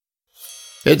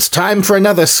It's time for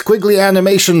another Skwigly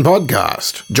animation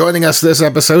podcast. Joining us this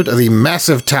episode are the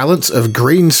massive talents of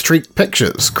Green Streak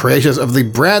Pictures, creators of the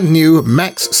brand new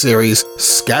Max series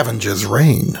Scavenger's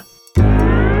Reign.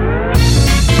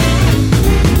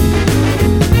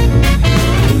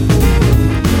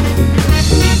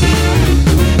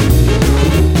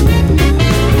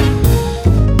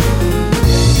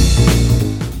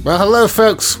 Well, hello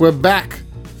folks, we're back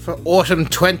for autumn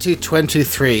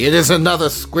 2023. It is another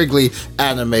Skwigly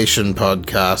animation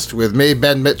podcast with me,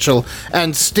 Ben Mitchell,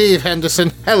 and Steve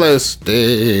Henderson. Hello,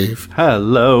 Steve.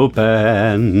 Hello,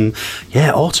 Ben.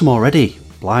 Yeah, autumn already.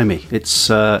 Blimey. It's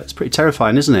pretty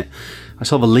terrifying, isn't it? I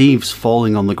saw the leaves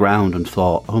falling on the ground and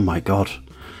thought, oh my god,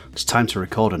 it's time to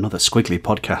record another Skwigly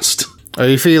podcast. Are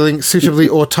you feeling suitably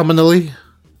autumnally?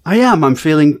 I am. I'm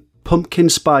feeling pumpkin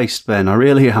spiced, Ben. I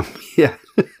really am. Yeah.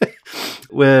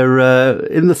 We're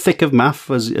in the thick of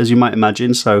math, as you might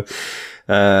imagine. So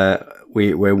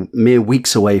we're mere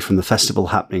weeks away from the festival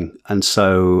happening, and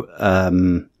so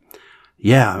I'm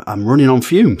running on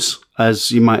fumes,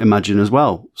 as you might imagine as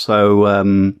well.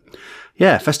 So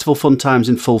festival fun times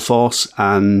in full force,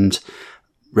 and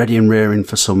ready and rearing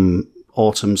for some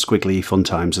autumn Skwigly fun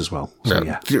times as well. So,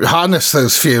 yeah. Harness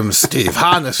those fumes, Steve.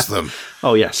 Harness them.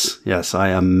 Oh yes, I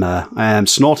am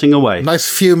snorting away. Nice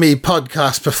fumey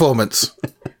podcast performance.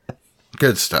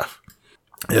 Good stuff.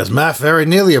 Yes, math very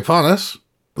nearly upon us.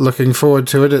 Looking forward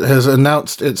to it. It has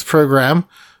announced its program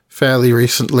fairly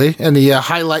recently. Any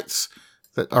highlights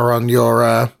that are on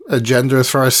your agenda as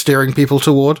far as steering people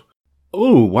toward?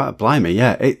 Oh, wow, blimey!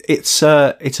 Yeah, it's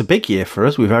a big year for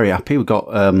us. We're very happy. We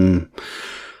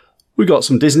got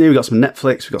some Disney, we got some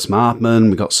Netflix, we got some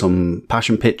Aardman, we got some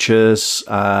Passion Pictures.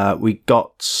 We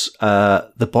got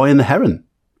The Boy and the Heron,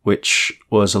 which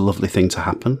was a lovely thing to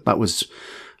happen. That was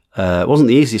wasn't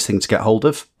the easiest thing to get hold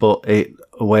of, but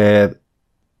we're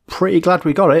pretty glad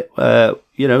we got it.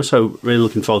 So really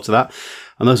looking forward to that.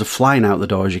 And those are flying out the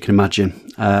door, as you can imagine.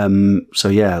 Lots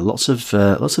of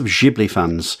Ghibli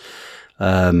fans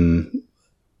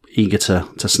eager to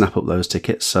snap up those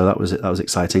tickets. So that was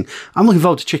exciting. I'm looking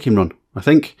forward to Chicken Run. I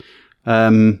think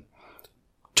 20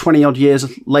 odd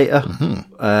years later,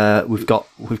 we've got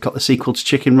the sequel to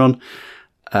Chicken Run.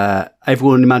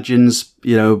 Everyone imagines,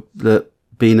 that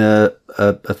being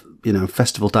a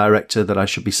festival director, that I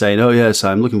should be saying, oh yes,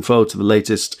 I'm looking forward to the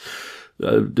latest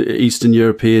Eastern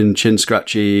European chin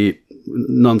scratchy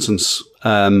nonsense.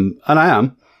 And I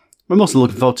am. I'm also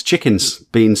looking forward to chickens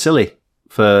being silly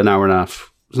for an hour and a half.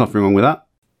 There's nothing wrong with that.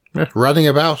 Yeah, running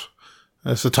about,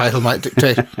 as the title might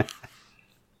dictate.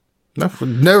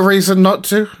 No reason not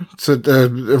to.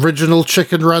 The original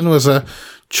Chicken Run was a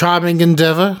charming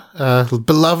endeavour,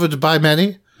 beloved by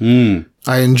many. I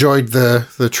enjoyed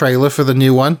the trailer for the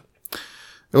new one.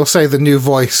 I will say the new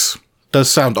voice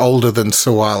does sound older than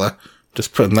Sawala.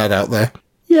 Just putting that out there.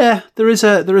 Yeah, there is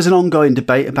an ongoing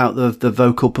debate about the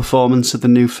vocal performance of the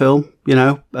new film.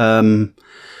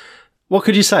 What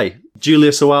could you say?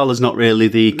 Julia Sawala's not really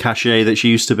the cachet that she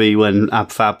used to be when Ab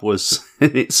Fab was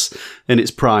in its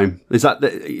prime.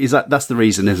 That's the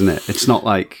reason, isn't it? It's not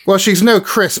like... Well, she's no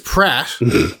Chris Pratt.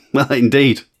 Well,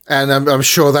 indeed. And I'm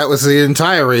sure that was the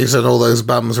entire reason all those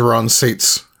bums were on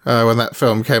seats when that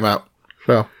film came out.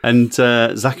 So. And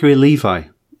Zachary Levi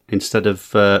instead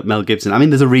of Mel Gibson. I mean,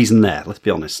 there's a reason there, let's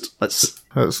be honest.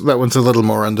 That one's a little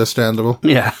more understandable.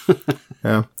 Yeah.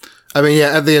 Yeah. I mean,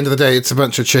 at the end of the day, it's a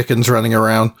bunch of chickens running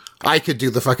around. I could do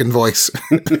the fucking voice.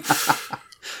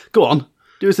 Go on.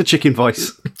 Do us the chicken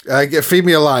voice. Feed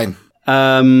me a line.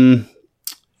 I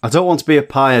don't want to be a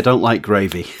pie. I don't like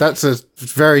gravy. That's a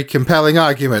very compelling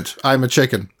argument. I'm a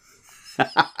chicken.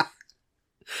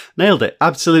 Nailed it.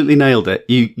 Absolutely nailed it.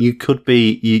 You could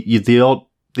be...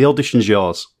 The audition's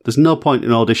yours. There's no point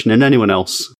in auditioning anyone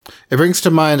else. It brings to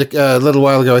mind a little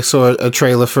while ago I saw a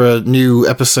trailer for new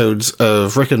episodes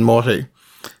of Rick and Morty.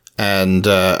 And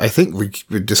I think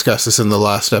we discussed this in the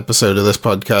last episode of this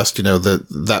podcast,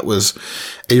 that was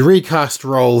a recast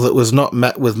role that was not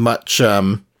met with much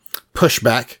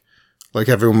pushback. Like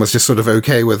everyone was just sort of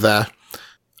okay with that.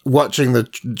 Watching the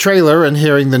trailer and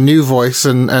hearing the new voice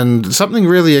and something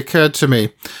really occurred to me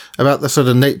about the sort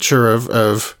of nature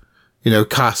of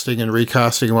casting and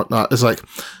recasting and whatnot. It's like,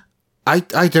 I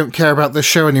don't care about this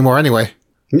show anymore anyway.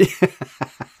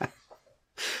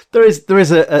 There is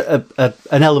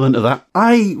an element of that.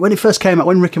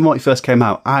 When Rick and Morty first came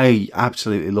out, I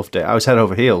absolutely loved it. I was head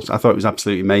over heels. I thought it was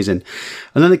absolutely amazing.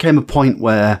 And then there came a point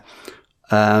where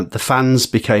the fans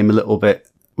became a little bit...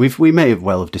 We may have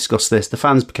well have discussed this. The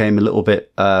fans became a little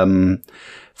bit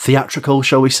theatrical,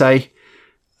 shall we say.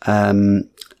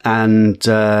 And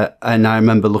I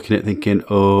remember looking at it thinking,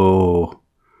 oh,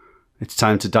 It's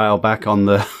time to dial back on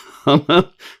the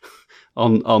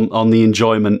on the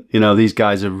enjoyment. You know, these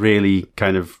guys are really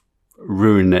kind of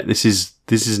ruining it. This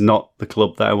is not the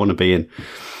club that I want to be in.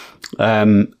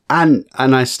 And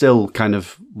I still kind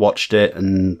of watched it,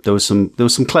 and there was some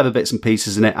clever bits and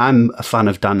pieces in it. I'm a fan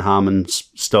of Dan Harmon's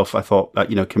stuff. I thought that,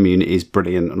 you know, Community is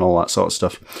brilliant and all that sort of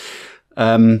stuff.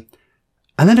 And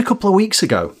then a couple of weeks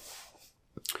ago,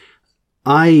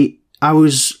 I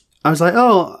was like,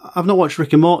 oh, I've not watched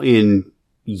Rick and Morty in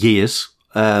years.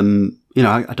 You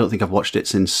know, I don't think I've watched it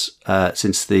since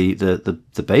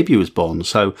the baby was born.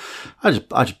 So I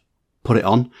just put it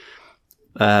on.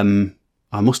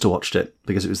 I must have watched it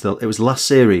because it was the last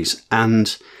series,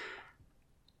 and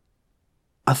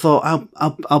I thought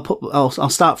I'll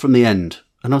start from the end.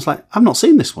 And I was like, I've not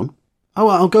seen this one. Oh,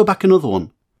 I'll go back another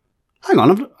one. Hang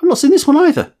on, I've not seen this one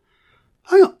either.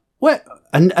 Hang on, where?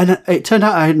 And it turned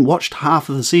out I hadn't watched half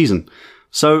of the season,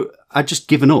 so I'd just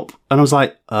given up. And I was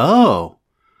like, oh,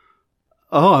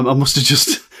 I must have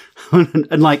just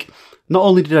and like, not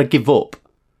only did I give up,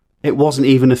 it wasn't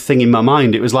even a thing in my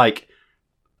mind. It was like,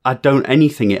 I don't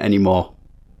anything it anymore.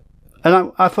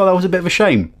 And I thought that was a bit of a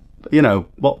shame. You know,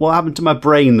 what happened to my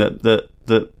brain that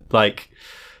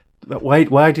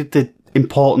why did the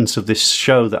importance of this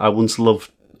show that I once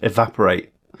loved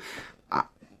evaporate?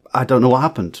 I don't know what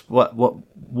happened.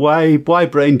 Why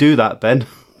brain do that, Ben?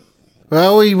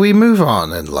 Well, we move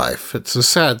on in life. It's a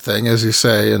sad thing, as you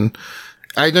say, and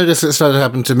I noticed it started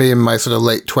happening to me in my sort of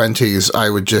late 20s. I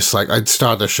would just I'd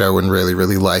start a show and really,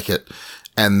 really like it,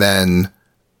 and then,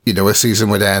 you know, a season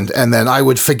would end, and then I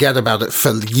would forget about it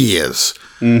for years.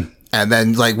 And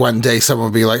then, like, one day someone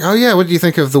would be like, oh, yeah, what do you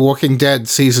think of The Walking Dead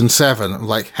Season 7? I'm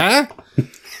like, huh?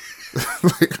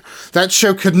 Like, that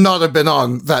show could not have been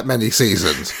on that many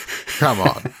seasons. Come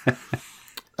on.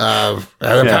 And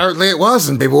apparently it was,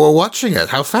 and people were watching it.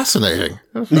 How fascinating.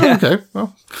 Yeah. Okay,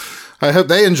 well, I hope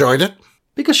they enjoyed it.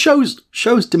 Because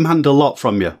shows demand a lot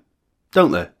from you,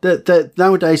 don't they?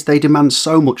 Nowadays, they demand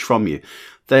so much from you.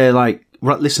 They're like,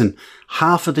 right, listen,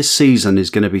 half of this season is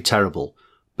going to be terrible,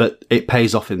 but it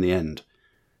pays off in the end.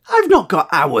 I've not got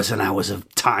hours and hours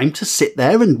of time to sit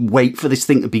there and wait for this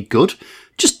thing to be good.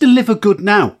 Just deliver good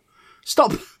now.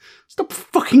 Stop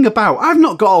fucking about. I've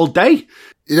not got all day.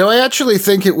 You know, I actually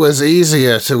think it was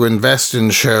easier to invest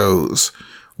in shows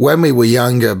when we were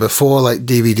younger, before like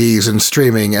DVDs and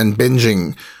streaming and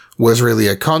binging was really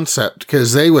a concept,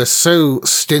 because they were so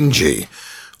stingy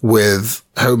with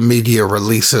home media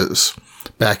releases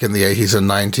back in the 80s and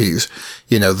 90s.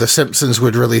 You know, The Simpsons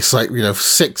would release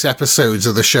 6 episodes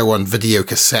of the show on video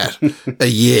cassette a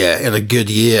year in a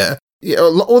good year. You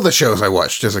know, all the shows I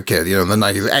watched as a kid, you know, in the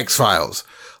 90s, X-Files.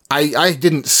 I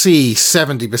didn't see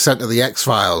 70% of the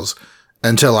X-Files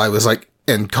until I was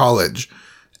in college.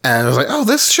 And I was like, oh,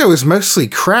 this show is mostly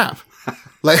crap.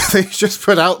 They just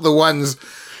put out the ones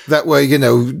that were, you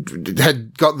know,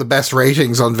 had got the best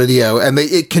ratings on video, and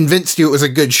it convinced you it was a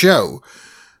good show.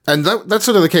 And that's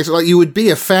sort of the case. Like, you would be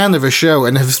a fan of a show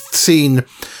and have seen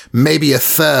maybe a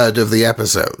third of the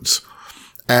episodes.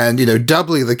 And, you know,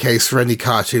 doubly the case for any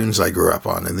cartoons I grew up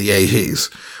on in the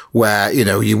 80s, where, you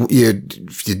know, you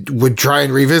would try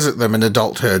and revisit them in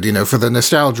adulthood, you know, for the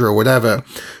nostalgia or whatever,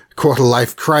 quarter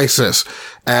life crisis.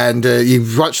 And you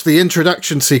watch the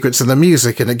introduction sequence and the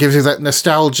music, and it gives you that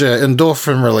nostalgia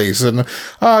endorphin release. And,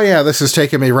 oh yeah, this has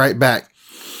taken me right back.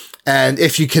 And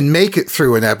if you can make it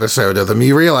through an episode of them,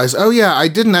 you realize, oh yeah, I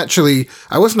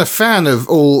wasn't a fan of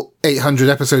all 800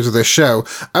 episodes of this show.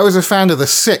 I was a fan of the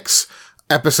 6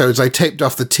 episodes I taped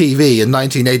off the TV in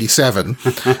 1987,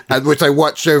 and which I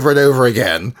watched over and over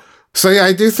again. So yeah,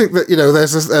 I do think that, you know,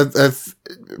 there's a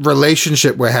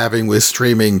relationship we're having with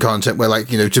streaming content where, like,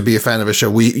 you know, to be a fan of a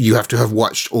show, you have to have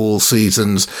watched all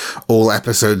seasons, all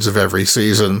episodes of every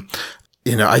season.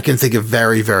 You know, I can think of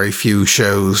very, very few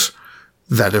shows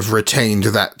that have retained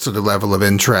that sort of level of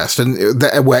interest, and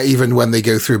where even when they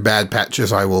go through bad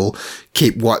patches, I will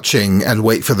keep watching and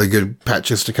wait for the good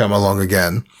patches to come along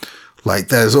again. Like,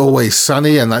 there's Always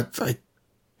Sunny, and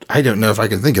I don't know if I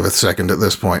can think of a second at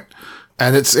this point.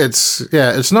 And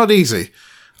it's not easy.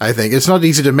 I think it's not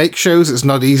easy to make shows. It's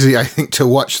not easy, I think, to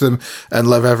watch them and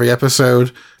love every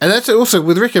episode. And that's also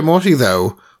with Rick and Morty,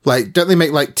 though. Like, don't they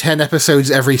make 10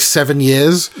 episodes every 7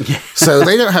 years? Yeah. So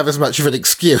they don't have as much of an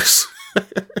excuse.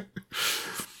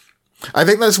 I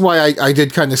think that's why I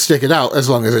did kind of stick it out as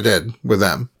long as I did with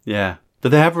them. Yeah. But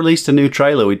they have released a new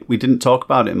trailer. We didn't talk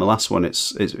about it in the last one.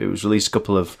 It was released a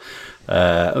couple of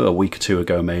a week or two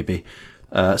ago, maybe.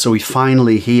 So we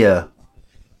finally hear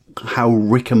how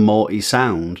Rick and Morty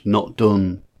sound, not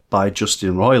done by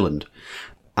Justin Roiland,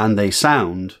 and they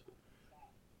sound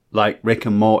like Rick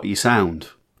and Morty sound.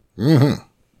 Mm-hmm.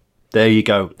 There you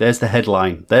go. There's the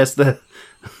headline. There's the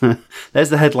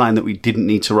headline that we didn't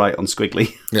need to write on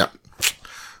Skwigly. Yeah.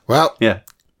 Well, Yeah.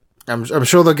 I'm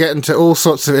sure they'll get into all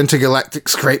sorts of intergalactic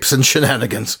scrapes and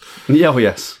shenanigans. Yeah, oh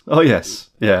yes. Oh yes.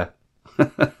 Yeah.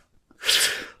 There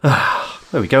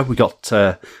we go. We got,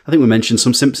 I think we mentioned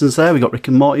some Simpsons there. We got Rick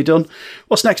and Morty done.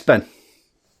 What's next, Ben?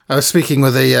 I was speaking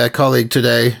with a colleague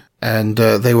today, and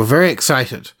they were very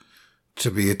excited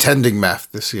to be attending MAF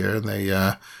this year. And they,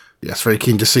 yes, very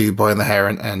keen to see Boy and the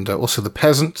Heron and also the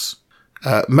Peasants.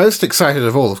 Most excited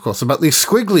of all, of course, about these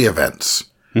Skwigly events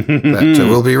that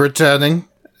will be returning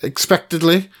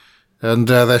expectedly. And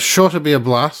they're sure to be a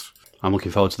blast. I'm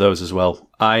looking forward to those as well.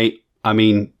 I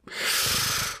mean,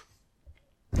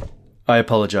 I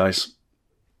apologise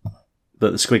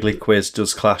that the Skwigly quiz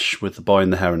does clash with the Boy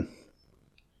and the Heron.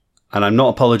 And I'm not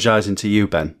apologising to you,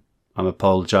 Ben. I'm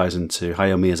apologising to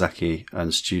Hayao Miyazaki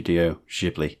and Studio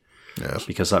Ghibli. Yes.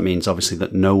 Because that means, obviously,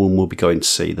 that no one will be going to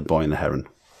see the Boy and the Heron.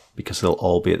 Because they'll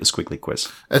all be at the Skwigly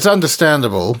quiz. It's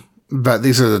understandable, but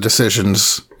these are the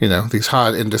decisions, these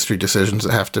hard industry decisions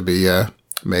that have to be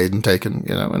made and taken,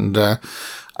 and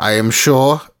I am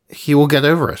sure he will get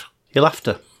over it. He'll have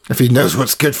to. If he knows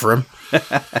what's good for him.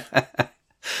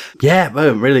 Yeah,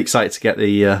 I'm really excited to get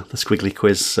the Skwigly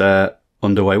quiz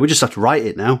underway. We just have to write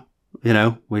it now.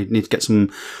 We need to get some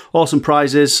awesome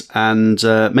prizes and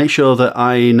make sure that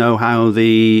I know how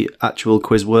the actual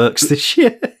quiz works this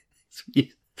year.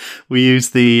 We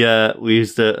used a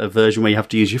version where you have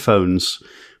to use your phones.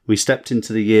 We stepped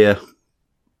into the year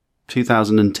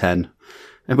 2010.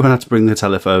 Everyone had to bring their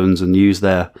telephones and use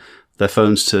their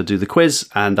phones to do the quiz,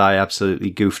 and I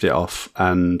absolutely goofed it off,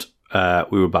 and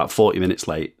we were about 40 minutes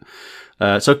late.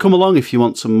 So come along if you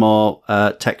want some more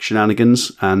tech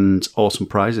shenanigans and awesome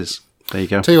prizes. There you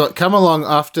go. Tell you what, come along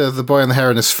after The Boy and the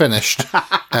Heron is finished,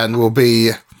 and we'll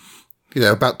be,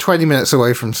 about 20 minutes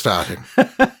away from starting.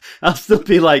 I'll still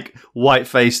be like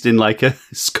white-faced in like a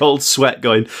cold sweat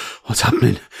going, what's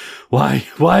happening? Why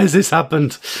has this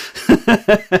happened?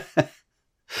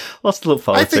 Lots to look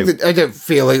forward to. I don't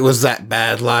feel it was that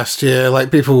bad last year. Like,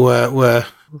 people were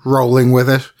rolling with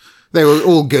it. They were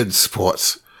all good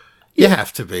sports. You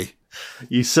have to be.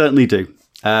 You certainly do.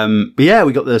 But yeah,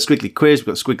 we got the Skwigly quiz,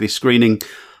 we got Skwigly screening,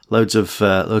 loads of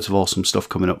awesome stuff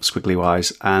coming up Skwigly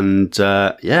wise, and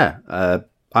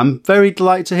I'm very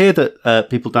delighted to hear that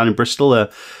people down in Bristol are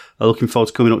looking forward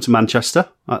to coming up to Manchester.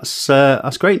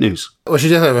 That's great news. Well, she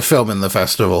did have a film in the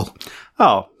festival.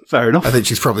 Oh, fair enough. I think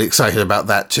she's probably excited about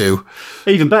that too.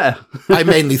 Even better. I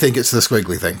mainly think it's the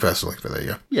Skwigly thing, personally, but there you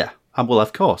go. Yeah, well,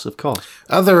 of course.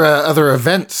 Other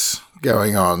events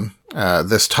going on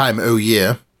this time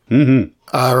year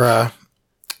are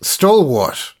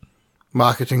stalwart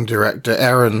marketing director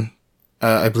Aaron,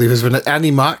 I believe, has been at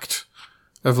Animact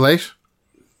of late.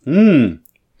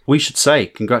 We should say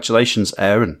congratulations,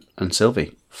 Aaron and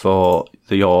Sylvie, for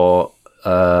your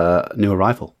new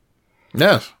arrival.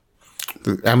 Yes.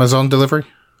 The Amazon delivery?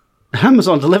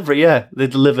 Amazon delivery, yeah. They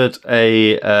delivered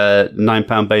a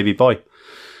 £9 baby boy.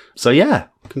 So, yeah,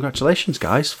 congratulations,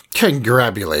 guys.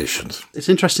 Congratulations. It's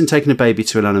interesting taking a baby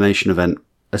to an animation event,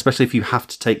 especially if you have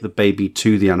to take the baby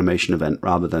to the animation event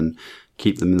rather than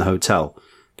keep them in the hotel,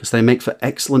 because they make for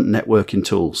excellent networking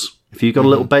tools. If you've got a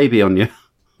little baby on you,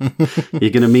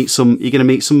 you're going to meet some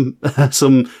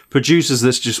producers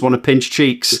that just want to pinch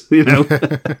cheeks,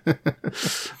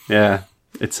 Yeah,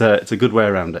 it's a good way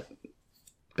around it.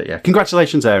 But yeah,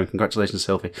 congratulations, Aaron. Congratulations,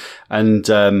 Sylvie. And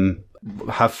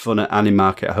have fun at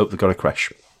Animarket. I hope they've got a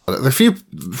creche. A few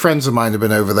friends of mine have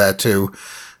been over there too,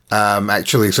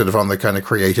 actually sort of on the kind of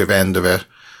creative end of it.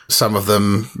 Some of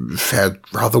them fared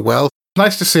rather well.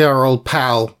 Nice to see our old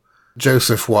pal,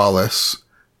 Joseph Wallace,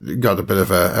 got a bit of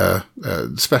a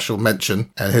special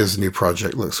mention, and his new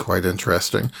project looks quite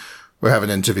interesting. We'll have an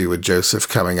interview with Joseph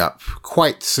coming up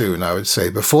quite soon, I would say,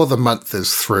 before the month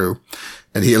is through.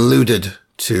 And he alluded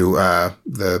to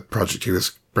the project he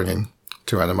was bringing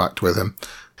to Animact with him.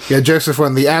 Yeah, Joseph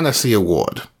won the Annecy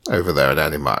Award over there at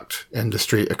Animact.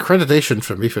 Industry accreditation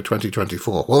for me for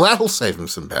 2024. Well, that'll save him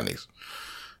some pennies.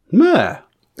 Yeah.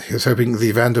 He was hoping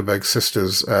the Vanderberg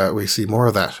sisters, we see more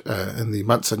of that in the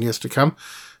months and years to come.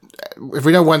 If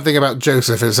we know one thing about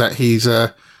Joseph is that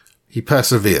he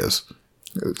perseveres.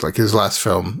 It's like his last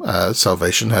film,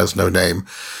 Salvation Has No Name,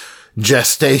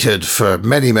 gestated for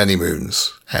many, many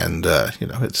moons. And,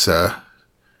 it's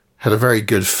had a very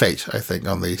good fate, I think,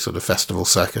 on the sort of festival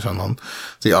circuit and on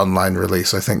the online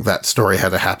release. I think that story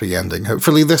had a happy ending.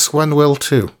 Hopefully this one will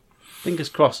too. Fingers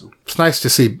crossed. It's nice to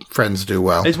see friends do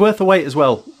well. It's worth the wait as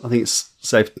well, I think it's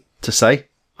safe to say.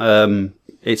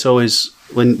 It's always,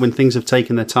 when things have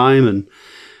taken their time and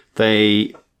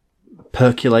they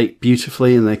percolate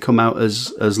beautifully, and they come out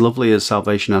as lovely as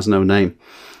Salvation Has No Name.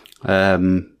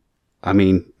 I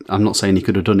mean, I'm not saying he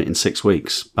could have done it in 6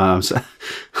 weeks, and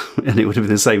it would have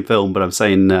been the same film, but I'm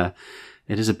saying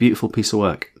it is a beautiful piece of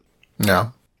work. Yeah.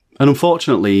 And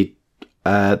unfortunately,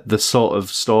 the sort of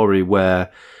story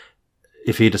where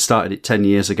if he'd have started it 10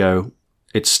 years ago,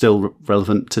 it's still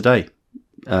relevant today.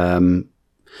 There's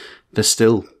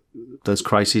still those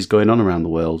crises going on around the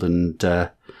world, and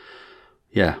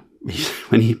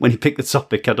when he picked the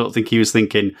topic, I don't think he was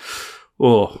thinking,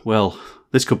 "Oh, well,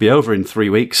 this could be over in 3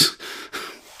 weeks."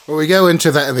 Well, we go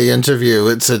into that in the interview.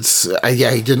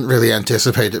 He didn't really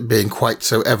anticipate it being quite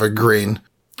so evergreen.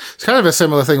 It's kind of a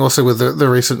similar thing also with the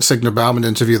recent Signe Bauman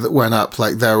interview that went up.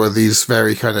 Like, there were these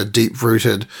very kind of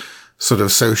deep-rooted sort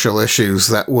of social issues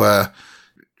that were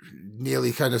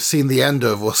nearly kind of seen the end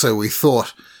of, or so we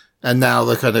thought. And now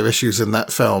the kind of issues in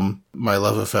that film, My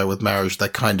Love Affair with Marriage, they're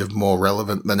kind of more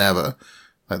relevant than ever.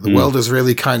 Like, the world is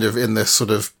really kind of in this sort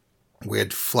of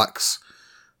weird flux,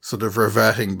 sort of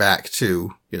reverting back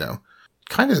to,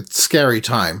 kind of scary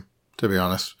time, to be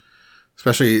honest.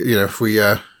 Especially, if we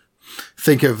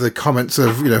think of the comments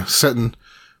of, certain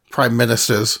prime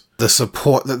ministers, the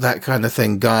support that kind of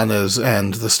thing garners,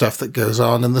 and the stuff that goes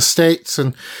on in the States,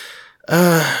 and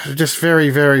just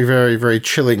very, very, very, very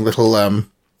chilling little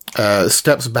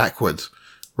steps backwards.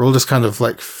 We're all just kind of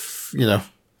like,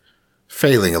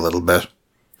 failing a little bit.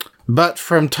 But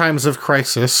from times of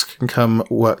crisis can come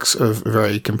works of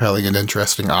very compelling and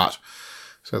interesting art.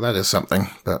 So that is something.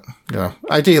 But,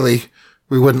 ideally,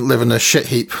 we wouldn't live in a shit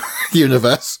heap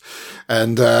universe,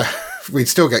 and we'd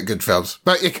still get good films.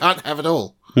 But you can't have it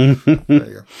all. There you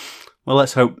go. Well,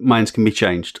 let's hope minds can be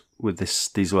changed with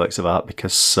these works of art,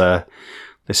 because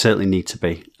they certainly need to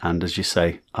be. And as you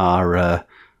say, our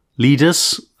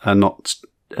leaders are not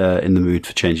in the mood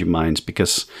for changing minds,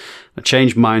 because a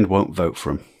changed mind won't vote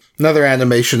for them. Another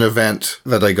animation event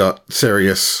that I got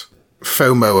serious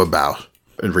FOMO about,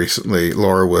 and recently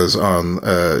Laura was on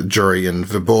jury in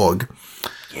Viborg.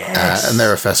 Yes. And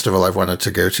they're a festival I've wanted to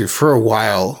go to for a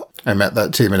while. I met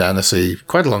that team at Annecy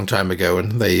quite a long time ago,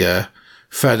 and they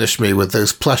furnished me with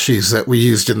those plushies that we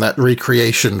used in that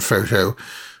recreation photo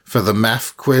for the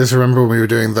math quiz. Remember when we were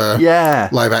doing the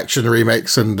live action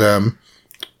remakes? And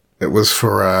it was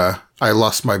for I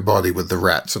Lost My Body with the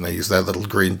Rats, and I used their little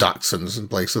green dachshunds in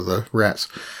place of the rats.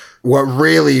 What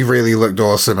really, really looked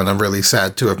awesome, and I'm really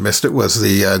sad to have missed it, was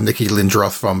the Nikki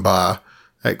Lindroth von Bar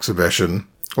exhibition.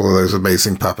 All of those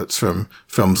amazing puppets from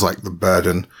films like The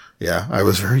Burden. Yeah, I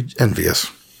was very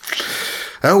envious.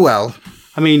 Oh, well.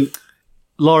 I mean,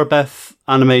 Laura Beth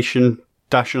animation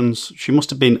Dachshunds, she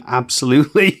must have been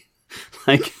absolutely,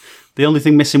 the only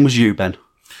thing missing was you, Ben.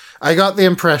 I got the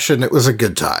impression it was a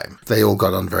good time. They all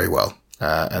got on very well.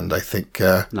 And I think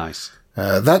nice.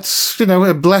 That's,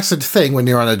 a blessed thing when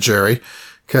you're on a jury,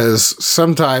 because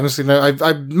sometimes,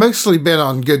 I've mostly been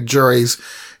on good juries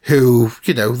who,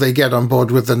 they get on board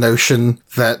with the notion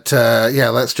that,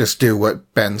 let's just do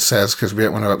what Ben says because we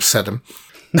don't want to upset him.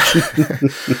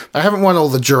 I haven't won all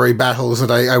the jury battles that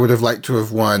I would have liked to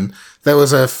have won. There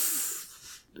was a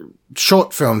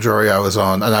short film jury I was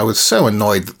on, and I was so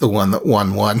annoyed that the one that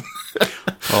won.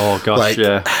 Oh, gosh,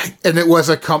 yeah. And it was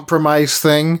a compromise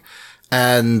thing,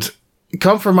 and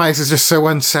compromise is just so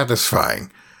unsatisfying,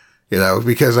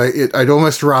 because I'd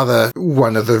almost rather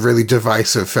one of the really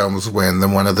divisive films win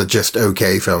than one of the just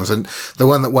okay films. And the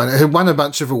one that won a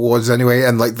bunch of awards anyway,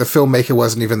 and the filmmaker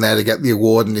wasn't even there to get the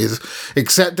award, and his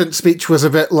acceptance speech was a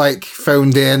bit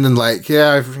phoned in, and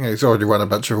he's already won a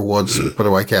bunch of awards. What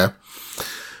do I care?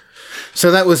 So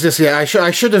that was just, I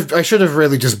should have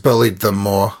really just bullied them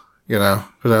more,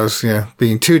 but I was,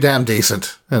 being too damn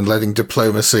decent and letting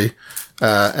diplomacy,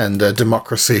 and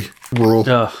democracy rule.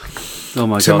 Oh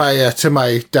my God. To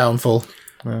my downfall.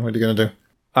 What are you going to do?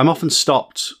 I'm often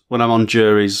stopped when I'm on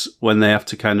juries when they have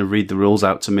to kind of read the rules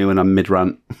out to me when I'm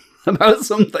mid-rant about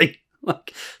something.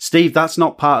 Steve, that's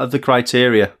not part of the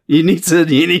criteria. You need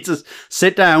to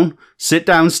sit down,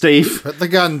 Steve. Put the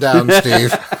gun down,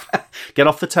 Steve. Get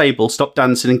off the table, stop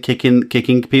dancing and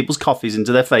kicking people's coffees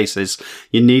into their faces.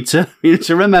 You need to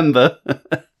remember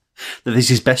that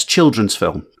this is best children's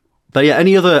film. But yeah,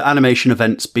 any other animation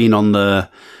events been on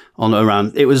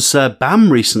around? It was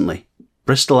BAM recently,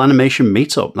 Bristol Animation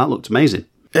Meetup. That looked amazing.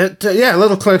 A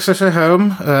little closer to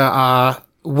home. Our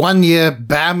 1 year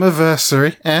BAM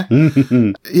anniversary. Yeah,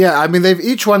 I mean,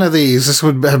 each one of these. This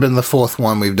would have been the fourth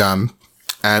one we've done,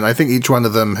 and I think each one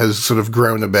of them has sort of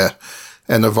grown a bit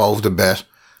and evolved a bit,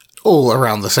 all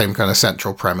around the same kind of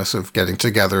central premise of getting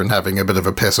together and having a bit of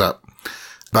a piss up.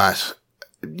 But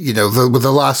with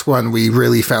the last one, we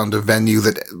really found a venue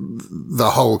that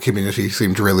the whole community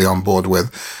seemed really on board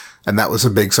with. And that was a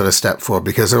big sort of step forward,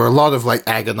 because there were a lot of like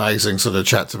agonizing sort of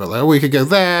chats about like, oh, we could go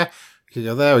there, we could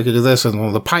go there, we could do this, and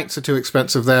all the pints are too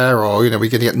expensive there, or, we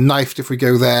could get knifed if we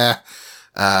go there.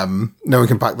 No one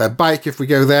can park their bike if we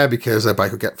go there because their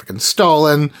bike will get freaking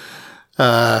stolen.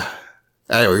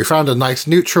 Anyway, we found a nice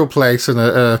neutral place in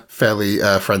a fairly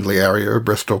friendly area of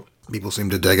Bristol. People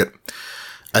seem to dig it.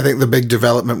 I think the big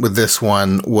development with this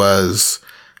one was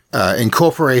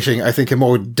incorporating, I think, a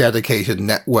more dedicated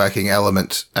networking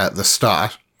element at the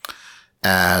start.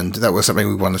 And that was something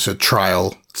we wanted to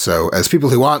trial. So as people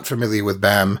who aren't familiar with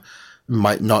BAM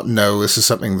might not know, this is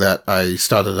something that I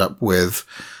started up with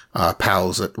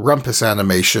pals at Rumpus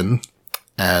Animation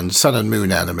and Sun and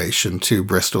Moon Animation, 2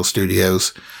 Bristol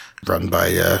studios run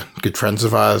by good friends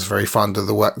of ours, very fond of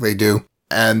the work they do.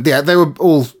 And yeah, they were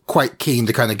all quite keen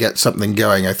to kind of get something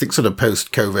going. I think sort of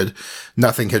post-COVID,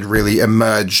 nothing had really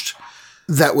emerged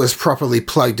that was properly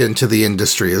plugged into the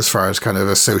industry as far as kind of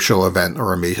a social event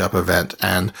or a meetup event.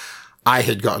 And I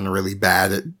had gotten really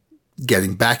bad at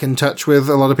getting back in touch with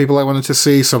a lot of people I wanted to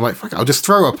see. So I'm like, fuck, I'll just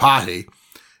throw a party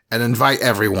and invite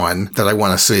everyone that I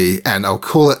want to see, and I'll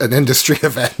call it an industry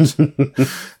event.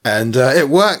 And it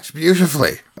worked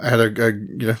beautifully. I had a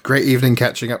great evening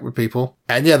catching up with people.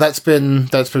 And yeah, that's been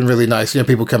really nice.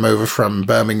 People come over from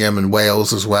Birmingham and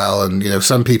Wales as well. And,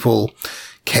 some people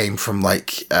came from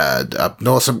like up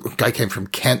north. Some guy came from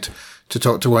Kent to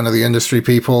talk to one of the industry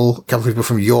people. A couple of people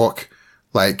from York,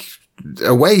 like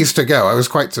a ways to go. I was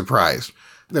quite surprised.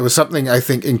 There was something, I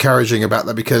think, encouraging about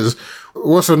that, because we're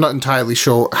also not entirely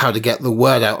sure how to get the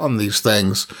word out on these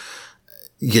things.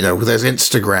 There's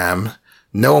Instagram.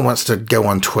 No one wants to go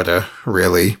on Twitter,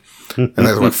 really. And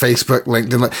there's Facebook,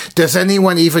 LinkedIn. Does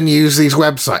anyone even use these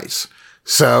websites?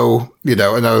 So,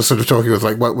 and I was sort of talking with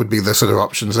like, what would be the sort of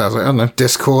options? And I was like, I don't know,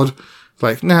 Discord.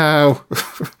 Like, no.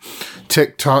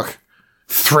 TikTok.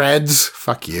 Threads.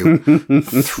 Fuck you.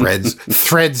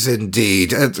 Threads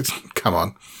indeed. Come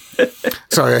on.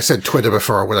 Sorry, I said Twitter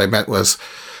before. What I meant was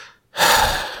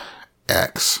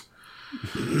X.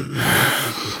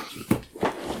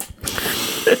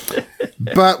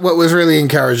 But what was really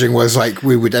encouraging was like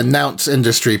we would announce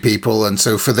industry people. And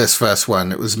so for this first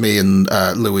one, it was me and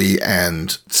Louis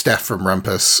and Steph from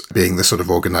Rumpus being the sort of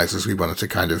organizers. We wanted to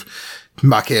kind of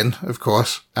muck in, of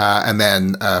course. And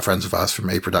then friends of ours from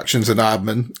A Productions and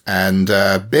Aardman. And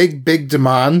big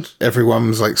demand. Everyone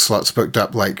was like slots booked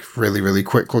up like really, really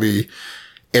quickly.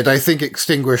 It, I think,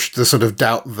 extinguished the sort of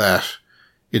doubt that,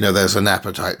 there's an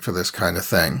appetite for this kind of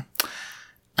thing.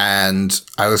 And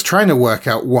I was trying to work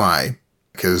out why.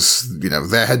 Because,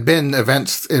 there had been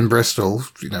events in Bristol,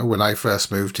 when I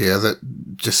first moved here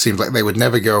that just seemed like they would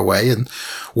never go away. And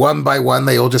one by one,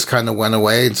 they all just kind of went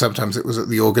away. And sometimes it was that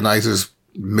the organizers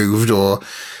moved, or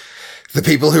the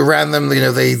people who ran them,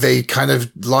 they kind of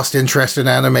lost interest in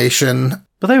animation.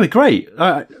 But they were great.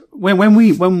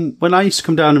 When I used to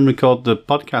come down and record the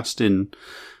podcast in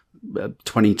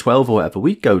 2012 or whatever,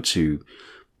 we'd go to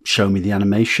Show Me the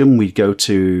Animation. We'd go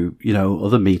to,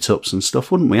 other meetups and stuff,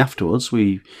 wouldn't we? Afterwards,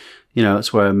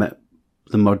 that's where I met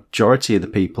the majority of the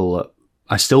people that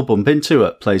I still bump into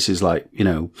at places like,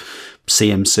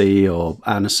 CMC or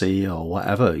Annecy or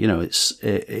whatever.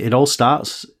 It all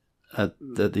starts at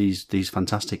these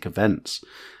fantastic events.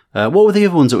 What were the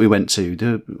other ones that we went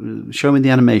to? Show Me the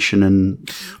Animation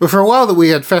and... Well, for a while that we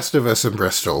had Festivus in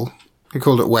Bristol. He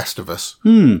called it Westivus.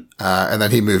 And then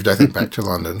he moved, I think, back to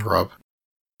London, Rob.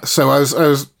 So I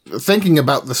was thinking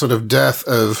about the sort of dearth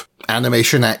of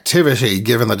animation activity,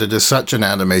 given that it is such an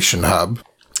animation hub.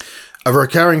 A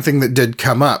recurring thing that did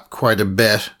come up quite a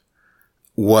bit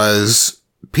was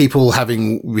people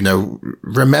having,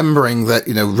 remembering that,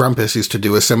 Rumpus used to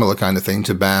do a similar kind of thing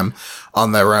to BAM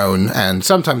on their own, and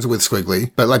sometimes with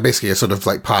Skwigly, but like basically a sort of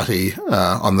like party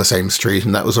on the same street,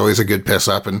 and that was always a good piss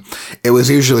up, and it was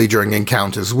usually during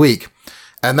Encounters Week.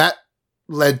 And that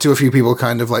led to a few people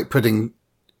kind of like putting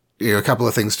a couple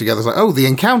of things together. It's like, oh, the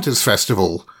Encounters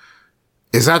Festival.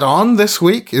 Is that on this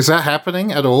week? Is that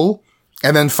happening at all?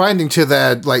 And then finding to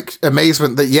their, like,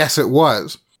 amazement that yes, it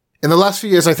was. In the last few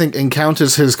years, I think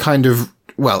Encounters has kind of,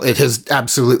 it has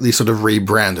absolutely sort of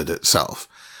rebranded itself.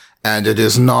 And it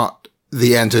is not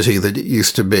the entity that it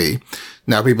used to be.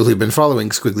 Now, people who've been following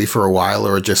Skwigly for a while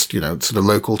or are just, sort of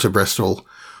local to Bristol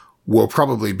will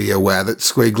probably be aware that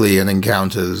Skwigly and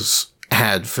Encounters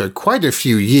had for quite a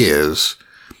few years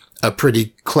a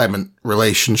pretty clement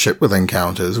relationship with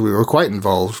Encounters. We were quite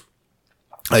involved.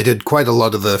 I did quite a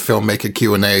lot of the filmmaker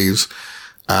Q&As.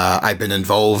 I've been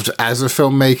involved as a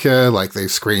filmmaker. Like, they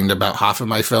screened about half of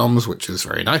my films, which is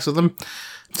very nice of them.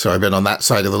 So I've been on that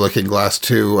side of the looking glass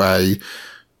too.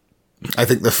 I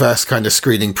think the first kind of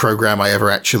screening program I ever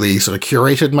actually sort of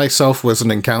curated myself was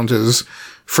an Encounters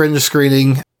Fringe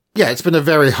screening. Yeah, it's been a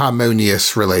very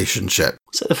harmonious relationship.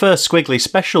 So the first Skwigly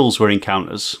specials were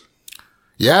Encounters.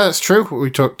 Yeah, that's true. We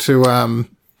talked to,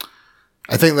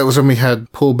 I think that was when we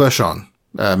had Paul Bush on.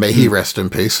 May he rest in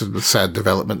peace, with sad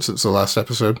development since the last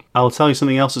episode. I'll tell you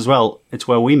something else as well. It's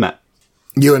where we met.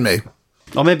 You and me.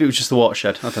 Or maybe it was just the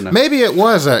Watershed. I don't know. Maybe it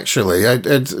was, actually.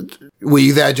 Were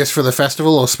you there just for the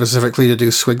festival or specifically to do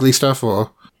Skwigly stuff?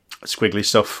 Or Skwigly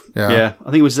stuff. Yeah.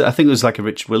 I think it was like a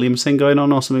Richard Williams thing going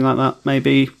on or something like that,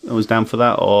 maybe. I was down for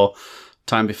that, or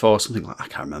time before, something like that. I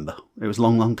can't remember. It was a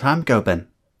long, long time ago, Ben.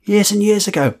 Years and years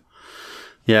ago.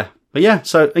 Yeah. But yeah,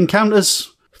 so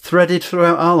Encounters threaded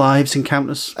throughout our lives,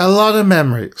 Encounters. A lot of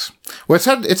memories. Well,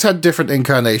 it's had different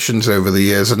incarnations over the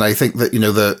years, and I think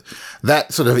that,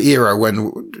 that sort of era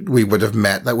when we would have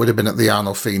met, that would have been at the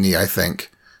Arnolfini, I think.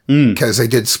 Because they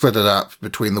did split it up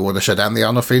between the Watershed and the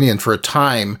Arnolfini, and for a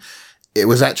time, it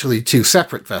was actually two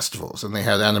separate festivals, and they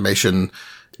had animation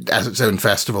as its own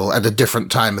festival at a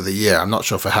different time of the year. I'm not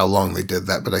sure for how long they did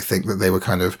that, but I think that they were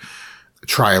kind of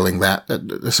trialing that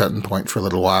at a certain point for a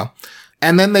little while.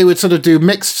 And then they would sort of do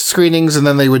mixed screenings, and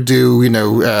then they would do,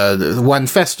 one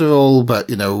festival, but,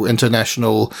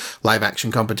 international live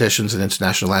action competitions and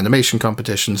international animation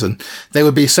competitions. And they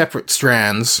would be separate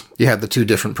strands. You had the two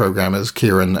different programmers,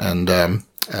 Kieran and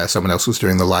someone else was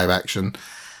doing the live action.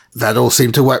 That all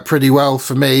seemed to work pretty well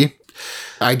for me.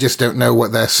 I just don't know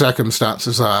what their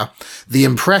circumstances are. The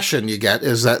impression you get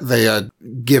is that they are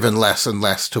given less and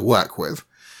less to work with.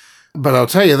 But I'll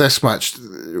tell you this much,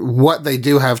 what they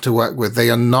do have to work with, they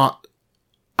are not,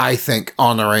 I think,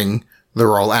 honoring the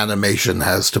role animation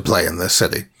has to play in this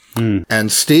city. And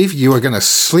Steve, you are going to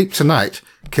sleep tonight,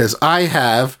 because I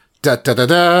have,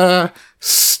 stats.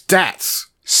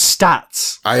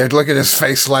 Stats? I had look at his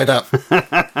face light up.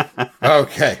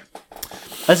 Okay.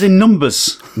 As in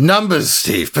numbers. Numbers,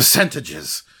 Steve.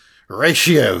 Percentages.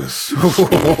 Ratios.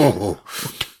 Oh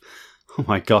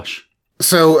my gosh.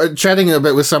 So, chatting a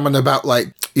bit with someone about,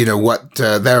 what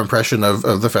their impression of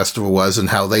the festival was and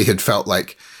how they had felt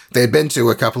like they had been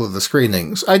to a couple of the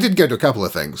screenings. I did go to a couple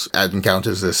of things at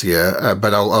Encounters this year,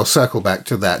 but I'll circle back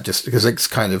to that just because it's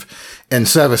kind of in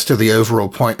service to the overall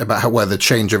point about where the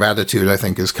change of attitude, I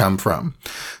think, has come from.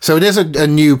 So it is a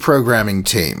new programming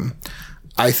team.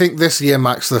 I think this year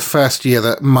marks the first year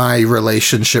that my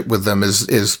relationship with them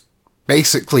is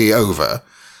basically over.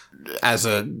 As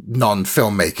a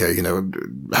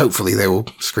non-filmmaker, hopefully they will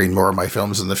screen more of my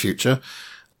films in the future.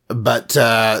 But,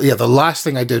 the last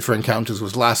thing I did for Encounters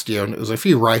was last year, and it was a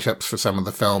few write-ups for some of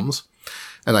the films.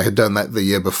 And I had done that the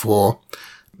year before.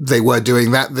 They were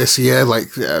doing that this year,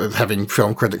 having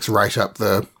film critics write up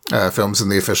the films in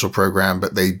the official program,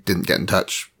 but they didn't get in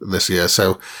touch this year.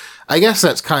 So I guess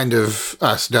that's kind of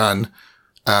us done,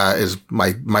 is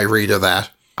my read of that.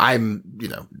 I'm,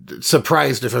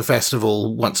 surprised if a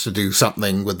festival wants to do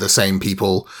something with the same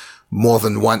people more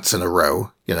than once in a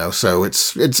row, so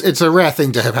it's a rare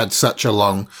thing to have had such a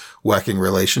long working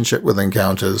relationship with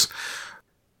Encounters.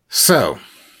 So,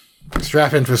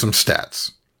 strap in for some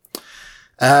stats.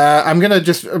 I'm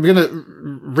gonna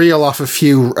reel off a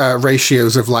few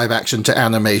ratios of live action to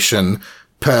animation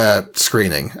per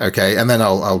screening, okay, and then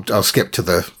I'll skip to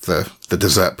the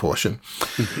dessert portion.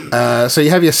 So you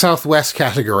have your Southwest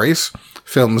categories,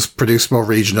 films produced more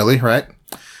regionally, right?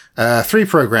 3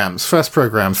 programs. First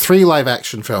program, 3 live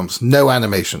action films, no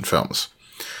animation films.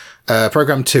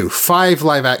 Program 2, 5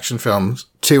 live action films,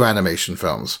 2 animation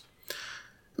films.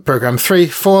 Program 3,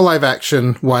 4 live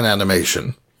action, 1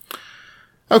 animation.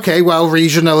 Okay, well,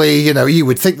 regionally, you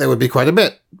would think there would be quite a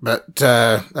bit, but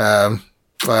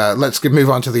let's move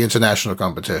on to the international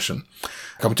competition.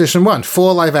 Competition 1,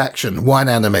 4 live action, 1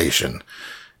 animation.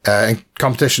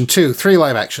 Competition 2, 3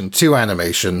 live action, 2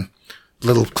 animation. A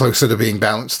little closer to being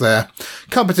balanced there.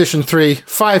 Competition 3,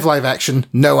 5 live action,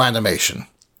 no animation.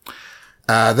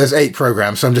 There's 8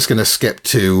 programs, so I'm just going to skip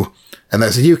 2. And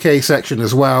there's a UK section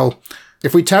as well.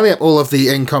 If we tally up all of the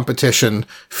in-competition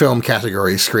film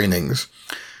category screenings,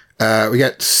 we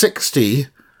get 60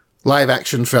 live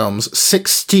action films,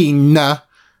 16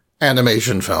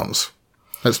 animation films.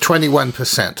 That's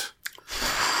 21%.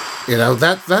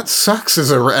 That sucks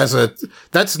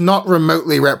that's not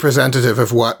remotely representative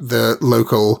of what the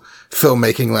local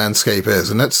filmmaking landscape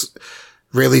is. And that's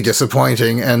really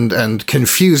disappointing and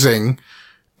confusing.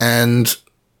 And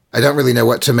I don't really know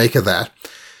what to make of that.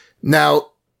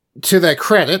 Now, to their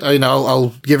credit,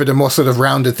 I'll give it a more sort of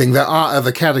rounded thing. There are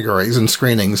other categories and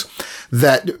screenings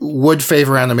that would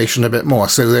favor animation a bit more.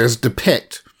 So there's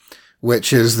Depict,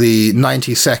 which is the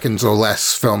 90 seconds or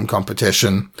less film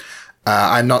competition.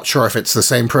 I'm not sure if it's the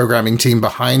same programming team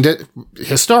behind it.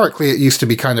 Historically, it used to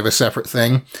be kind of a separate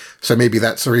thing, so maybe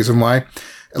that's the reason why.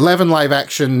 11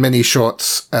 live-action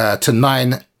mini-shorts to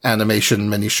 9 animation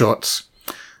mini-shorts.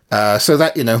 So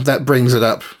that, that brings it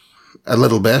up a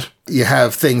little bit. You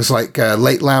have things like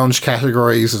late lounge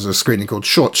categories. There's a screening called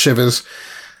Short Shivers,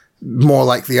 more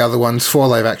like the other ones, 4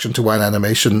 live-action to 1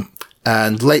 animation.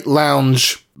 And late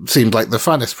lounge seemed like the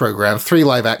funnest program, 3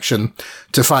 live action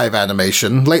to 5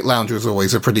 animation. Late lounge was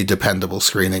always a pretty dependable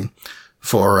screening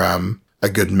for a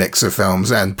good mix of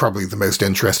films, and probably the most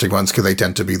interesting ones because they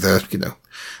tend to be the,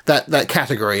 that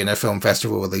category in a film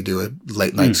festival where they do a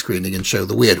late night screening and show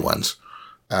the weird ones.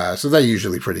 So they're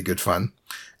usually pretty good fun.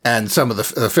 And some of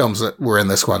the films that were in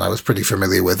this one I was pretty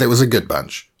familiar with. It was a good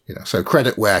bunch, so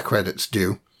credit where credit's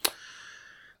due.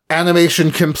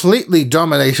 Animation completely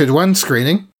dominated one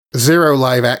screening. 0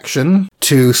 live action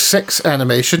to 6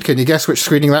 animation. Can you guess which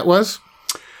screening that was?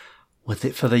 Was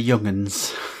it for the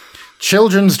young'uns?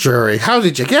 Children's Jury. How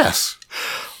did you guess?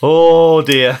 Oh,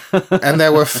 dear. And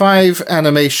there were 5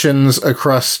 animations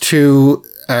across 2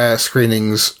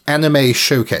 screenings. Anime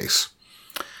Showcase,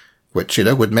 which,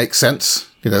 would make sense.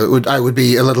 I would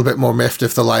be a little bit more miffed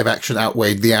if the live action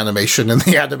outweighed the animation in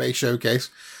the Anime Showcase.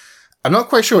 I'm not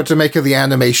quite sure what to make of the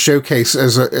Anime Showcase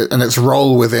and its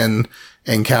role within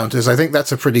Encounters. I think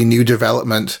that's a pretty new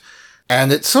development.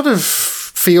 And it sort of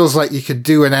feels like you could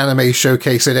do an Anime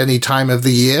Showcase at any time of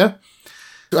the year.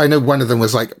 I know one of them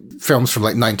was like films from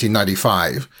like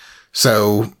 1995.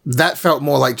 So that felt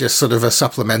more like just sort of a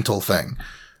supplemental thing.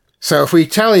 So if we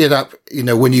tally it up,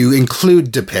 when you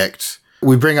include Depict,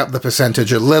 we bring up the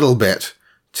percentage a little bit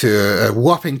to a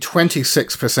whopping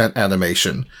 26%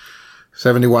 animation.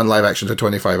 71 live action to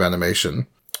 25 animation.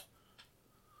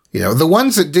 The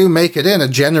ones that do make it in are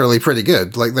generally pretty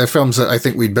good. Like, they're films that I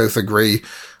think we'd both agree,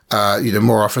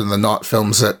 more often than not,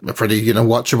 films that are pretty,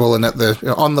 watchable and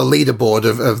on the leaderboard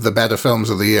of the better films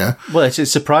of the year. Well,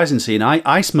 it's surprising seeing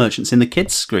Ice Merchants in the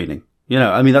kids' screening.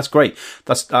 That's great.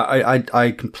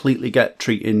 I completely get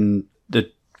treating the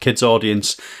kids'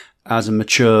 audience as a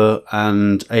mature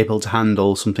and able to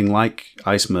handle something like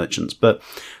Ice Merchants, but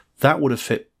that would have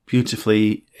fit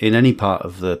beautifully in any part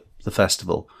of the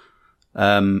festival.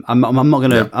 I'm not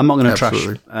gonna trash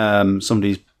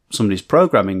somebody's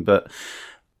programming, but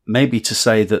maybe to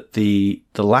say that the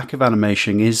lack of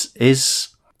animation is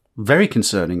very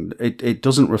concerning. It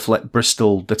doesn't reflect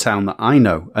Bristol, the town that I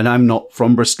know, and I'm not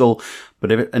from Bristol.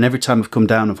 But every time I've come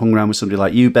down, I've hung around with somebody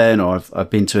like you, Ben, or I've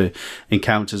been to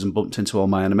Encounters and bumped into all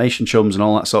my animation chums and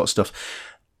all that sort of stuff.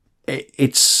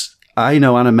 I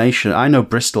know animation. I know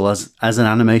Bristol as an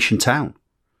animation town.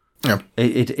 Yeah.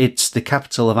 It's the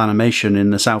capital of animation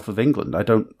in the south of England. I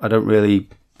don't really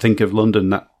think of London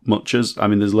that much as,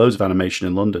 there's loads of animation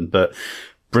in London, but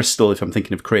Bristol, if I'm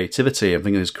thinking of creativity, I'm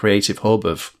thinking of this creative hub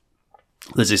of,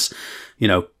 there's this,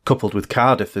 coupled with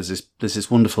Cardiff, there's this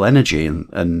wonderful energy,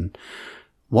 and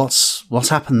what's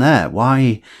happened there?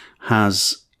 Why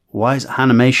has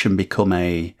animation become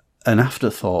an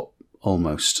afterthought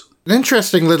almost? An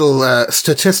interesting little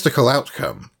statistical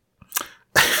outcome.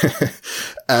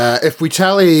 If we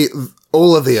tally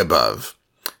all of the above,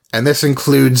 and this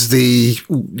includes the,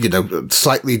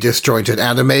 slightly disjointed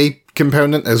anime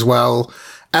component as well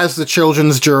as the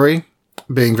children's jury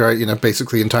being very,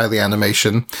 basically entirely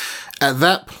animation. At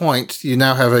that point, you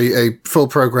now have a full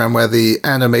program where the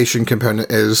animation component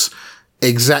is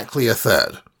exactly a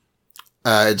third.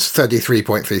 It's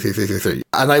 33.3333.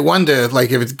 And I wonder,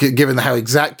 if given how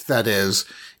exact that is,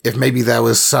 if maybe there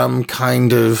was some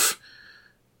kind of,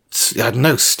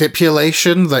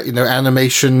 stipulation that,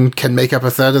 animation can make up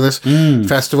a third of this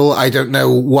festival. I don't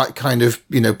know what kind of,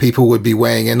 people would be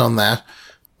weighing in on that.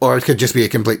 Or it could just be a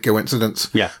complete coincidence.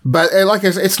 Yeah. But like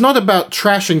I said, it's not about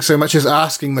trashing so much as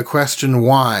asking the question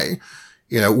why,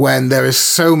 when there is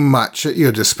so much at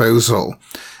your disposal.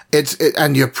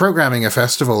 And you're programming a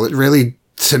festival, it really,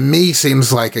 to me,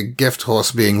 seems like a gift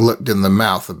horse being looked in the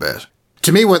mouth a bit.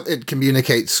 To me, what it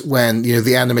communicates when,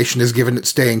 the animation is given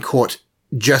its day in court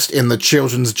just in the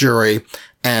children's jury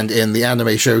and in the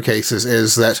anime showcases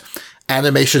is that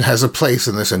animation has a place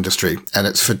in this industry, and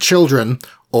it's for children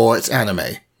or it's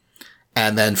anime.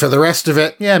 And then for the rest of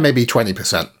it, maybe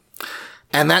 20%.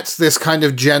 And that's this kind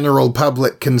of general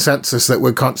public consensus that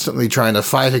we're constantly trying to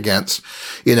fight against,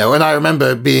 and I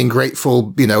remember being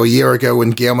grateful, a year ago when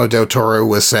Guillermo del Toro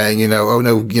was saying, oh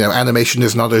no, animation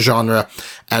is not a genre.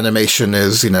 Animation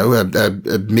is,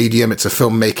 a medium. It's a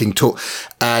filmmaking tool.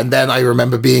 And then I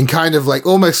remember being kind of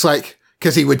almost like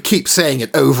because he would keep saying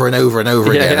it over and over and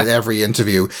over again in every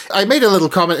interview. I made a little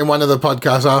comment in one of the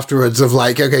podcasts afterwards of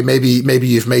like, okay, maybe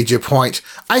you've made your point.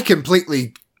 I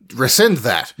completely rescind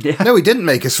that. Yeah. No, he didn't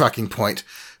make his fucking point,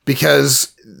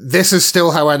 because this is still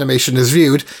how animation is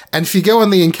viewed. And if you go on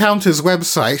the Encounters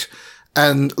website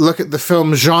and look at the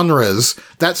film genres,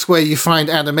 that's where you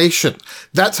find animation.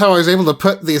 That's how I was able to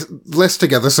put the list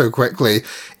together so quickly,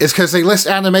 is because they list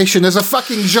animation as a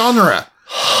fucking genre.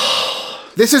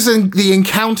 This is in the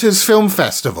Encounters Film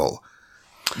Festival.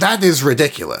 That is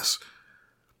ridiculous.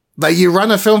 Like, you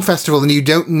run a film festival and you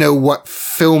don't know what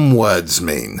film words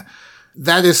mean.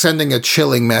 That is sending a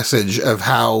chilling message of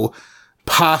how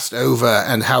passed over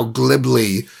and how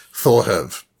glibly thought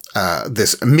of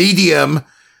this medium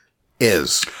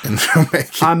is in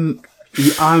filmmaking. I'm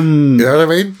you know what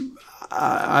I mean?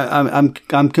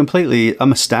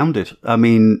 I'm astounded. I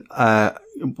mean,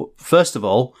 first of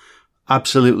all,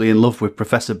 absolutely in love with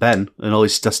Professor Ben and all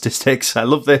his statistics. I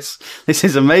love this. This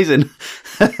is amazing.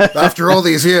 After all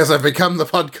these years, I've become the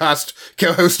podcast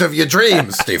co-host of your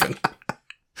dreams, Stephen.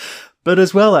 But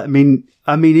as well, I mean,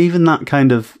 even that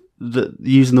kind of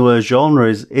using the word genre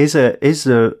is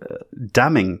a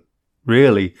damning,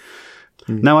 really.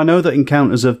 Now, I know that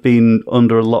Encounters have been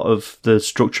under a lot of the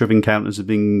structure of Encounters have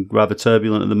been rather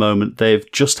turbulent at the moment. They've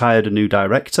just hired a new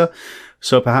director,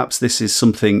 so perhaps this is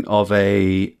something of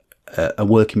a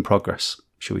work in progress,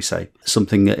 shall we say?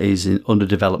 Something that is under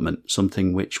development,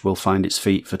 something which will find its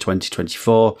feet for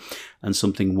 2024, and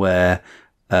something where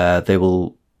they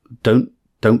will don't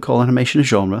call animation a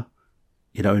genre.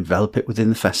 You know, envelop it within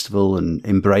the festival and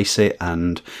embrace it,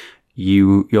 and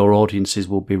your audiences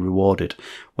will be rewarded.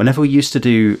 Whenever we used to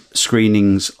do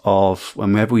screenings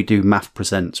whenever we do Math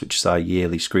Presents, which is our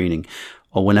yearly screening,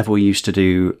 or whenever we used to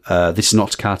do This Is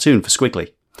Not a Cartoon for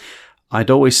Skwigly,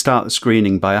 I'd always start the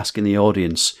screening by asking the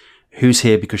audience, who's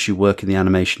here because you work in the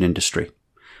animation industry?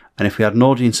 And if we had an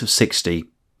audience of 60,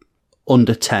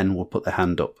 under 10 would put their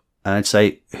hand up. And I'd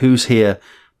say, who's here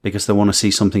because they want to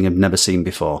see something they've never seen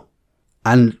before?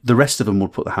 And the rest of them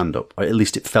would put their hand up, or at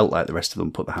least it felt like the rest of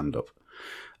them put their hand up.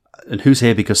 And who's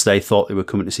here because they thought they were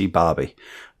coming to see Barbie?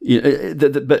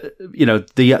 But you know,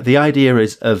 the idea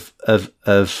is of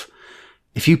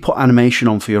if you put animation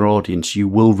on for your audience, you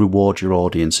will reward your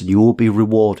audience, and you will be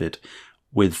rewarded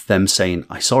with them saying,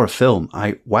 "I saw a film.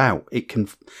 It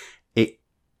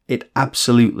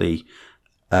absolutely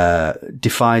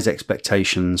defies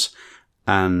expectations,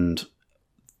 and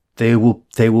they will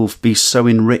be so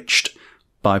enriched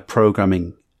by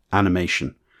programming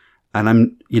animation."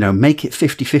 And make it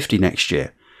 50-50 next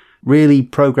year. Really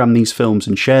program these films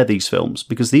and share these films,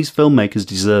 because these filmmakers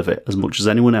deserve it as much as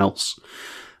anyone else.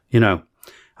 You know,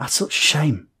 that's such a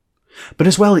shame. But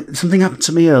as well, something happened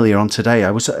to me earlier on today.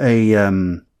 I was at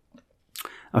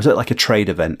like a trade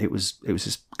event. It was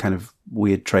this kind of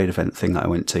weird trade event thing that I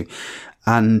went to.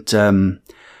 And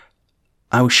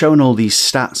I was shown all these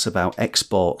stats about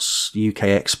exports, UK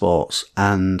exports,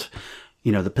 and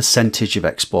the percentage of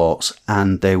exports,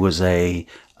 and there was a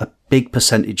big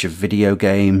percentage of video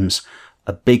games,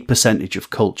 a big percentage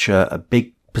of culture, a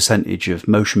big percentage of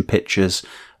motion pictures,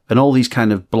 and all these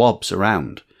kind of blobs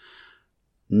around.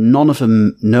 None of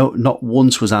them, not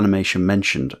once was animation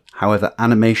mentioned. However,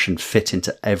 animation fit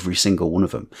into every single one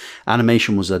of them.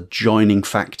 Animation was a joining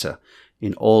factor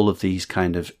in all of these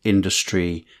kind of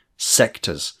industry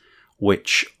sectors,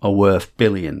 which are worth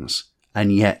billions,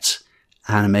 and yet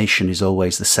animation is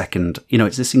always the second.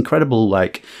 It's this incredible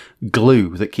like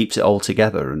glue that keeps it all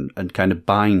together and kind of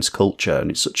binds culture,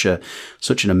 and it's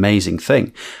such an amazing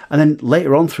thing. And then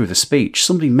later on through the speech,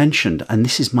 somebody mentioned, and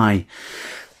this is going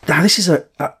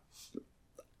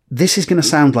to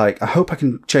sound like, I hope I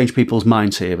can change people's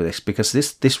minds here with this, because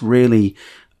this really,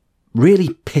 really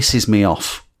pisses me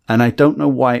off, and I don't know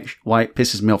why it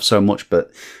pisses me off so much,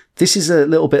 but this is a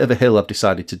little bit of a hill I've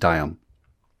decided to die on.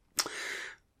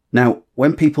 Now,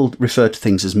 when people refer to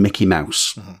things as Mickey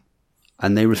Mouse,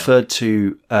 and they referred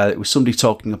to, it was somebody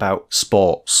talking about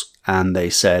sports, and they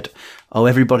said, oh,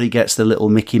 everybody gets the little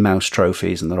Mickey Mouse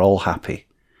trophies and they're all happy.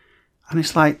 And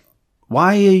it's like,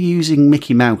 why are you using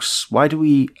Mickey Mouse? Why do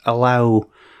we allow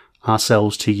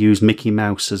ourselves to use Mickey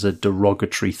Mouse as a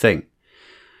derogatory thing?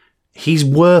 He's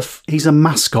a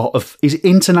mascot he's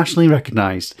internationally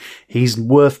recognized. He's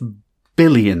worth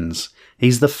billions.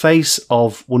 He's the face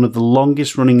of one of the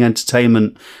longest running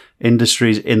entertainment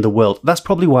industries in the world. That's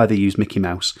probably why they use Mickey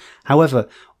Mouse. However,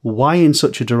 why in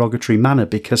such a derogatory manner?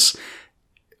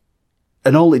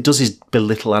 And all it does is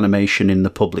belittle animation in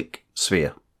the public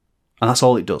sphere. And that's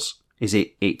all it does, is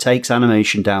it takes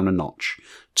animation down a notch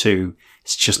to,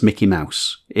 it's just Mickey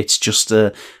Mouse. It's just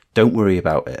don't worry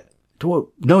about it.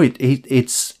 No,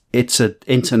 it's an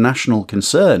international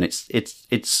concern.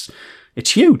 It's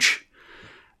huge,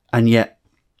 and yet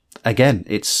again,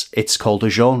 it's called a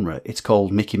genre. It's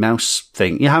called Mickey Mouse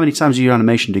thing. You know how many times your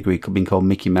animation degree could be called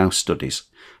Mickey Mouse studies?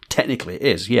 Technically, it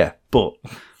is, yeah, but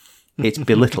it's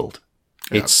belittled.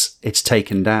 Yeah. It's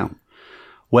taken down.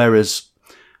 Whereas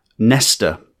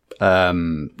Nesta,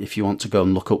 if you want to go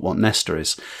and look up what Nesta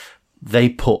is, they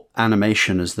put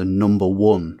animation as the number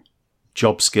one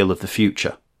job skill of the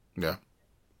future. Yeah.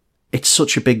 It's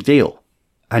such a big deal.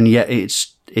 And yet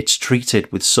it's treated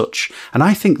with such... And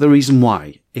I think the reason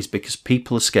why is because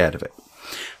people are scared of it.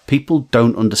 People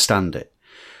don't understand it.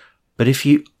 But if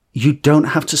you don't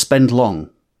have to spend long.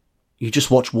 You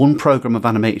just watch one program of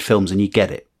animated films and you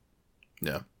get it.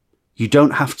 Yeah. You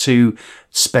don't have to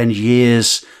spend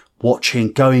years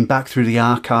watching, going back through the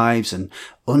archives and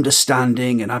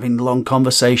understanding and having long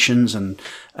conversations and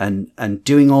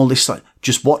doing all this. Like,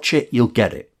 just watch it, you'll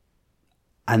get it.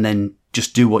 And then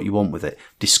just do what you want with it.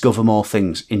 Discover more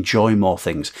things, enjoy more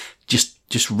things.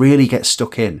 Just really get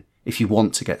stuck in if you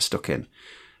want to get stuck in.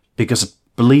 Because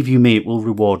believe you me, it will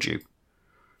reward you.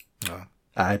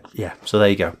 Oh. Yeah, so there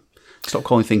you go. Stop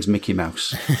calling things Mickey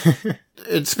Mouse.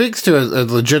 It speaks to a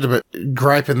legitimate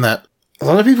gripe in that a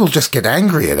lot of people just get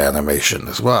angry at animation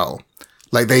as well.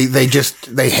 Like they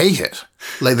hate it.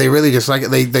 Like they really dislike it.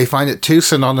 They find it too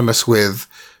synonymous with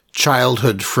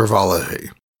childhood frivolity.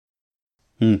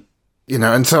 You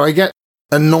know, and so I get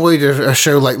annoyed if a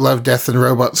show like Love, Death and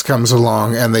Robots comes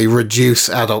along and they reduce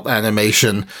adult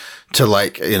animation to,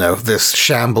 like, you know, this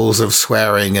shambles of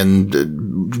swearing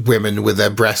and women with their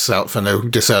breasts out for no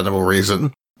discernible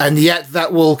reason. And yet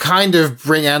that will kind of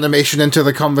bring animation into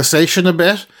the conversation a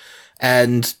bit.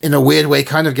 And in a weird way,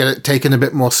 kind of get it taken a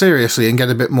bit more seriously and get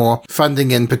a bit more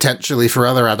funding in potentially for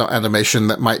other adult animation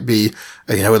that might be,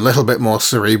 you know, a little bit more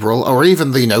cerebral, or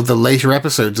even the, you know, the later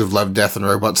episodes of Love, Death and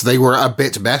Robots, they were a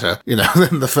bit better, you know,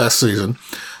 than the first season.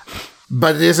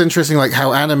 But it is interesting, like,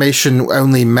 how animation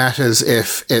only matters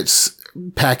if it's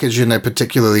packaged in a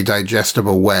particularly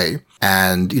digestible way.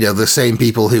 And, you know, the same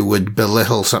people who would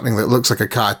belittle something that looks like a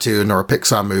cartoon or a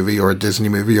Pixar movie or a Disney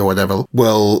movie or whatever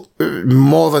will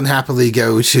more than happily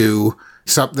go to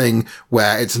something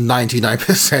where it's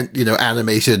 99%, you know,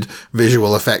 animated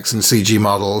visual effects and CG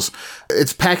models.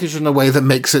 It's packaged in a way that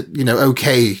makes it, you know,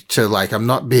 okay to, like, I'm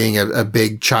not being a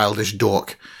big childish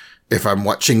dork if I'm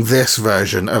watching this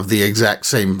version of the exact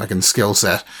same fucking skill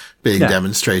set being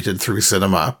demonstrated through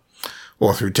cinema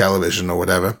or through television or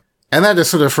whatever. And that is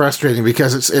sort of frustrating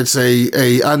because it's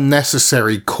a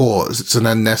unnecessary cause. It's an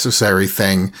unnecessary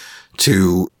thing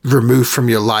to remove from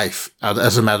your life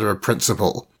as a matter of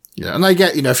principle. You know, and I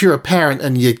get, you know, if you're a parent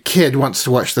and your kid wants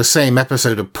to watch the same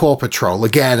episode of Paw Patrol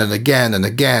again and again and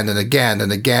again and again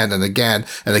and again and again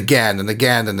and again and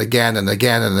again and again and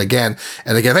again and again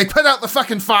and again, they put out the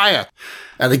fucking fire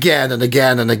and again and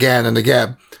again and again and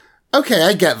again. Okay,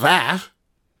 I get that.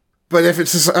 But if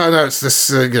it's this, oh no, it's this,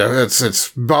 you know, it's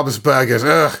Bob's Burgers.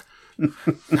 Ugh.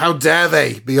 How dare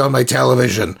they be on my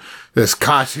television? This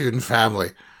cartoon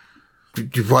family.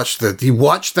 You watch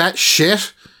that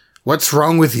shit? What's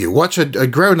wrong with you? Watch a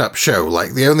grown-up show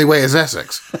like The Only Way is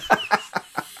Essex.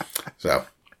 So,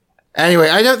 anyway,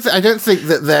 I don't think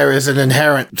that there is an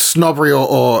inherent snobbery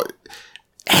or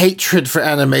hatred for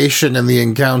animation in the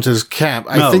Encounters camp.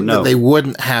 I think that they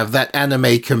wouldn't have that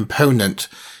anime component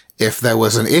if there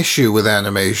was an issue with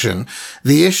animation.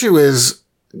 The issue is,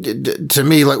 to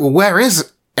me, like, well, where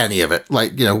is any of it?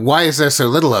 Like, you know, why is there so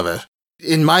little of it?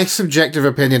 In my subjective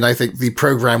opinion, I think the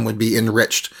program would be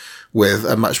enriched with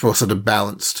a much more sort of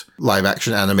balanced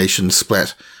live-action animation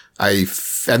split.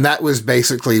 And that was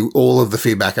basically all of the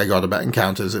feedback I got about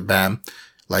Encounters at BAM.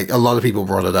 Like, a lot of people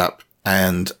brought it up,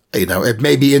 and, you know, it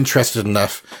made me interested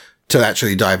enough to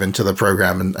actually dive into the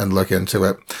program and look into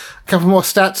it. A couple more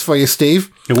stats for you,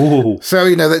 Steve. Ooh. So,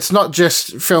 you know, it's not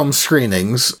just film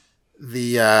screenings.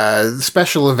 The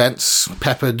special events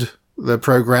peppered the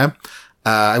program.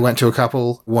 I went to a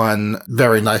couple. One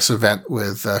very nice event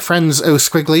with friends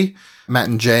Skwigly, Matt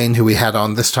and Jane, who we had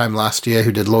on this time last year,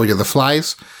 who did Lord of the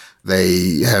Flies.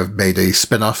 They have made a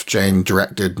spin-off, Jane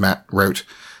directed, Matt wrote,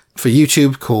 for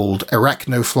YouTube called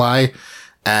Arachnofly,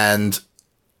 and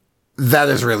that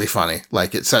is really funny.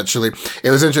 Like, it was interesting.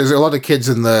 There's a lot of kids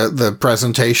in the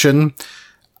presentation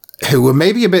who were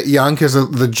maybe a bit young because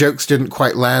the jokes didn't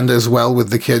quite land as well with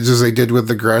the kids as they did with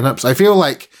the grown-ups. I feel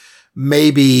like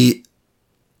maybe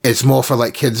it's more for,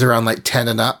 like, kids around, like, 10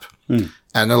 and up.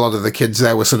 And a lot of the kids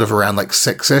there were sort of around, like,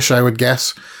 6-ish, I would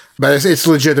guess. But it's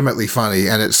legitimately funny,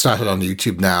 and it started on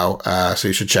YouTube now, so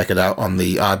you should check it out on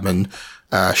the Aardman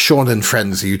Sean and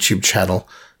Friends YouTube channel.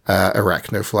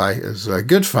 Arachnofly is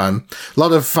good fun. A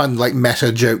lot of fun, like,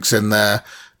 meta jokes in there.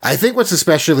 I think what's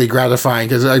especially gratifying,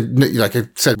 because like I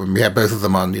said when we had both of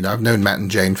them on, I've known Matt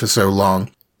and Jane for so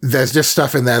long. There's just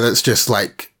stuff in there that's just,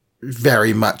 like,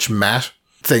 very much Matt.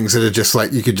 Things that are just,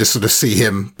 like, you could just sort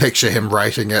of picture him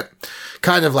writing it.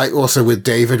 Kind of like also with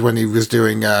David when he was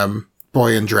doing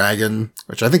Boy and Dragon,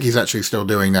 which I think he's actually still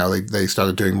doing now. They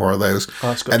started doing more of those. Oh,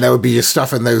 that's good. And there would be just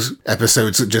stuff in those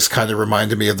episodes that just kind of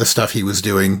reminded me of the stuff he was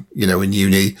doing, in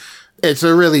uni. It's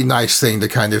a really nice thing to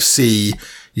kind of see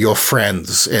your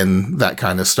friends in that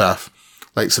kind of stuff.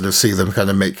 Like, sort of see them kind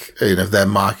of make, their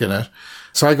mark in it.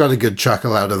 So I got a good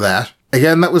chuckle out of that.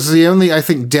 Again, that was the only, I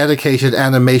think, dedicated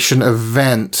animation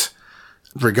event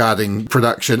regarding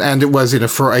production. And it was,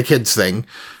 for a kids thing.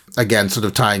 Again, sort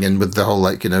of tying in with the whole,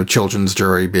 like, children's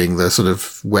jury being the sort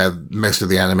of where most of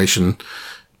the animation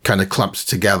kind of clumped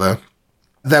together.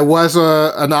 There was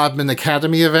an Aardman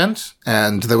Academy event,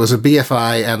 and there was a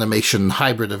BFI animation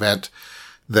hybrid event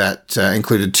that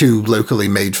included 2 locally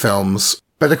made films.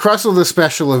 But across all the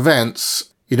special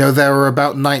events, there were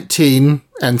about 19,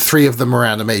 and 3 of them were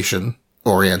animation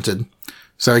oriented.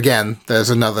 So again, there's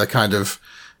another kind of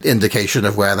indication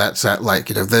of where that's at. Like,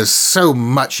 there's so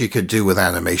much you could do with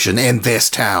animation in this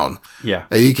town. Yeah.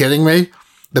 Are you kidding me?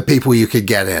 The people you could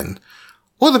get in.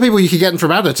 Or the people you could get in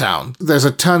from out of town. There's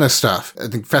a ton of stuff I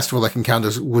think Festival Like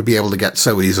Encounters would be able to get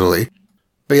so easily.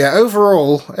 But yeah,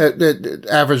 overall, it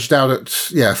averaged out at,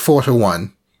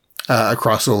 4-1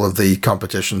 across all of the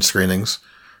competition screenings.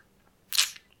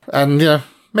 And,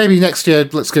 maybe next year,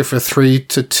 let's go for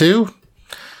 3-2.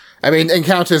 I mean,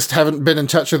 Encounters haven't been in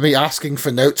touch with me asking for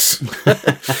notes.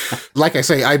 Like I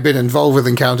say, I've been involved with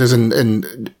Encounters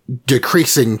in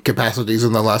decreasing capacities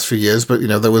in the last few years, but,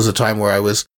 there was a time where I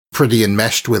was pretty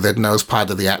enmeshed with it and I was part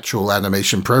of the actual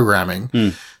animation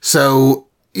programming. So,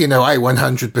 I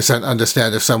 100%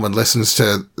 understand if someone listens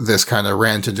to this kind of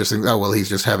rant and just think, oh, well, he's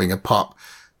just having a pop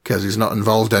because he's not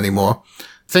involved anymore.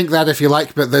 Think that if you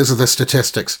like, but those are the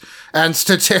statistics. And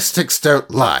statistics don't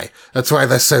lie. That's why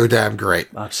they're so damn great.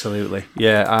 Absolutely.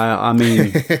 Yeah, I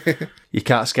mean, you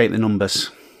can't escape the numbers.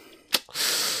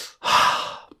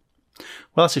 Well,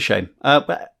 that's a shame.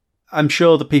 But I'm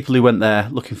sure the people who went there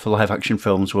looking for live-action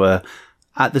films were...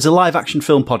 there's a live-action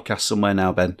film podcast somewhere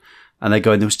now, Ben, and they're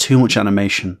going, there was too much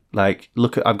animation. Like,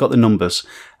 I've got the numbers,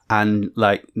 and,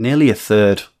 like, nearly a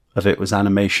third of it was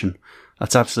animation.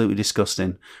 That's absolutely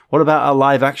disgusting. What about our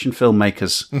live-action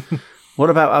filmmakers? What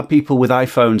about our people with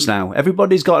iPhones now?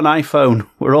 Everybody's got an iPhone.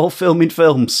 We're all filming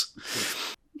films.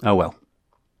 Oh, well.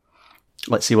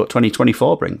 Let's see what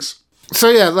 2024 brings.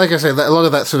 So, yeah, like I said, a lot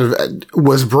of that sort of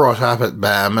was brought up at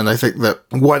BAM, and I think that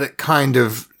what it kind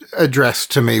of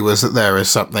addressed to me was that there is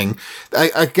something...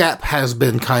 A gap has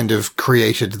been kind of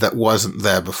created that wasn't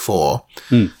there before.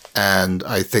 And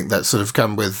I think that's sort of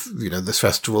come with, this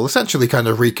festival essentially kind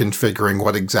of reconfiguring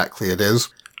what exactly it is.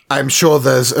 I'm sure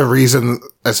there's a reason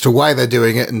as to why they're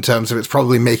doing it in terms of it's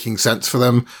probably making sense for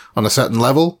them on a certain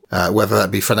level, whether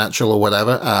that be financial or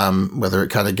whatever, whether it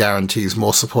kind of guarantees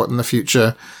more support in the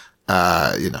future.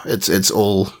 It's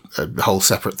all a whole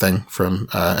separate thing from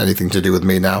anything to do with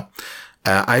me now.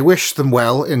 I wish them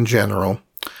well in general.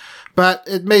 But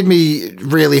it made me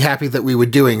really happy that we were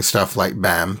doing stuff like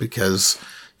BAM because...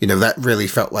 that really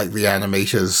felt like the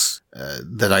animators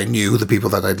that I knew, the people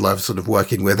that I'd loved sort of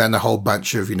working with, and a whole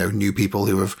bunch of, new people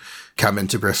who have come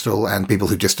into Bristol and people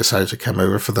who just decided to come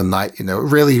over for the night. It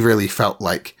really, really felt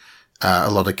like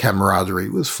a lot of camaraderie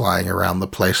was flying around the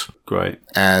place. Great.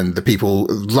 And the people,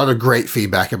 a lot of great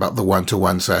feedback about the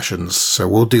one-to-one sessions. So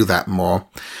we'll do that more.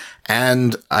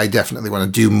 And I definitely want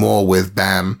to do more with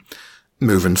BAM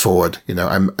moving forward.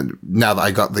 Now that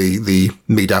I got the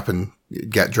meet up and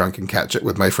get drunk and catch it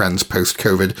with my friends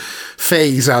post-COVID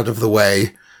phase out of the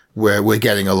way, where we're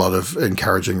getting a lot of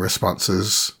encouraging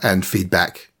responses and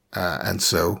feedback. And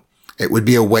so it would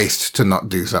be a waste to not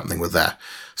do something with that.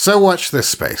 So watch this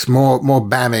space. More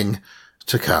BAMming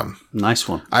to come. Nice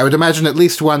one. I would imagine at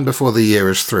least one before the year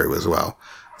is through as well.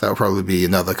 That'll probably be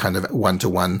another kind of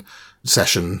one-to-one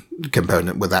session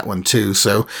component with that one too.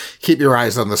 So keep your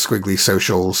eyes on the Skwigly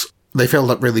socials. They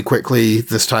filled up really quickly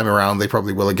this time around. They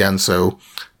probably will again. So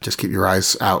just keep your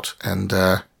eyes out and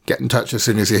get in touch as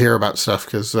soon as you hear about stuff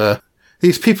because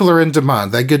these people are in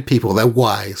demand. They're good people. They're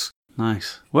wise.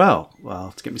 Nice. Well, I'll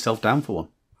have to get myself down for one.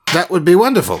 That would be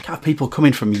wonderful. Got people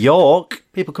coming from York.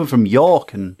 People come from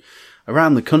York and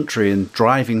around the country and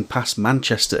driving past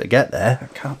Manchester to get there. I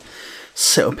can't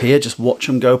sit up here, just watch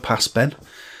them go past, Ben.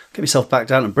 Get myself back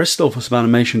down to Bristol for some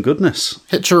animation goodness.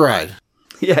 Hitch a ride.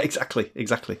 Yeah, exactly.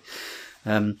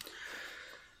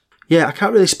 Yeah, I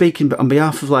can't really speak on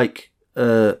behalf of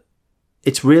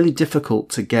it's really difficult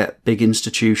to get big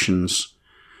institutions,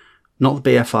 not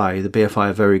the BFI. The BFI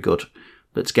are very good,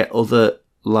 but to get other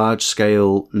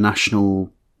large-scale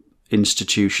national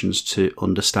institutions to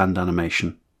understand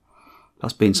animation.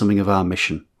 That's been something of our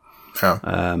mission.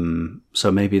 Yeah.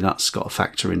 So maybe that's got a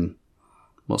factor in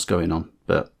what's going on,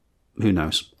 but who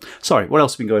knows? Sorry, what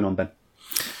else has been going on, Ben?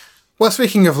 Well,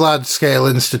 speaking of large-scale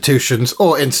institutions,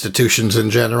 or institutions in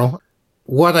general,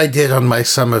 what I did on my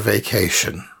summer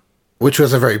vacation, which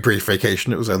was a very brief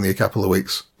vacation, it was only a couple of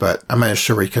weeks, but I managed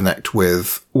to reconnect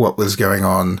with what was going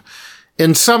on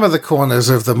in some of the corners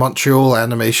of the Montreal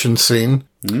animation scene.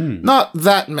 Not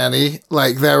that many.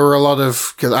 Like, there were a lot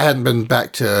of... because I hadn't been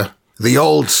back to the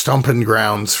old stomping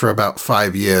grounds for about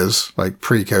 5 years, like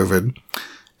pre-COVID.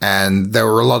 And there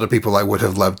were a lot of people I would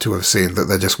have loved to have seen that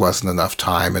there just wasn't enough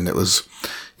time. And it was,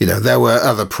 you know, there were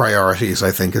other priorities,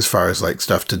 I think, as far as like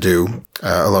stuff to do,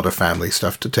 a lot of family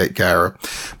stuff to take care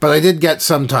of. But I did get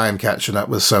some time catching up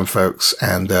with some folks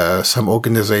and some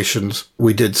organizations.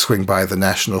 We did swing by the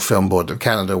National Film Board of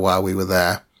Canada while we were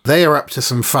there. They are up to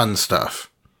some fun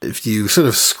stuff. If you sort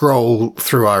of scroll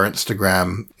through our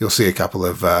Instagram, you'll see a couple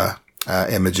of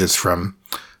images from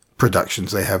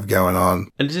productions they have going on.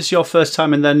 And is this your first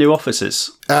time in their new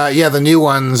offices? Yeah, the new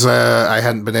ones I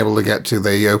hadn't been able to get to.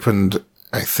 They opened,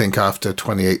 I think, after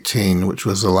 2018, which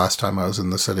was the last time I was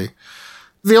in the city.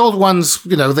 The old ones,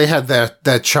 you know, they had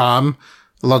their charm.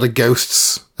 A lot of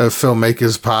ghosts of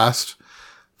filmmakers past.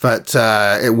 But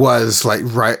it was like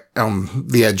right on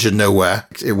the edge of nowhere.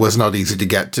 It was not easy to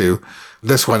get to.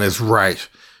 This one is right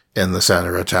in the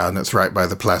center of town. It's right by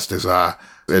the Place des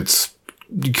Arts.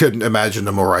 You couldn't imagine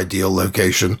a more ideal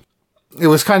location. It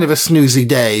was kind of a snoozy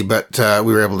day, but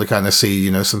we were able to kind of see,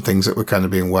 you know, some things that were kind of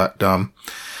being worked on.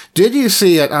 Did you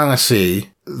see at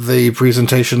Annecy the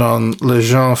presentation on Le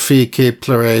Jeune Fille qui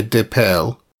pleurait des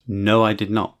perles? No, I did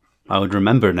not. I would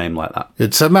remember a name like that.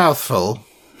 It's a mouthful.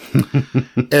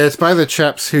 It's by the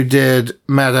chaps who did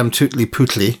Madame Tootly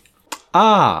Pootly.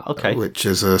 Ah, okay. Which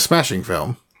is a smashing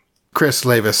film. Chris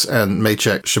Lavis and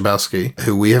Maciek Szabelski,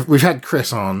 who we've had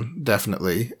Chris on,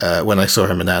 definitely, when I saw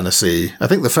him in Annecy. I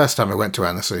think the first time I went to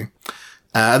Annecy.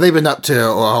 They've been up to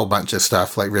a whole bunch of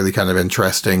stuff, like really kind of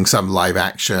interesting, some live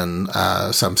action,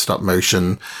 some stop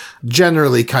motion,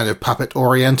 generally kind of puppet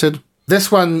oriented. This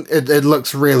one, it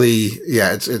looks really,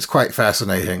 yeah, it's quite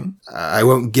fascinating. I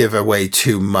won't give away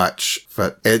too much,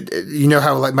 but you know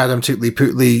how like Madame Tootly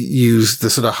Pootly used the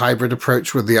sort of hybrid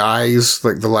approach with the eyes,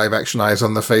 like the live action eyes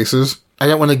on the faces? I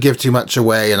don't want to give too much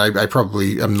away, and I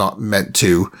probably am not meant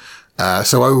to,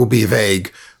 so I will be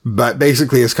vague, but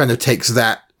basically it kind of takes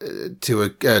that to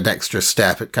an extra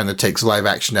step. It kind of takes live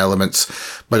action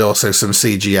elements, but also some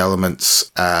CG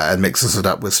elements, and mixes it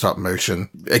up with stop motion.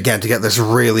 Again, to get this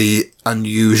really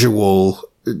unusual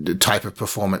type of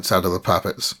performance out of the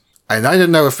puppets. And I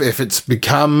don't know if it's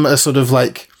become a sort of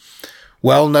like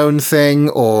well-known thing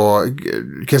or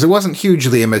because it wasn't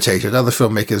hugely imitated. Other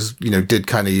filmmakers, you know, did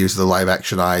kind of use the live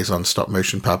action eyes on stop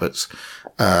motion puppets,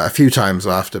 a few times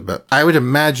after, but I would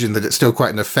imagine that it's still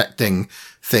quite an affecting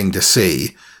thing to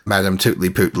see. Madame Tootly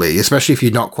Pootly, especially if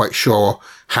you're not quite sure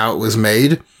how it was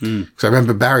made. Because I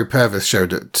remember Barry Purvis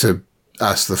showed it to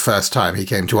us the first time he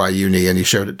came to our uni, and he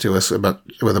showed it to us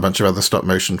with a bunch of other stop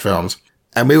motion films.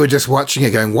 And we were just watching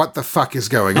it going, what the fuck is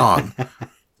going on?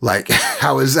 Like,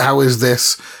 how is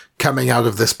this coming out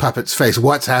of this puppet's face?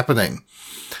 What's happening?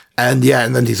 And yeah,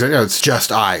 and then he said, it's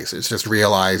just eyes. It's just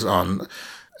real eyes on.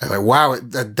 I'm like, wow,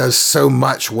 that does so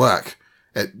much work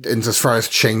in as far as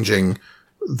changing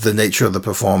the nature of the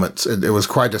performance. It was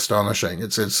quite astonishing.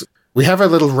 We have a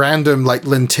little random, like,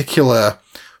 lenticular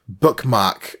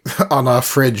bookmark on our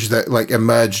fridge that, like,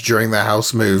 emerged during the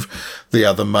house move the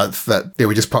other month that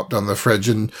we just popped on the fridge,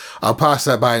 and I'll pass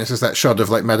that by, and it's just that shot of,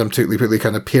 like, Madame Tootly Pootly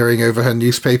kind of peering over her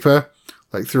newspaper,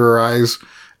 like, through her eyes.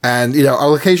 And, you know,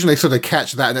 I'll occasionally sort of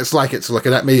catch that, and it's like it's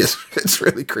looking at me. It's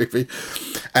really creepy.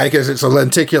 And because it's a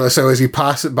lenticular, so as you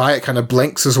pass it by, it kind of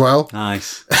blinks as well.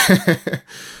 Nice.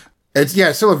 It's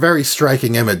still a very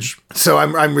striking image. So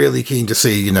I'm really keen to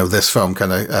see, you know, this film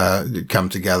kind of come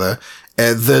together.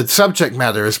 The subject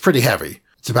matter is pretty heavy.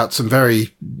 It's about some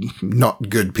very not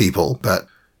good people, but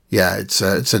yeah,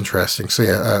 it's interesting. So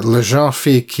yeah, Le Jeune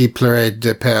Fille qui pleurait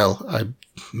des perles,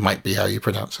 might be how you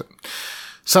pronounce it.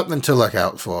 Something to look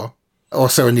out for.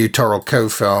 Also a new Toral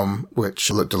Cove film,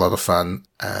 which looked a lot of fun.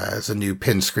 It's a new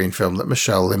pin screen film that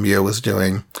Michel Lemieux was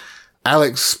doing.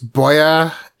 Alex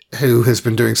Boyer, who has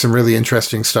been doing some really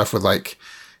interesting stuff with like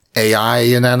AI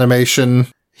in animation.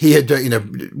 He had, you know,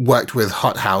 worked with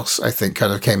Hot House, I think,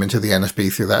 kind of came into the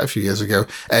NFB through that a few years ago.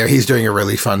 He's doing a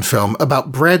really fun film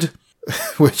about bread.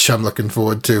 which I'm looking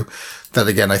forward to. That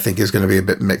again, I think is going to be a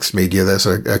bit mixed media. There's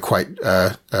a quite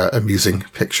amusing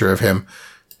picture of him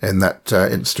in that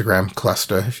Instagram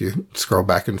cluster, if you scroll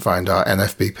back and find our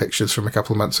NFB pictures from a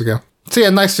couple of months ago. So yeah,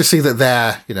 nice to see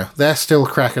that they're still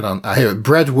cracking on. I hear it.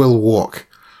 Bread Will Walk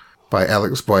by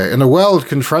Alex Boyer. In a world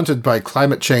confronted by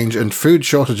climate change and food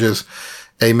shortages,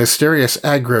 a mysterious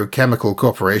agrochemical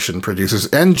corporation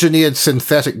produces engineered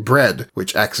synthetic bread,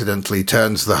 which accidentally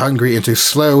turns the hungry into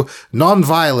slow,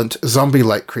 non-violent,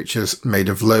 zombie-like creatures made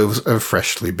of loaves of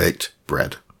freshly baked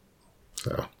bread.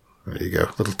 So, there you go.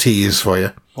 Little tease for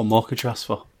you. What more could you ask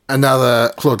for?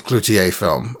 Another Claude Cloutier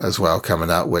film as well coming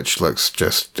out, which looks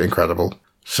just incredible.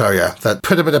 So yeah, that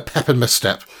put a bit of pep in my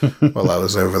step while I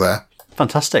was over there.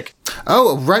 Fantastic.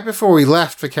 Oh, right before we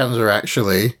left for Canada,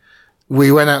 actually, we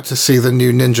went out to see the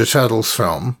new Ninja Turtles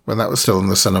film when that was still in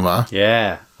the cinema.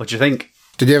 Yeah. What do you think?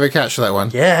 Did you ever catch that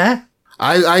one? Yeah.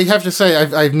 I have to say,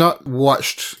 I've not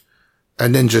watched a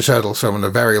Ninja Turtles film in a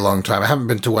very long time. I haven't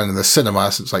been to one in the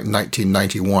cinema since like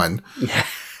 1991. Yeah.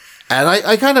 And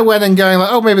I kind of went in going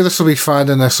like, oh, maybe this will be fun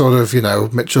and a sort of,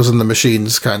 Mitchells and the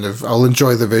Machines kind of, I'll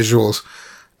enjoy the visuals.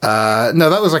 No,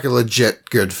 that was like a legit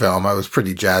good film. I was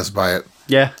pretty jazzed by it.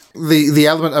 Yeah. The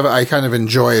element of it I kind of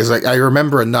enjoy is like, I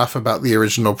remember enough about the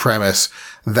original premise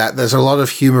that there's a lot of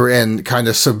humor in kind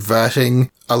of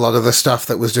subverting a lot of the stuff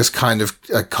that was just kind of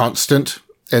a constant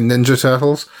in Ninja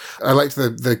Turtles. I liked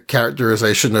the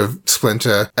characterization of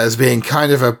Splinter as being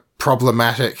kind of a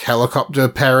problematic helicopter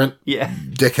parent. Yeah.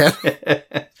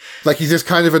 Dickhead. Like he's just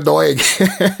kind of annoying.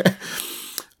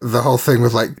 The whole thing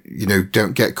with like,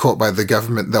 don't get caught by the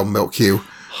government, they'll milk you.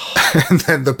 And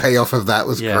then the payoff of that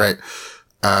was great.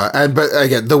 But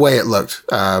again, the way it looked,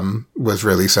 was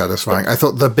really satisfying. I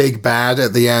thought the big bad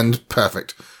at the end,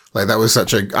 perfect. Like that was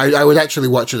I would actually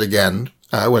watch it again,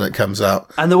 when it comes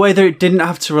out. And the way that it didn't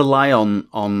have to rely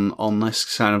on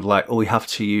this kind of like, we have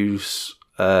to use,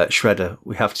 Shredder,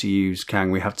 we have to use Kang,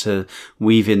 we have to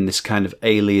weave in this kind of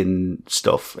alien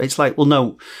stuff. It's like, well,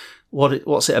 no,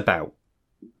 what's it about?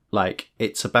 Like,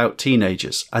 it's about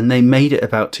teenagers, and they made it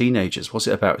about teenagers. What's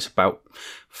it about? It's about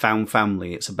found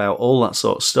family. It's about all that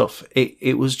sort of stuff.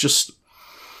 It was just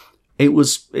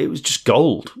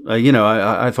gold.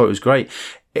 I thought it was great.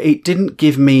 It didn't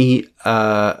give me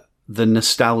the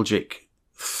nostalgic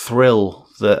thrill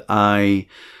that I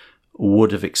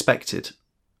would have expected,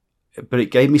 but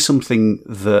it gave me something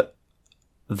that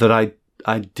I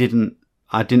didn't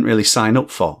really sign up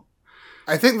for.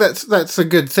 I think that's a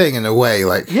good thing in a way.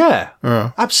 Like, yeah,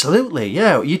 absolutely.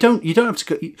 Yeah, you don't have to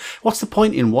go. What's the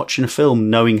point in watching a film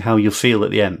knowing how you'll feel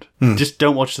at the end? Just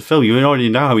don't watch the film. You already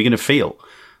know how you're going to feel.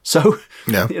 So,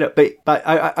 yeah. But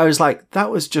I was like,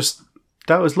 that was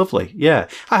lovely. Yeah,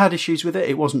 I had issues with it.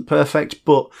 It wasn't perfect,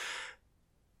 but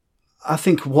I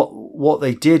think what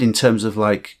they did in terms of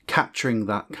like capturing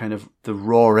that kind of the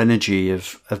raw energy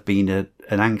of being an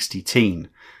angsty teen,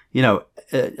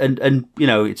 and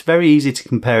it's very easy to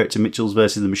compare it to Mitchell's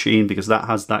versus the Machine because that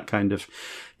has that kind of,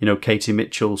 Katie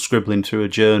Mitchell scribbling through a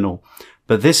journal.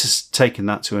 But this has taken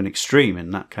that to an extreme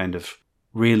in that kind of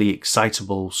really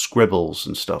excitable scribbles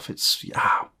and stuff. It's,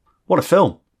 what a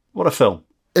film. What a film.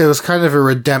 It was kind of a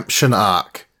redemption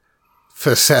arc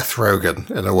for Seth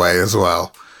Rogen in a way as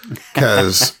well.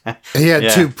 Because he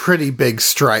had two pretty big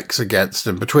strikes against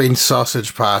him between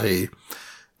Sausage Party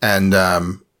and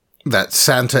that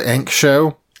Santa Inc.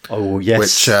 show. Oh, yes.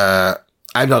 Which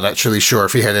I'm not actually sure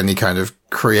if he had any kind of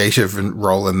creative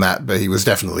role in that, but he was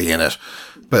definitely in it.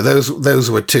 But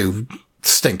those were two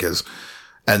stinkers.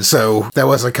 And so there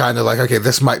was a kind of like, okay,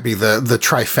 this might be the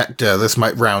trifecta. This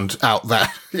might round out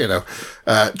that,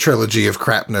 trilogy of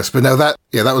crapness. But no, that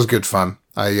was good fun.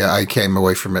 I came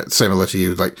away from it similar to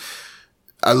you, like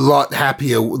a lot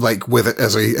happier, like with it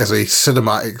as a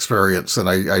cinema experience than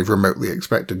I remotely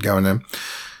expected going in.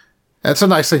 And it's a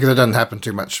nice thing that it doesn't happen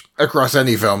too much across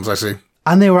any films I see.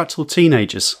 And they were actual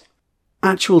teenagers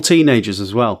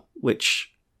as well,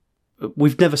 which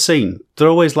we've never seen. They're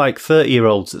always like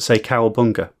 30-year-olds that say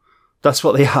cowabunga. That's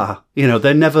what they are.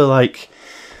 They're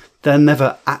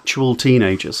never actual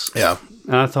teenagers. Yeah.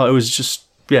 And I thought it was just,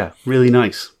 really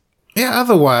nice. Yeah,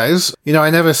 otherwise, I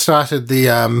never started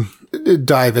the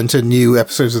dive into new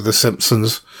episodes of The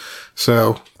Simpsons,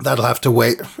 so that'll have to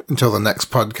wait until the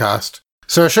next podcast.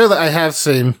 So a show that I have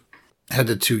seen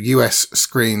headed to US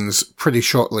screens pretty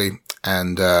shortly,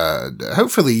 and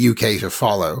hopefully UK to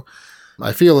follow.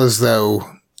 I feel as though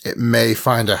it may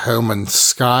find a home in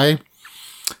Sky.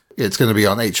 It's going to be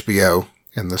on HBO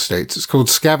in the States. It's called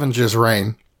Scavenger's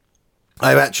Reign.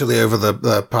 I've actually, over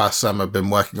the past summer, been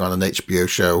working on an HBO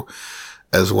show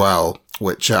as well,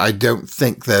 which I don't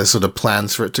think there's sort of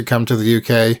plans for it to come to the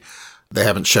UK. They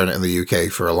haven't shown it in the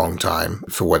UK for a long time,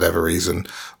 for whatever reason.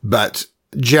 But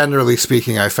generally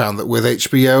speaking, I found that with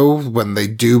HBO, when they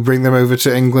do bring them over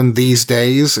to England these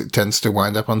days, it tends to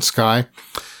wind up on Sky.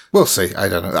 We'll see. I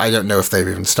don't know. I don't know if they've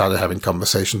even started having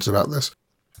conversations about this.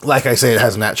 Like I say, it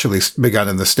hasn't actually begun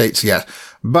in the States yet,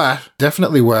 but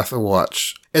definitely worth a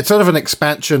watch. It's sort of an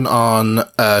expansion on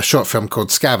a short film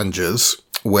called Scavengers,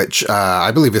 which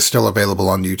I believe is still available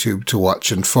on YouTube to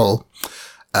watch in full.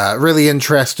 Really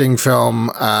interesting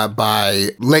film by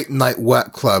Late Night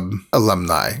Work Club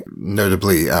alumni,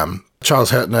 notably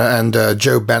Charles Hurtner and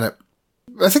Joe Bennett.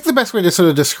 I think the best way to sort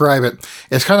of describe it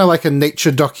is kind of like a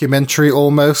nature documentary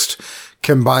almost,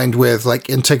 combined with like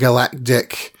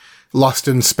intergalactic, lost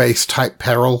in space type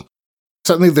peril.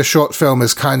 Certainly the short film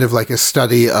is kind of like a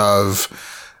study of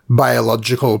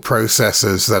biological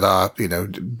processes that are,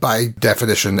 by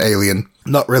definition alien.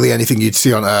 Not really anything you'd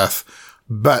see on Earth,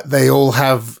 but they all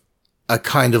have a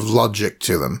kind of logic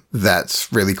to them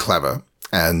that's really clever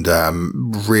and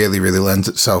really, really lends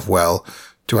itself well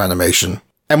to animation.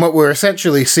 And what we're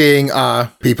essentially seeing are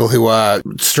people who are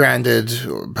stranded,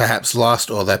 or perhaps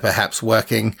lost, or they're perhaps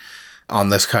working on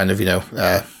this kind of,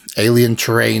 alien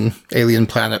terrain, alien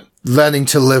planet, learning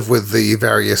to live with the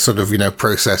various sort of,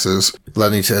 processes,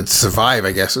 learning to survive,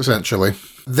 I guess, essentially.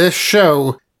 This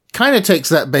show kind of takes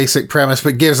that basic premise,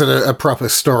 but gives it a proper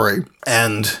story.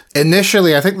 And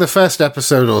initially, I think the first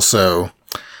episode or so,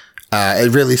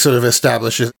 it really sort of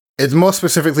establishes, it more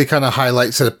specifically kind of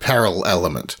highlights a peril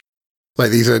element.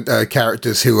 Like these are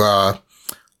characters who are,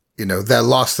 they're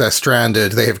lost, they're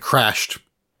stranded, they have crashed,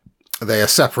 they are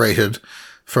separated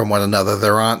from one another.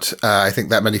 There aren't, I think,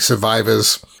 that many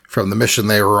survivors from the mission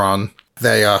they were on.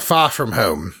 They are far from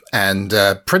home, and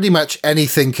pretty much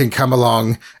anything can come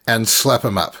along and slap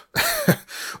them up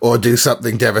or do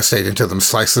something devastating to them,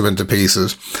 slice them into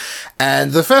pieces.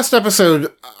 And the first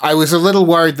episode, I was a little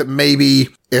worried that maybe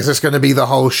is this going to be the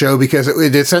whole show, because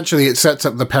it essentially sets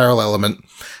up the peril element,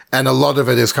 and a lot of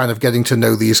it is kind of getting to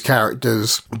know these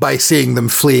characters by seeing them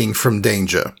fleeing from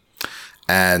danger.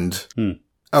 And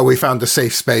we found a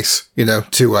safe space,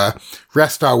 to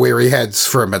rest our weary heads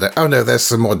for a minute. Oh no, there's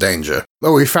some more danger.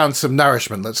 Oh, we found some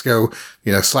nourishment. Let's go,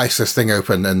 slice this thing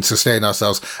open and sustain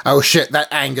ourselves. Oh shit,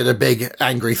 that angered a big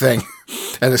angry thing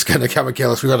and it's going to come and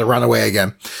kill us. We've got to run away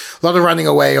again. A lot of running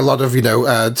away, a lot of,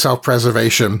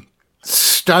 self-preservation.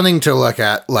 Stunning to look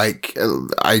at. Like,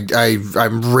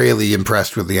 I'm really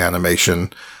impressed with the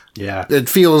animation. Yeah. It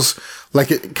feels like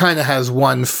it kind of has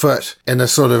one foot in a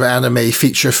sort of anime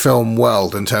feature film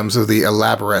world in terms of the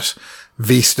elaborate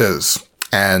vistas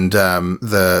and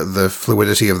the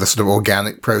fluidity of the sort of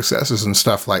organic processes and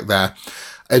stuff like that.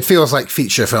 It feels like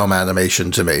feature film animation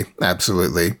to me.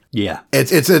 Absolutely. Yeah.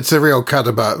 It's a real cut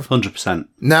above. 100%.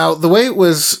 Now, the way it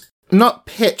was not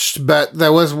pitched, but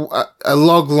there was a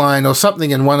log line or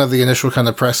something in one of the initial kind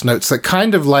of press notes that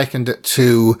kind of likened it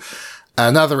to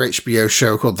another HBO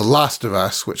show called The Last of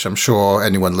Us, which I'm sure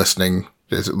anyone listening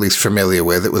is at least familiar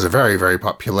with. It was a very, very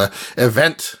popular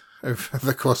event over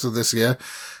the course of this year.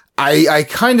 I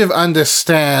kind of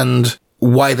understand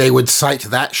why they would cite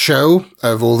that show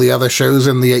of all the other shows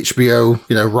in the HBO,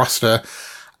 roster.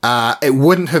 It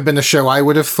wouldn't have been a show I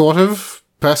would have thought of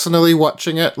personally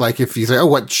watching it. Like if you say, oh,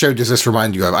 what show does this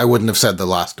remind you of? I wouldn't have said The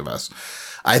Last of Us.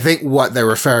 I think what they're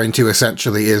referring to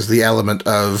essentially is the element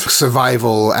of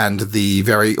survival and the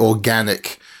very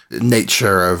organic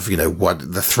nature of,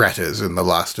 what the threat is in The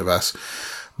Last of Us.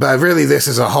 But really, this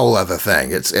is a whole other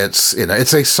thing. It's a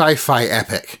sci-fi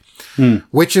epic,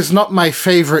 which is not my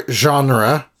favorite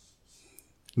genre.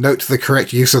 Note the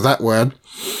correct use of that word.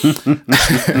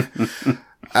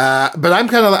 But I'm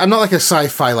not like a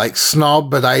sci-fi snob,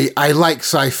 but I like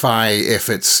sci-fi if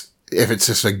it's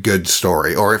just a good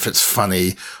story, or if it's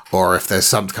funny, or if there's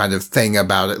some kind of thing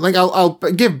about it. Like, I'll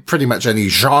give pretty much any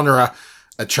genre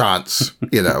a chance,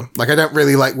 Like, I don't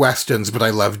really like Westerns, but I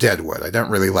love Deadwood. I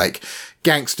don't really like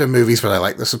gangster movies, but I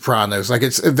like The Sopranos. Like,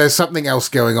 there's something else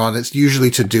going on. It's usually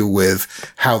to do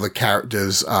with how the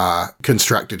characters are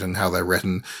constructed and how they're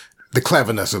written, the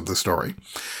cleverness of the story.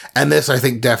 And this, I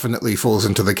think, definitely falls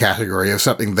into the category of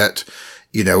something that,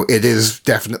 it is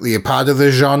definitely a part of the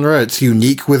genre. It's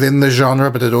unique within the genre,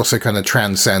 but it also kind of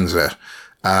transcends it.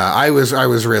 I was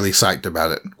really psyched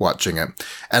about it, watching it.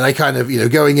 And I kind of,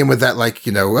 going in with that,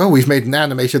 we've made an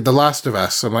animated The Last of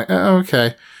Us. I'm like, oh,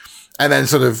 okay. And then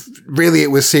sort of, really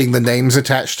it was seeing the names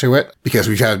attached to it, because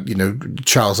we've had,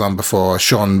 Charles on before.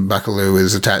 Sean Buckaloo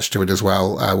is attached to it as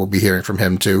well. We'll be hearing from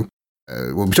him too.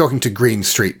 We'll be talking to Green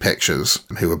Street Pictures,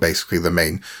 who are basically the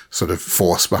main sort of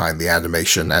force behind the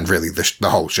animation and really the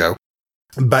whole show.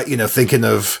 But, thinking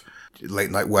of,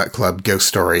 Late Night Work Club, Ghost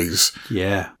Stories,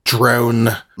 Yeah. Drone,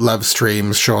 Love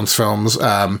Streams, Sean's Films.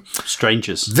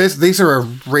 Strangers. These are a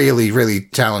really, really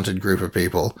talented group of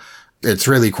people. It's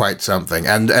really quite something.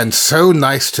 And so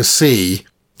nice to see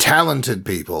talented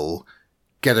people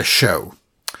get a show.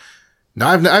 Now,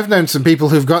 I've known some people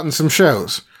who've gotten some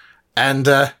shows. And,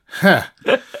 the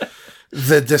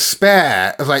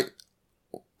despair of, like,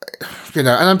 and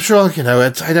I'm sure,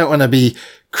 I don't want to be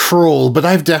cruel, but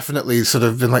I've definitely sort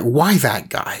of been like, why that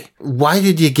guy? Why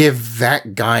did you give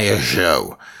that guy a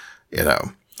show?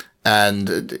 And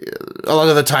a lot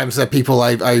of the times they're people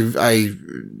I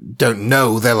don't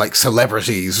know. They're like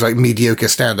celebrities, like mediocre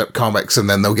stand-up comics, and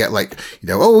then they'll get like,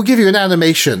 we'll give you an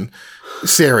animation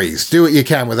series. Do what you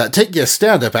can with that. Take your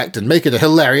stand-up act and make it a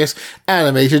hilarious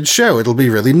animated show. It'll be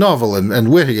really novel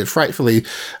and witty and frightfully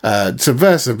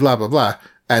subversive, blah, blah, blah.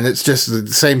 And it's just the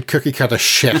same cookie-cutter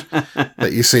shit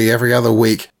that you see every other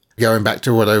week. Going back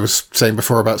to what I was saying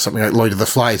before about something like Lord of the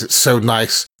Flies, it's so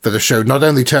nice that a show not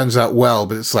only turns out well,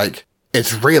 but it's like,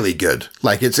 it's really good.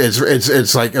 Like,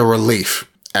 it's like a relief.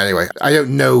 Anyway, I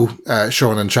don't know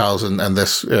Sean and Charles and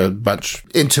this bunch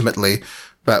intimately,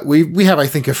 but we have, I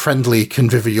think, a friendly,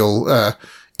 convivial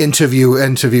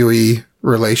interviewee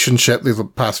relationship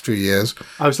the past few years.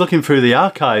 I was looking through the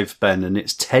archive, Ben, and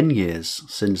it's 10 years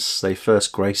since they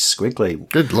first graced Skwigly.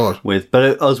 Good Lord.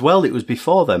 But as well, it was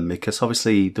before then, because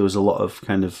obviously there was a lot of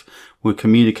we were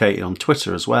communicating on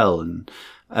Twitter as well, and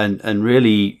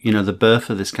really, the birth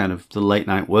of this kind of the late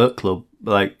night work club,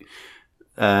 like,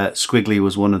 Skwigly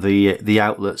was one of the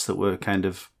outlets that were kind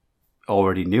of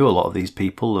already knew a lot of these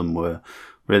people and were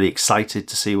really excited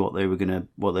to see what they were gonna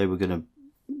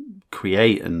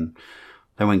create. And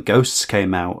then when Ghosts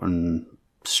came out and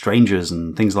Strangers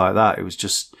and things like that,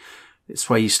 it's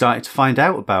where you started to find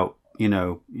out about,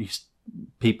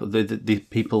 people, the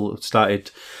people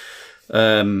started,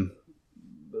 the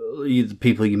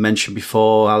people you mentioned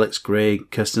before, Alex Gray,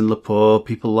 Kirsten Lepore,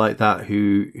 people like that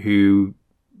who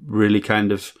really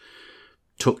kind of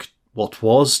took what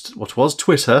was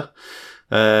Twitter,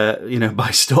 by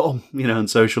storm, and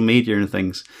social media and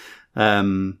things.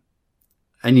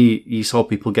 And you saw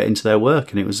people get into their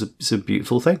work, and it's a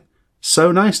beautiful thing.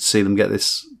 So nice to see them get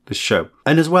this show.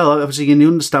 And as well, obviously, you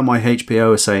understand why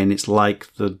HBO are saying it's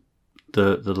like the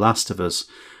Last of Us,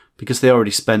 because they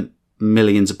already spent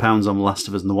millions of pounds on The Last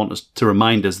of Us, and they want us to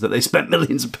remind us that they spent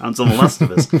millions of pounds on The Last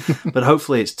of Us. But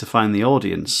hopefully it's to find the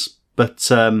audience. But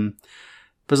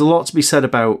there's a lot to be said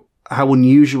about how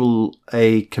unusual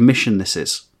a commission this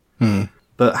is,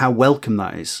 but how welcome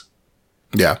that is.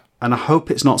 Yeah. And I hope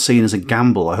it's not seen as a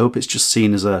gamble. I hope it's just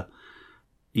seen as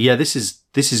this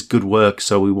is good work,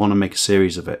 so we want to make a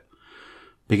series of it.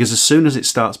 Because as soon as it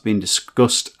starts being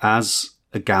discussed as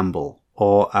a gamble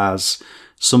or as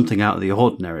something out of the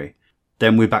ordinary,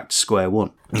 then we're back to square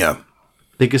one. Yeah.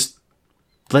 Because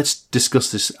let's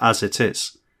discuss this as it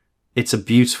is. It's a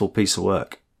beautiful piece of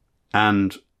work,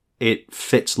 and it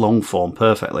fits long form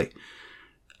perfectly.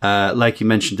 Like you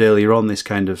mentioned earlier on, this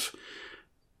kind of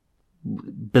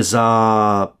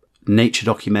bizarre nature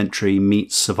documentary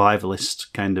meets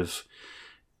survivalist kind of.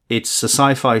 It's a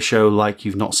sci-fi show like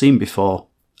you've not seen before,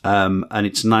 and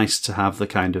it's nice to have the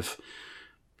kind of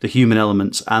the human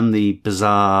elements and the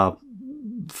bizarre,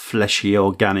 fleshy,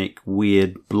 organic,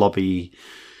 weird, blobby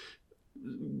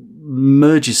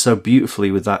merges so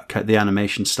beautifully with the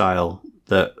animation style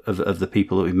that of the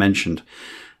people that we mentioned.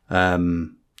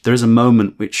 There is a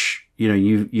moment which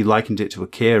you likened it to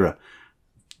Akira.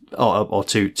 Or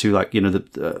to like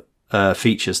the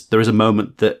features. There is a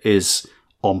moment that is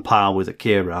on par with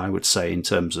Akira, I would say, in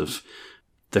terms of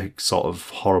the sort of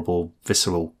horrible,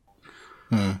 visceral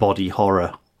body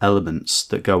horror elements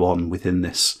that go on within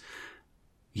this.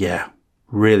 Yeah,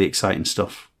 really exciting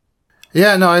stuff.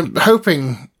 Yeah, no, I'm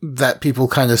hoping that people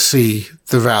kind of see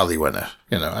the value in it,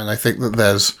 and I think that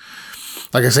there's,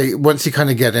 like I say, once you kind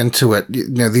of get into it,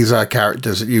 these are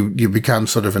characters that you become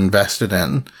sort of invested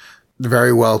in.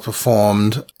 Very well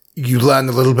performed. You learn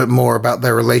a little bit more about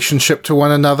their relationship to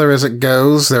one another as it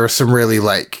goes. There are some really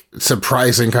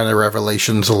surprising kind of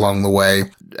revelations along the way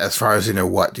as far as,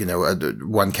 what,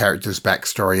 one character's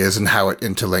backstory is and how it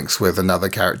interlinks with another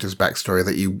character's backstory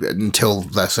that you, until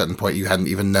a certain point, you hadn't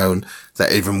even known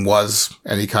that even was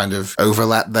any kind of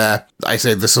overlap there. I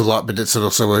say this a lot, but it's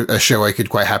also a show I could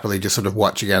quite happily just sort of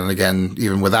watch again and again,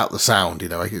 even without the sound,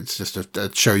 it's just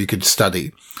a show you could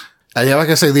study. Yeah, like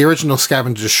I say, the original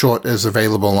Scavenger short is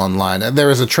available online. And there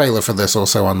is a trailer for this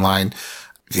also online.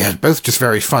 Yeah, both just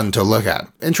very fun to look at.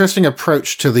 Interesting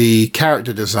approach to the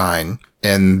character design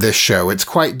in this show. It's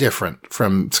quite different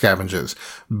from Scavengers,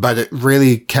 but it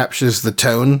really captures the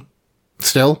tone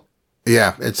still.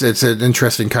 Yeah, it's an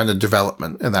interesting kind of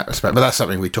development in that respect, but that's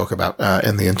something we talk about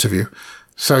in the interview.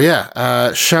 So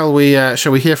yeah, shall we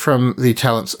hear from the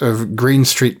talents of Green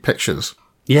Street Pictures?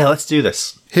 Yeah, let's do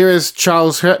this. Here is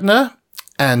Charles Hurtner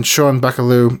and Sean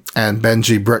Buckaloo and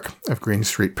Benji Brook of Green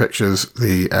Street Pictures,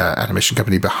 the animation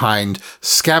company behind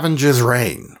Scavenger's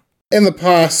Reign. In the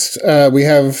past, we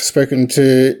have spoken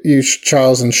to you,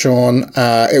 Charles and Sean.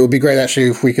 It would be great, actually,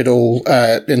 if we could all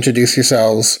introduce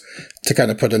yourselves to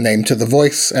kind of put a name to the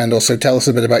voice and also tell us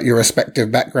a bit about your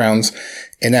respective backgrounds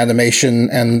in animation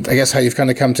and I guess how you've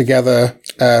kind of come together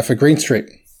for Green Street.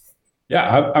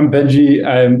 Yeah, I'm Benji.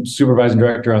 I'm supervising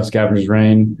director on Scavenger's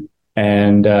Reign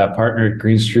and partner at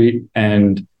Green Street.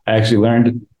 And I actually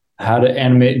learned how to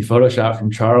animate in Photoshop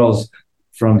from Charles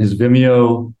from his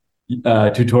Vimeo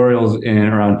tutorials in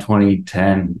around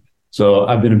 2010. So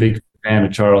I've been a big fan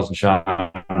of Charles and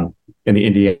Sean in the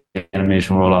indie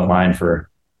animation world online for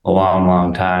a long,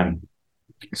 long time.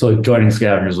 So joining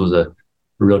Scavengers was a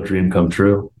real dream come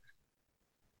true.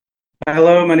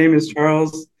 Hello, my name is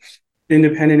Charles,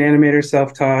 independent animator,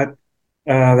 self-taught.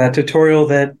 That tutorial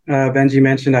that Benji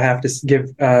mentioned, I have to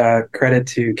give credit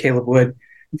to Caleb Wood,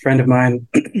 a friend of mine.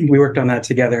 We worked on that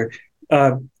together.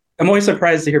 I'm always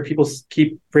surprised to hear people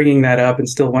keep bringing that up and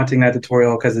still wanting that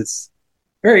tutorial because it's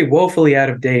very woefully out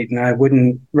of date, and I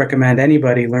wouldn't recommend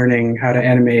anybody learning how to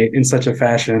animate in such a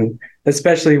fashion,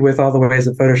 especially with all the ways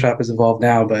that Photoshop has evolved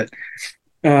now. But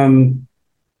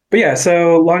yeah,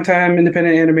 so longtime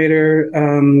independent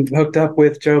animator, hooked up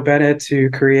with Joe Bennett to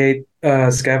create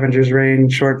Scavenger's Reign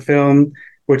short film,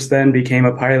 which then became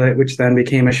a pilot, which then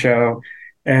became a show.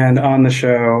 And on the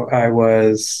show,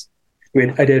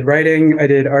 I did writing, I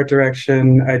did art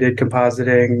direction, I did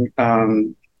compositing,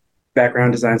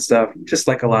 background design stuff, just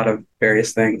like a lot of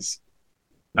various things.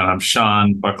 I'm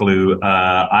Sean Buckaloo.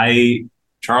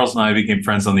 Charles and I became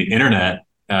friends on the internet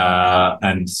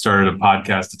and started a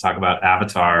podcast to talk about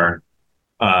Avatar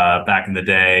back in the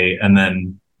day. And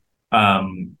then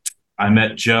I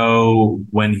met Joe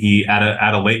when he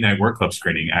at a late night work club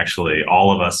screening. Actually,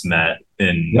 all of us met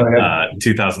in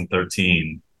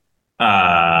 2013.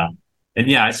 And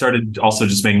yeah, I started also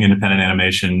just making independent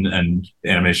animation and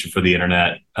animation for the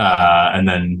internet. And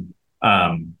then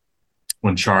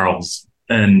when Charles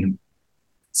and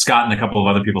Scott and a couple of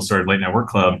other people started Late Night Work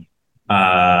Club,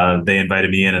 they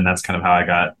invited me in, and that's kind of how I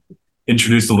got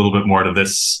introduced a little bit more to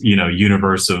this,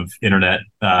 universe of internet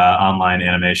online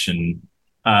animation.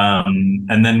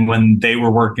 And then when they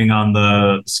were working on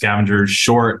the Scavengers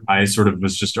short, I sort of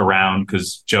was just around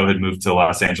because Joe had moved to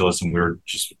Los Angeles and we were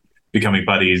just becoming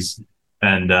buddies.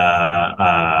 And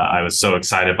I was so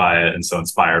excited by it and so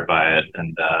inspired by it.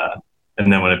 And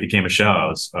then when it became a show, I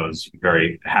was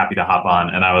very happy to hop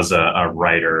on. And I was a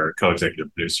writer,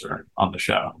 co-executive producer on the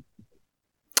show.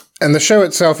 And the show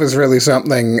itself is really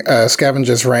something,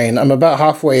 Scavenger's Reign. I'm about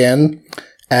halfway in.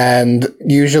 And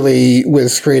usually with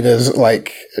screeners,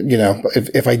 like,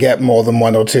 if I get more than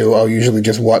one or two, I'll usually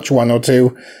just watch one or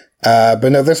two.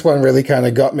 But no, this one really kind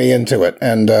of got me into it.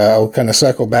 And I'll kind of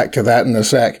circle back to that in a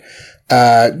sec.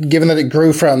 Given that it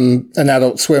grew from an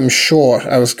Adult Swim short,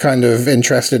 I was kind of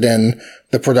interested in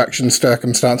the production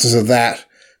circumstances of that.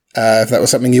 If that was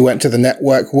something you went to the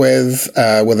network with,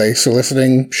 were they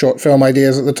soliciting short film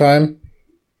ideas at the time?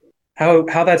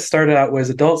 How that started out was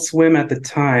Adult Swim at the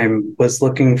time was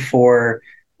looking for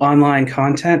online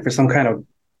content for some kind of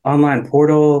online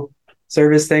portal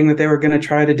service thing that they were going to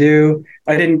try to do.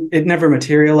 It never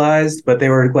materialized, but they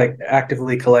were like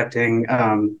actively collecting,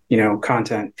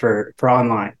 content for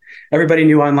online. Everybody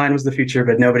knew online was the future,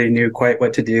 but nobody knew quite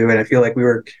what to do. And I feel like we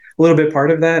were a little bit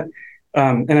part of that.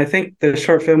 And I think the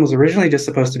short film was originally just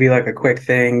supposed to be like a quick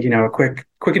thing, a quick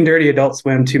and dirty Adult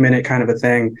Swim 2-minute kind of a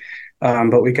thing.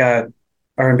 But we got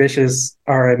our ambitions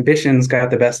got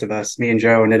the best of us, me and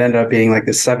Joe, and it ended up being like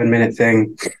this 7-minute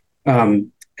thing.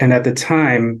 And at the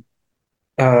time,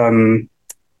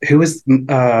 who was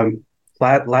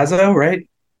Lazo, right?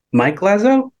 Mike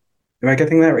Lazo? Am I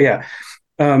getting that right?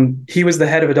 Yeah. He was the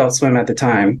head of Adult Swim at the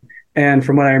time. And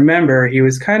from what I remember, he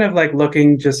was kind of like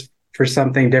looking just for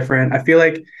something different. I feel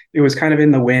like it was kind of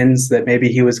in the winds that maybe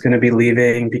he was going to be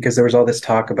leaving because there was all this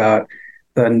talk about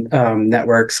the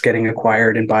networks getting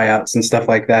acquired and buyouts and stuff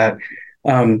like that.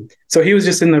 So he was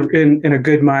just in a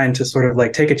good mind to sort of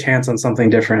like take a chance on something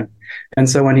different. And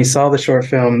so when he saw the short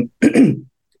film,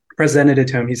 presented it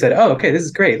to him, he said, "Oh, okay, this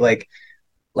is great. Like,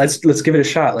 let's give it a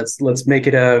shot. Let's make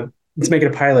it a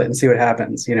pilot and see what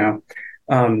happens."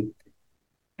 And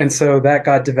so that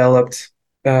got developed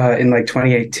in like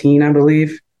 2018, I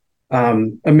believe,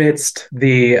 amidst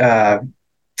the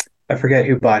I forget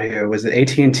who bought who. Was it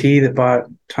AT&T that bought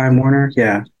Time Warner?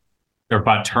 Yeah. Or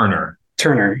bought Turner.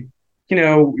 Turner.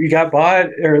 You got bought,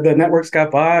 or the networks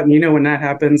got bought, and when that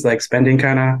happens, like spending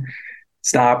kind of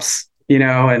stops,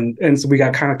 and so we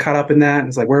got kind of caught up in that. And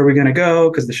it's like, where are we going to go?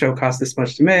 Because the show cost this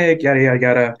much to make, yada yada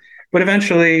yada. But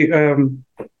eventually,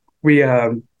 we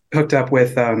hooked up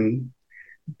with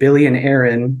Billy and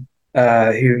Aaron,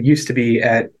 who used to be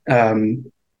at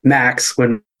Max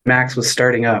when Max was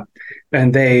starting up,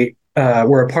 and they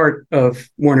were a part of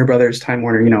Warner Brothers, Time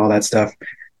Warner, all that stuff,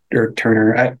 or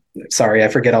Turner. I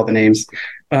forget all the names.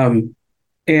 And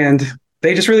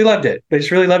they just really loved it.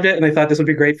 And they thought this would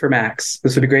be great for Max.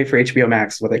 This would be great for HBO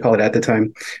Max, what they called it at the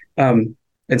time. And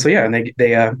so and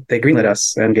they greenlit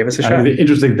us and gave us a shot. The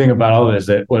interesting thing about all of it is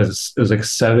that it was like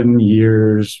 7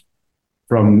 years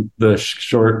from the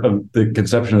short of the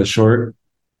conception of the short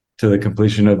to the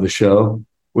completion of the show,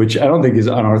 which I don't think is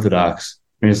unorthodox.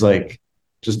 I mean, it's like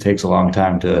just takes a long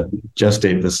time to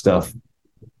gestate this stuff,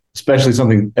 especially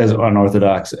something as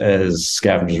unorthodox as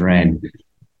Scavenger's Reign.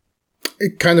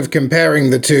 Kind of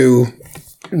comparing the two,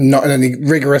 not in any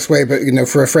rigorous way, but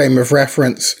for a frame of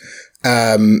reference,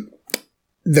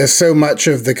 there's so much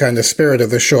of the kind of spirit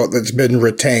of the short that's been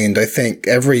retained. I think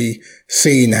every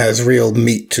scene has real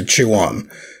meat to chew on,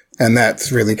 and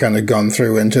that's really kind of gone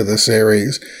through into the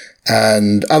series.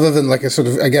 And other than like a sort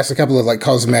of, I guess, a couple of like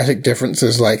cosmetic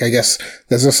differences, like I guess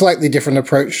there's a slightly different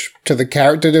approach to the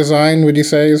character design, would you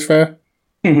say is fair?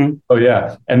 Mm-hmm. Oh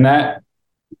yeah. And that,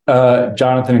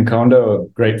 Jonathan Nkondo, a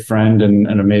great friend and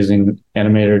an amazing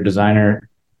animator designer,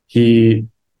 he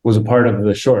was a part of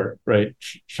the short, right?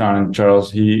 Sean and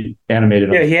Charles, he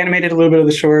animated. Yeah, he animated a little bit of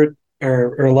the short,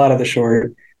 or a lot of the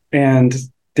short, and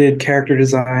did character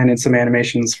design and some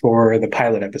animations for the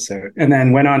pilot episode, and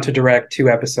then went on to direct 2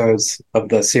 episodes of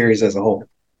the series as a whole.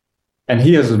 And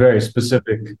he has a very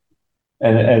specific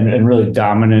and really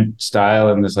dominant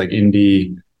style in this like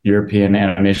indie European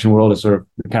animation world. Is sort of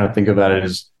kind of think about it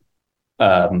as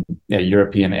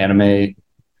European anime.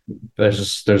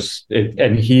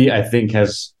 And he, I think,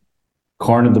 has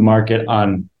cornered the market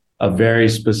on a very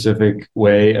specific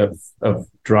way of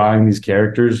drawing these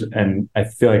characters. And I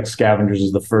feel like Scavengers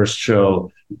is the first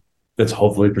show that's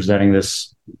hopefully presenting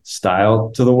this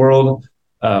style to the world.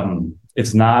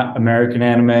 It's not American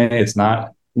anime. It's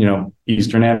not,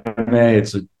 Eastern anime.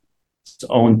 It's its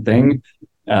own thing.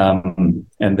 And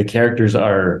the characters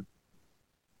are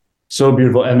so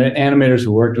beautiful. And the animators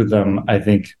who worked with them, I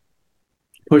think,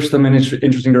 pushed them in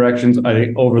interesting directions. I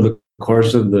think over the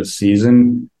course of the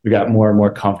season, we got more and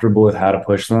more comfortable with how to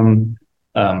push them.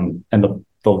 And the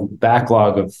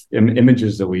backlog of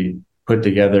images that we put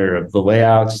together, of the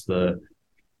layouts,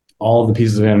 all of the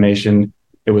pieces of animation,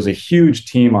 it was a huge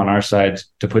team on our side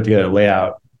to put together a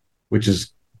layout, which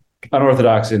is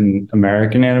unorthodox in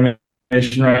American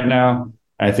animation right now.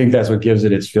 And I think that's what gives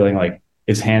it its feeling like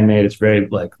it's handmade. It's very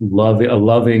like a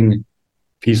loving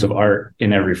piece of art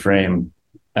in every frame.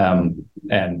 And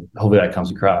hopefully that comes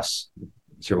across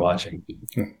as you're watching.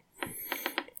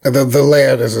 The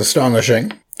layout is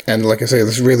astonishing. And like I say,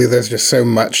 there's just so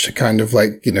much to kind of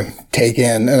like, take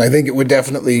in. And I think it would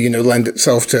definitely, lend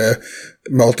itself to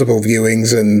multiple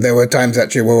viewings. And there were times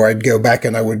actually where I'd go back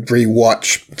and I would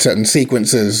rewatch certain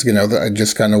sequences, that I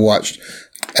just kind of watched.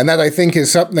 And that I think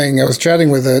is something I was chatting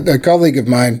with a colleague of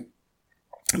mine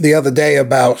the other day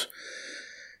about,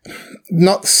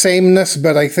 not sameness,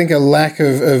 but I think a lack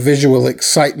of visual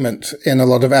excitement in a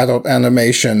lot of adult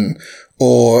animation,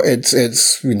 or it's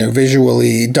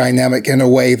visually dynamic in a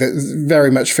way that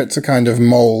very much fits a kind of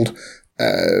mold.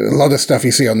 A lot of stuff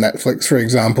you see on Netflix, for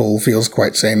example, feels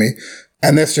quite samey.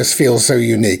 And this just feels so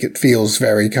unique. It feels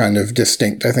very kind of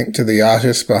distinct, I think, to the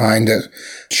artists behind it.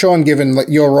 Sean, given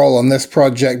your role on this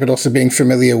project, but also being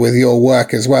familiar with your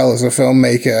work as well as a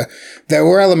filmmaker, there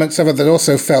were elements of it that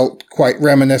also felt quite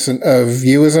reminiscent of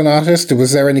you as an artist.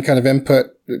 Was there any kind of input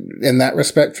in that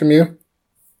respect from you?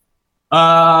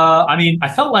 I mean, I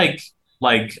felt like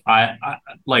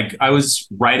I was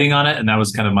writing on it, and that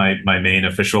was kind of my main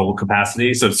official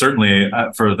capacity. So certainly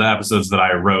for the episodes that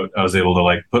I wrote, I was able to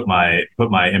like put my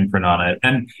imprint on it,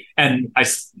 and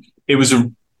it was a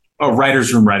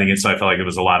writer's room writing it, so I felt like it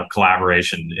was a lot of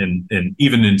collaboration in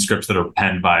even in scripts that are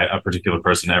penned by a particular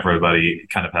person. Everybody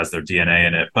kind of has their DNA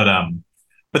in it, but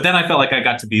then I felt like I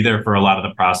got to be there for a lot of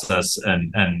the process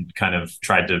and kind of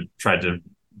tried to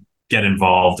get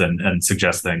involved and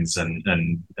suggest things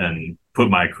and put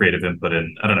my creative input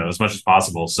in, I don't know, as much as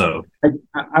possible. So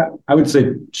I would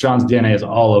say Sean's DNA is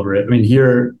all over it. I mean,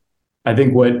 here, I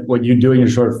think what you do in your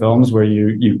short films where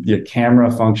your camera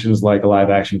functions like a live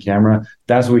action camera,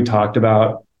 that's what we talked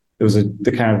about. It was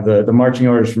the marching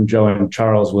orders from Joe and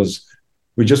Charles was,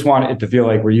 we just want it to feel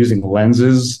like we're using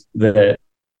lenses that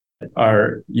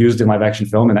are used in live action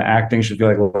film, and the acting should feel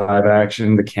like live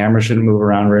action. The camera shouldn't move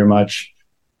around very much.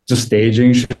 The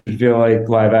staging should feel like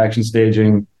live action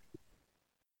staging.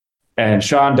 And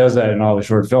Sean does that in all the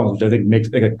short films, which I think makes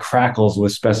like it crackles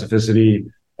with specificity,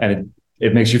 and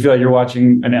it makes you feel like you're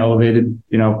watching an elevated,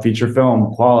 feature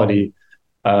film quality.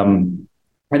 And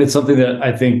it's something that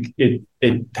I think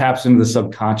it taps into the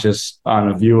subconscious on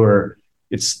a viewer.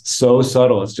 It's so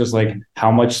subtle. It's just like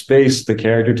how much space the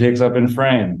character takes up in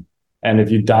frame. And if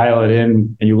you dial it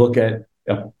in and you look at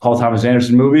a Paul Thomas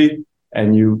Anderson movie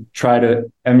and you try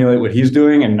to emulate what he's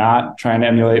doing and not trying to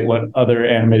emulate what other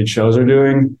animated shows are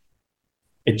doing,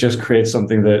 it just creates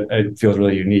something that it feels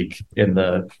really unique in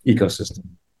the ecosystem.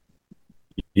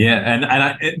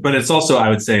 Yeah, but it's also, I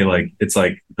would say, like, it's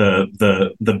like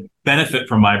the benefit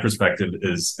from my perspective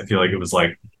is I feel like it was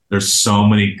like there's so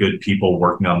many good people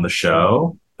working on the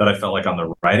show that I felt like on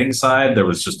the writing side there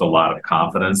was just a lot of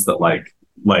confidence that like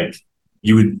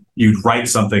you'd write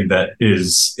something that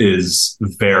is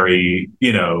very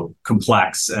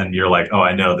complex, and you're like, oh,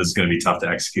 I know this is going to be tough to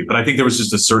execute. But I think there was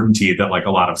just a certainty that like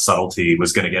a lot of subtlety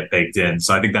was going to get baked in.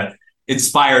 So I think that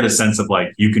inspired a sense of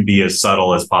like you can be as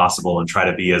subtle as possible and try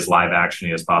to be as live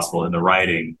actiony as possible in the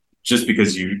writing, just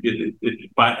because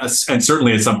and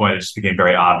certainly at some point it just became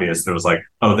very obvious that it was like,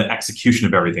 oh, the execution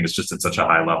of everything is just at such a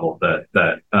high level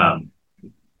that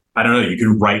I don't know, you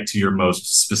can write to your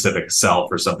most specific self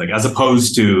or something, as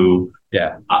opposed to,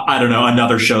 I don't know,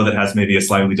 another show that has maybe a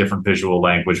slightly different visual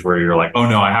language where you're like, oh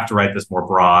no, I have to write this more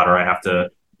broad, or I have to,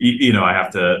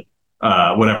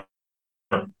 whatever.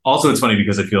 Also, it's funny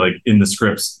because I feel like in the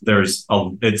scripts,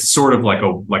 it's sort of like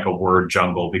a word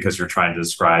jungle, because you're trying to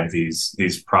describe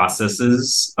these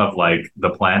processes of like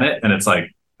the planet. And it's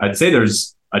like, I'd say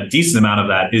there's a decent amount of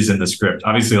that is in the script.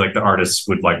 Obviously, like the artists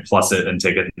would like plus it and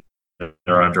take it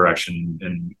their own direction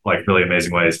in like really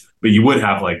amazing ways, but you would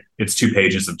have like it's 2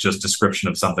 pages of just description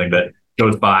of something that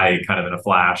goes by kind of in a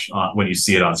flash when you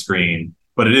see it on screen,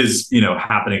 but it is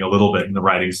happening a little bit in the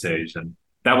writing stage, and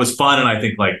that was fun. And I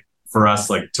think like for us,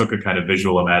 like took a kind of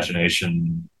visual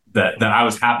imagination that I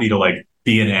was happy to like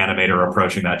be an animator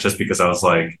approaching that, just because I was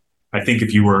like, I think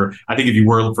if you were,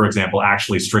 for example,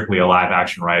 actually strictly a live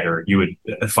action writer, you would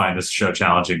find this show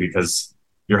challenging, because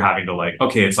you're having to like,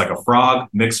 okay, it's like a frog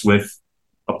mixed with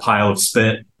a pile of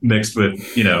spit mixed with,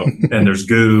 and there's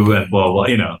goo and blah,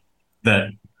 blah,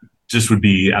 that just would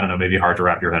be, I don't know, maybe hard to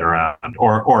wrap your head around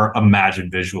or imagine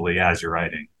visually as you're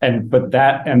writing. But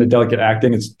that and the delicate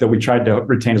acting, it's that we tried to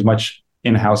retain as much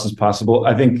in-house as possible.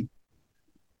 I think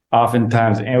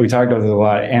oftentimes, and we talked about this a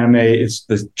lot, anime, it's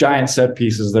the giant set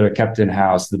pieces that are kept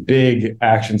in-house, the big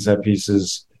action set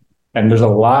pieces, and there's a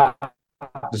lot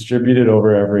distributed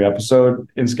over every episode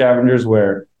in Scavengers,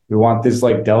 where we want this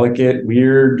like delicate,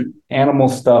 weird animal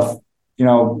stuff,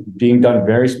 being done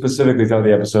very specifically throughout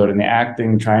the episode, and the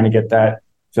acting, trying to get that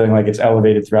feeling like it's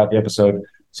elevated throughout the episode.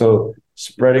 So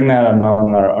spreading that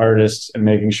among our artists and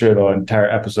making sure the entire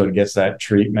episode gets that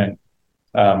treatment.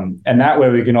 And that way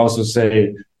we can also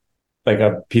say like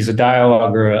a piece of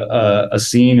dialogue or a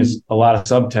scene is a lot of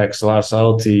subtext, a lot of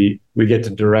subtlety. We get to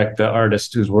direct the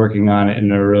artist who's working on it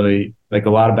in a really like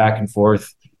a lot of back and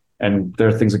forth. And there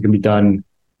are things that can be done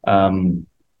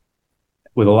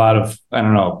with a lot of, I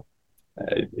don't know.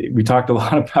 We talked a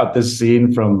lot about this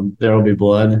scene from There Will Be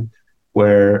Blood,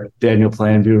 where Daniel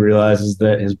Plainview realizes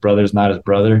that his brother's not his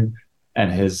brother,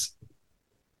 and his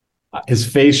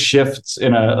face shifts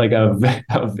in a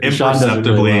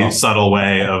imperceptibly subtle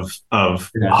way of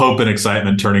hope and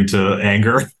excitement turning to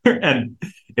anger. And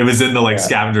it was in the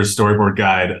Scavenger's storyboard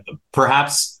guide,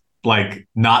 perhaps like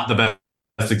not the best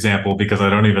example, because I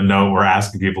don't even know what we're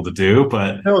asking people to do,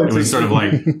 but it was sort of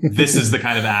like, this is the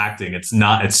kind of acting. It's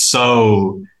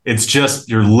just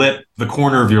your lip, the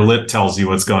corner of your lip tells you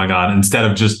what's going on, instead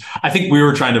of just, I think we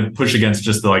were trying to push against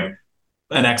just an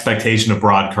expectation of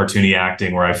broad cartoony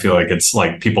acting, where I feel like it's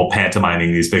like people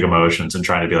pantomiming these big emotions and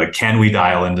trying to be like, can we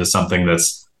dial into something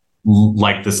that's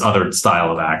like this other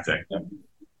style of acting?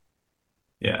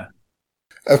 Yeah.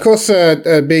 Of course,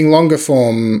 being longer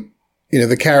form,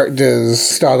 the characters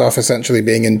start off essentially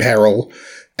being in peril.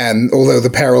 And although the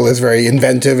peril is very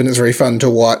inventive and it's very fun to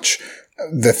watch,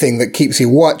 the thing that keeps you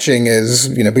watching is,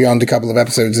 beyond a couple of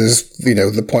episodes is,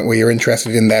 the point where you're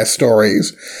interested in their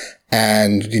stories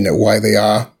and, why they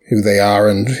are who they are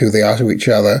and who they are to each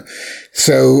other.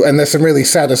 So, and there's some really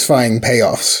satisfying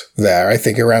payoffs there, I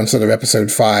think, around sort of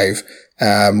episode 5,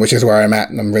 which is where I'm at,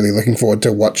 and I'm really looking forward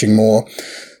to watching more.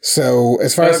 So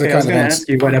as far as the I was going to ask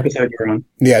you what episode you're on.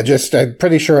 Yeah, I'm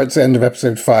pretty sure it's the end of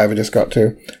episode 5 I just got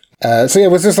to. So yeah,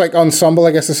 was this like ensemble,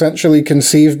 I guess, essentially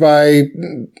conceived by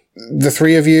the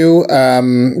three of you?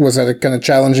 Was that a kind of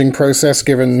challenging process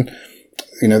given,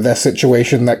 their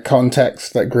situation, that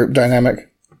context, that group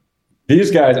dynamic?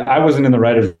 These guys, I wasn't in the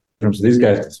writer's room, so these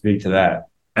guys can speak to that.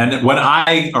 And when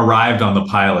I arrived on the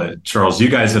pilot, Charles, you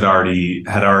guys had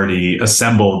already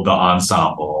assembled the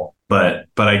ensemble, but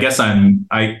I guess I'm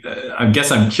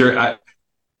curious.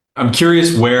 I'm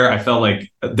curious where I felt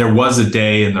like there was a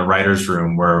day in the writer's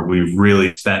room where we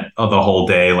really spent the whole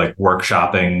day like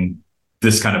workshopping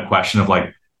this kind of question of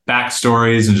like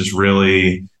backstories and just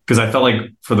really, because I felt like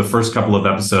for the first couple of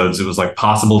episodes, it was like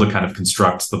possible to kind of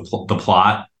construct the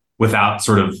plot without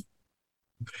sort of,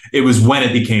 it was when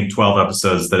it became 12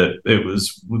 episodes that it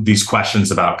was these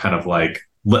questions about kind of like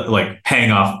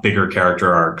paying off bigger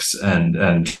character arcs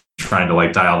and trying to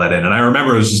like dial that in. And I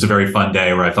remember it was just a very fun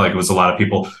day where I felt like it was a lot of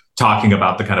people talking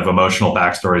about the kind of emotional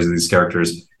backstories of these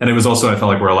characters. And it was also, I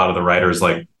felt like where a lot of the writers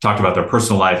like talked about their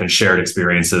personal life and shared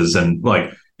experiences and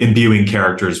like imbuing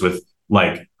characters with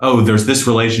like, oh, there's this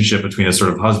relationship between a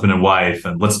sort of husband and wife.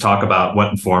 And let's talk about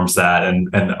what informs that and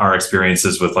our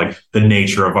experiences with like the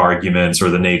nature of arguments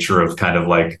or the nature of kind of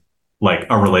like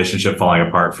a relationship falling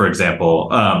apart, for example.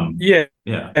 Yeah.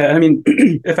 I mean,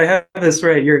 if I have this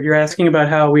right, you're asking about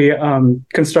how we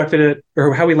constructed it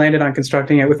or how we landed on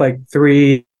constructing it with like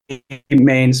three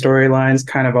main storylines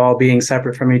kind of all being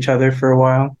separate from each other for a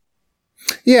while.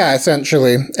 Yeah,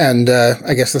 essentially. And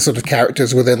I guess the sort of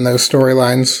characters within those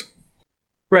storylines.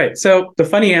 Right. So the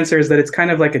funny answer is that it's kind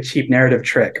of like a cheap narrative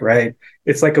trick, right?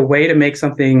 It's like a way to make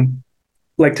something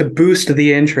like to boost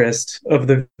the interest of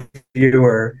the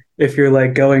viewer if you're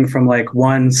like going from like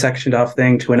one sectioned off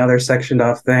thing to another sectioned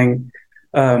off thing.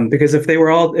 Because if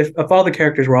all the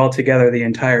characters were all together the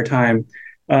entire time,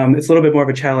 it's a little bit more of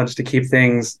a challenge to keep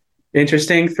things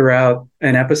interesting throughout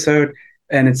an episode.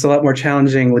 And it's a lot more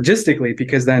challenging logistically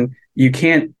because then you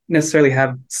can't necessarily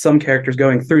have some characters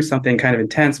going through something kind of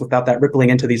intense without that rippling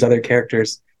into these other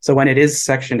characters. So when it is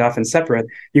sectioned off and separate,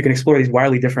 you can explore these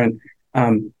wildly different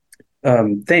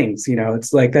things.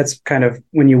 It's like that's kind of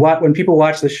when people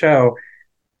watch the show,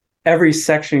 every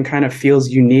section kind of feels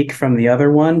unique from the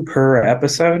other one per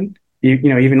episode,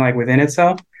 even like within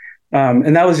itself.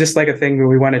 And that was just like a thing that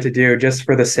we wanted to do just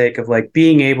for the sake of like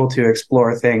being able to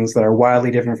explore things that are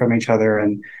wildly different from each other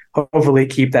and hopefully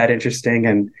keep that interesting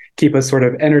and keep a sort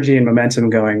of energy and momentum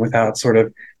going without sort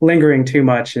of lingering too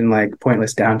much in like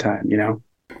pointless downtime,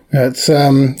 It's,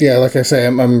 like I say,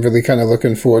 I'm really kind of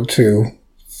looking forward to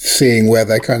seeing where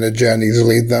their kind of journeys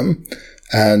lead them.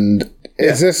 And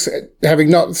is this, having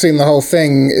not seen the whole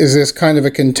thing, is this kind of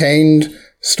a contained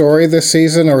story this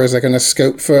season, or is there going to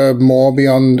scope for more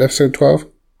beyond episode 12?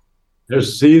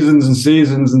 There's seasons and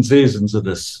seasons and seasons of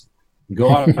this. Go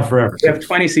on forever. We have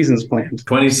 20 seasons planned.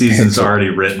 20 seasons already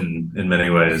written in many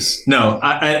ways. No,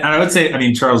 I would say, I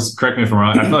mean, Charles, correct me if I'm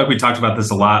wrong. I feel like we talked about this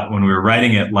a lot when we were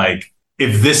writing it. Like,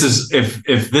 if this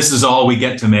is all we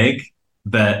get to make,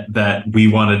 that we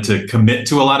wanted to commit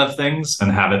to a lot of things and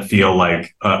have it feel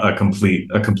like a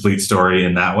complete story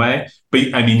in that way.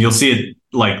 But I mean, you'll see it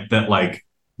like that. Like,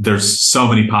 there's so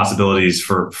many possibilities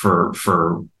for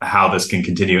how this can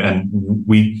continue, and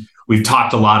we've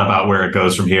talked a lot about where it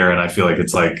goes from here, and I feel like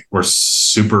it's like we're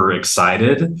super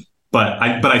excited. But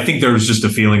I think there was just a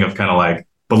feeling of kind of like,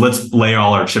 but let's lay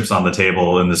all our chips on the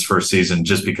table in this first season,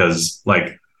 just because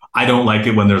like I don't like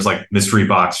it when there's like mystery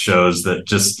box shows that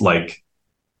just like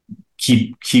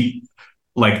keep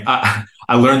like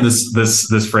I learned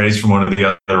this phrase from one of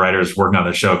the other writers working on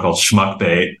the show called schmuck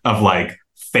bait, of like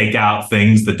fake out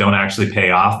things that don't actually pay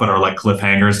off but are like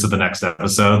cliffhangers to the next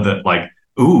episode that like,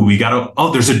 ooh,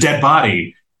 there's a dead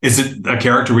body. Is it a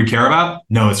character we care about?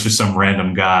 No, it's just some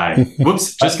random guy.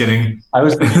 Whoops, just kidding. I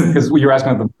was thinking, because you were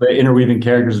asking about the interweaving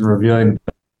characters and revealing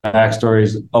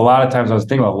backstories. A lot of times I was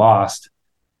thinking about Lost.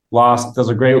 Lost does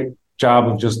a great job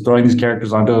of just throwing these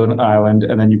characters onto an island,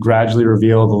 and then you gradually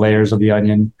reveal the layers of the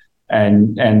onion,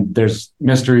 and there's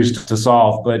mysteries to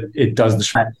solve, but it does the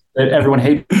show. Everyone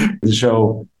hates the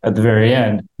show at the very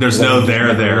end. There's no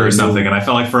there or something. And I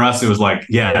felt like for us, it was like,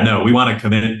 we want to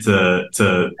commit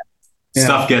to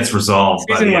stuff gets resolved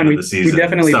by the end of the season. We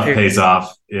definitely stuff pays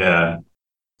off. Yeah.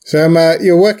 So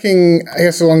you're working, I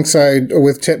guess, alongside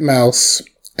with Titmouse,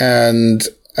 and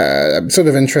I'm sort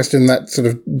of interested in that sort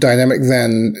of dynamic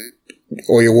then,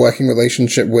 or your working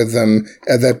relationship with them.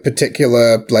 Are there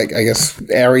particular, like, I guess,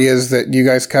 areas that you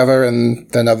guys cover and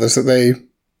then others that they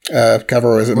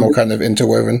cover, or is it more kind of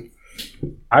interwoven?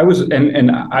 I was,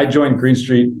 and I joined Green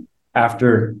Street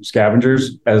after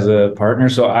Scavengers as a partner.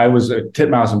 So I was a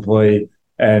Titmouse employee.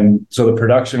 And so the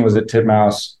production was at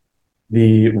Titmouse.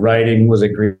 The writing was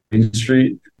at Green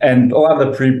Street, and a lot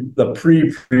of the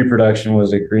pre-production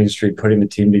was at Green Street, putting the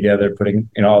team together, putting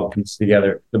all the pieces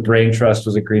together. The brain trust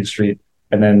was at Green Street,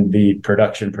 and then the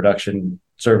production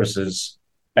services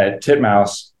at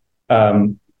Titmouse.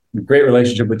 Great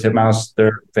relationship with Titmouse.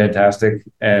 They're fantastic,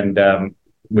 and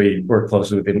we work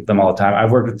closely with them all the time.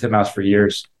 I've worked with Titmouse for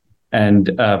years, and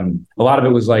a lot of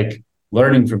it was like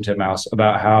learning from Titmouse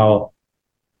about how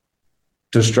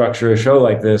to structure a show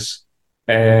like this,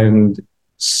 and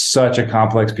such a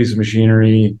complex piece of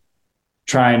machinery,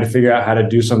 trying to figure out how to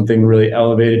do something really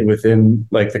elevated within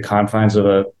like the confines of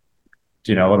a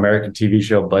American TV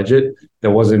show budget.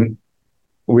 That wasn't,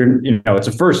 it's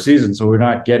a first season, so we're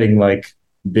not getting like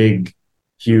big,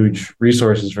 huge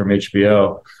resources from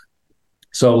HBO.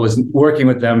 So it was working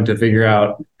with them to figure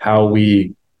out how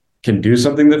we can do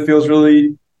something that feels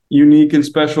really unique and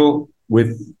special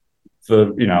with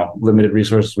the limited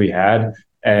resources we had.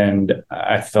 And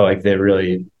I felt like they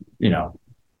really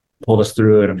pulled us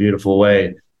through in a beautiful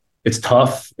way. It's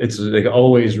tough. It's like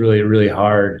always really, really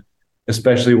hard,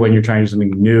 especially when you're trying to do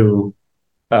something new,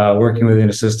 working within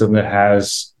a system that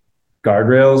has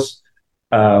guardrails.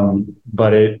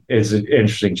 But it is an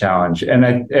interesting challenge,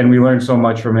 and we learned so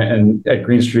much from it. And at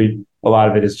Green Street, a lot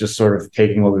of it is just sort of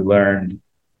taking what we learned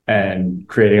and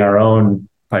creating our own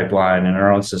pipeline and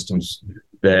our own systems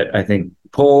that I think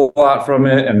pull a lot from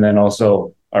it. And then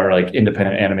also our like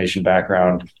independent animation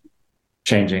background,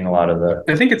 changing a lot of the.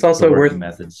 I think it's also worth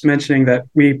mentioning that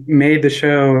we made the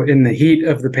show in the heat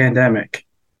of the pandemic.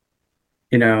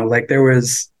 Like there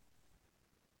was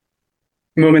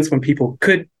moments when people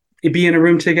could be in a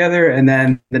room together, and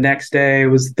then the next day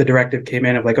the directive came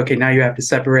in of like, okay, now you have to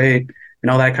separate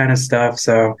and all that kind of stuff.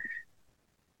 So,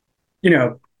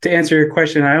 to answer your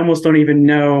question, I almost don't even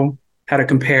know how to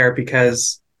compare,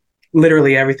 because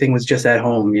literally everything was just at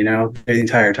home, the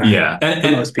entire time. Yeah.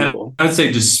 And most people. I would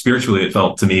say just spiritually, it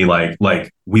felt to me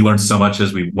like we learned so much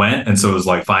as we went. And so it was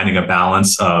like finding a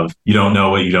balance of you don't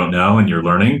know what you don't know and you're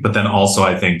learning. But then also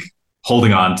I think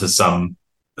holding on to some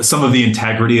of the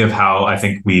integrity of how I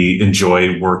think we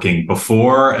enjoyed working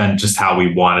before and just how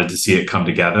we wanted to see it come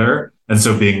together. And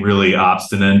so being really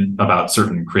obstinate about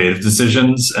certain creative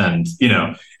decisions and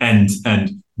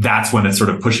that's when it's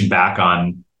sort of pushing back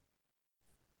on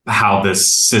how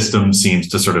this system seems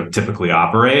to sort of typically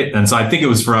operate. And so I think it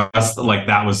was for us, like,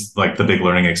 that was like the big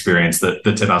learning experience that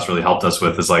the Titmouse really helped us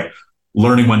with, is like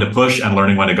learning when to push and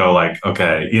learning when to go, like,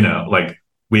 okay, like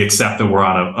we accept that we're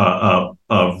on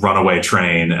a runaway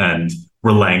train and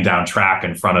we're laying down track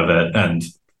in front of it. And,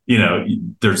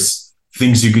 there's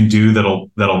things you can do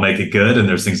that'll make it good. And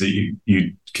there's things that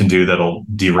you can do that'll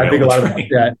derail. I think a lot of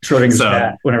that Schrodinger's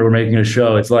cat, whenever we're making a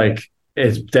show, it's like,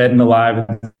 it's dead and alive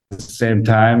at the same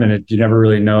time. And you never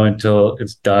really know until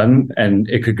it's done. And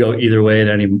it could go either way at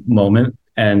any moment.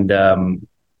 And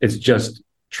it's just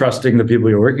trusting the people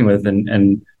you're working with.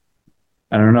 And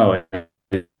I don't know,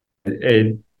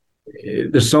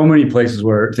 there's so many places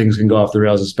where things can go off the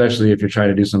rails, especially if you're trying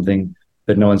to do something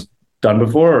that no one's done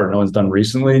before or no one's done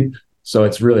recently. So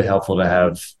it's really helpful to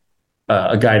have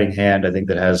a guiding hand, I think,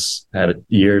 that has had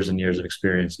years and years of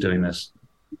experience doing this.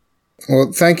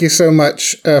 Well, thank you so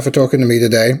much for talking to me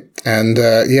today. And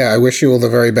I wish you all the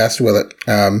very best with it.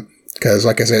 Because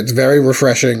like I said, it's very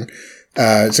refreshing.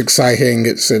 It's exciting.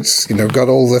 It's got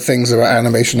all the things about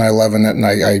animation I love in it. And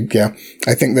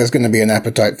I think there's going to be an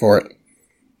appetite for it.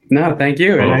 No, thank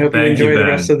you. And I hope you enjoy the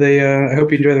rest of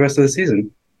the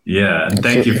season. Yeah. And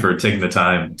thank you for taking the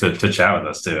time to chat with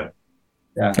us too.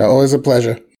 Yeah. Always a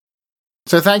pleasure.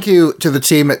 So thank you to the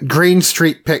team at Green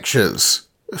Street Pictures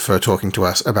for talking to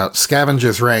us about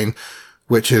Scavenger's Reign,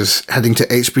 which is heading to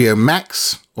HBO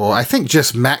Max, or I think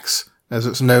just Max, as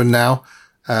it's known now.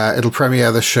 It'll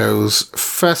premiere the show's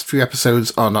first few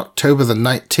episodes on October the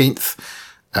 19th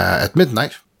at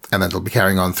midnight, and then it'll be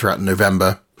carrying on throughout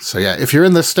November. So yeah, if you're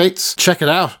in the States, check it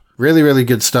out. Really, really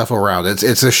good stuff all around.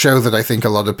 It's a show that I think a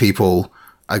lot of people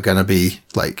are going to be,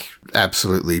 like,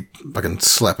 absolutely fucking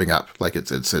slapping up. Like,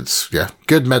 it's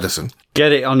good medicine.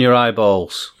 Get it on your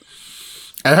eyeballs.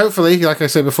 And hopefully, like I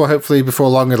said before, before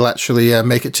long it'll actually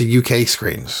make it to UK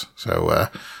screens. So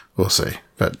we'll see.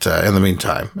 But in the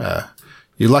meantime,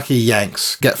 you lucky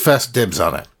Yanks, get first dibs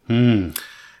on it.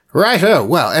 Righto.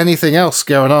 Well, anything else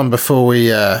going on before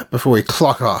we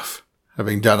clock off,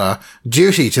 having done our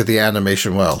duty to the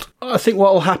animation world? I think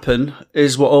what will happen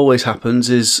is what always happens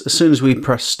is as soon as we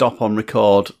press stop on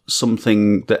record,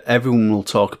 something that everyone will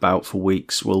talk about for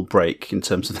weeks will break in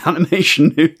terms of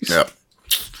animation news. Yep.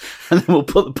 And then we'll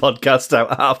put the podcast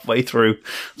out halfway through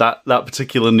that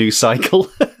particular news cycle.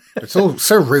 It's all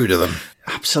so rude of them.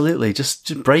 Absolutely.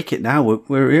 Just break it now.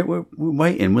 We're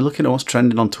waiting. We're looking at what's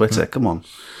trending on Twitter. Come on.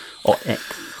 Or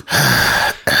X.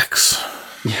 X.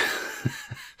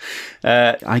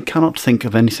 I cannot think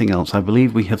of anything else. I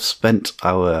believe we have spent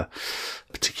our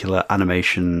particular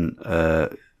animation.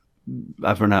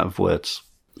 I've run out of words.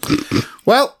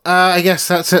 Well, I guess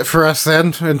that's it for us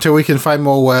then, until we can find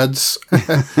more words.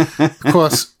 Of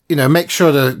course, make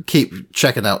sure to keep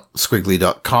checking out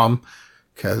skwigly.com,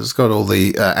 because it's got all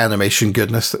the animation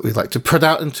goodness that we like to put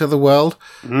out into the world.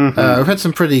 We've had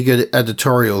some pretty good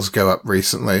editorials go up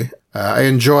recently. I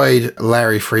enjoyed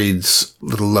Larry Freed's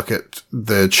little look at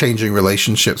the changing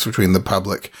relationships between the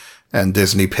public and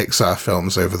Disney Pixar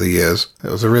films over the years. It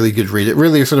was a really good read. It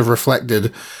really sort of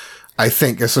reflected, I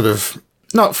think, a sort of,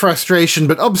 not frustration,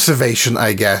 but observation,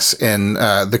 I guess, in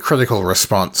the critical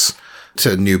response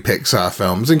to new Pixar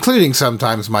films, including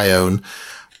sometimes my own.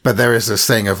 But there is this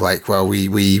thing of like, well,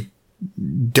 we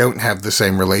don't have the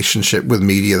same relationship with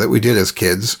media that we did as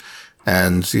kids.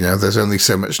 And, there's only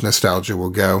so much nostalgia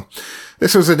will go.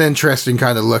 This was an interesting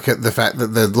kind of look at the fact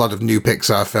that a lot of new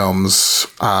Pixar films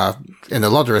are, in a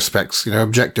lot of respects,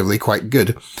 objectively quite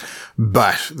good.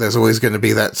 But there's always going to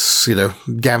be that,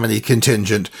 gammony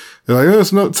contingent. They're like, oh,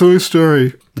 it's not Toy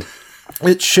Story.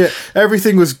 It's shit.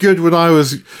 Everything was good when I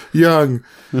was young.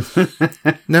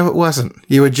 No, it wasn't.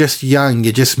 You were just young.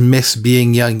 You just miss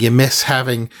being young. You miss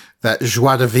having that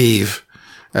joie de vivre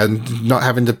and not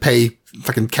having to pay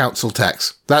fucking council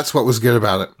tax. That's what was good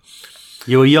about it.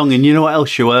 You were young, and you know what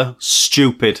else you were?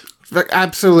 Stupid.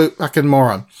 Absolute fucking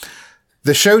moron.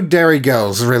 The show Dairy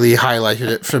Girls really highlighted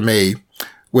it for me,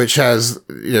 which has,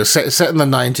 set in the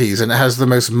 90s, and it has the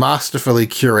most masterfully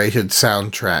curated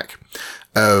soundtrack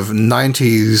of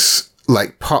 90s,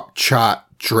 like, pop chart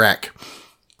dreck,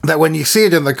 that when you see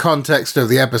it in the context of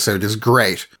the episode is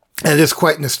great. And it is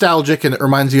quite nostalgic, and it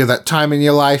reminds you of that time in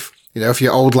your life. If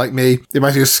you're old like me, it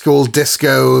reminds you of school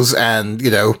discos and,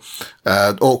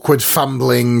 awkward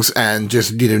fumblings and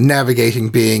just, navigating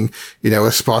being,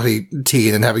 a spotty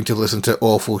teen and having to listen to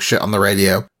awful shit on the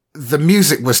radio. The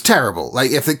music was terrible.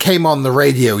 Like, if it came on the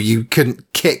radio, you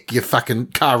couldn't kick your fucking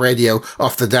car radio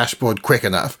off the dashboard quick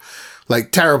enough.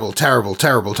 Like, terrible, terrible,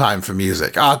 terrible time for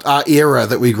music. Our era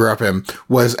that we grew up in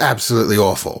was absolutely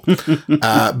awful.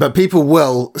 But people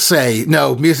will say,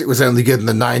 no, music was only good in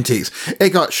the 90s.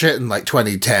 It got shit in, like,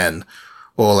 2010.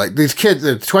 Or, like, these kids,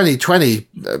 2020,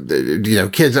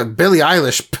 kids, Billie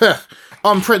Eilish,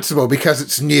 on principle, because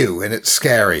it's new and it's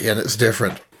scary and it's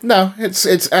different. No, it's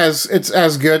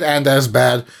as good and as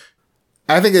bad.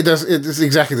 I think it's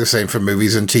exactly the same for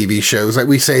movies and TV shows. Like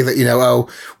we say that,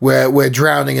 we're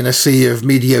drowning in a sea of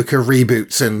mediocre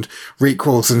reboots and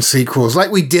requels and sequels.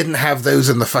 Like we didn't have those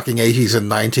in the fucking 80s and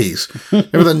 90s.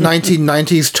 Remember the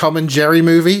 1990s Tom and Jerry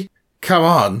movie? Come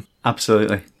on.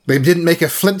 Absolutely. They didn't make a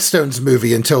Flintstones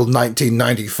movie until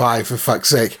 1995, for fuck's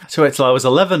sake. So it's till I was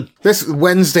 11. This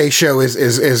Wednesday show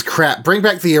is crap. Bring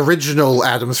back the original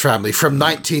Addams Family from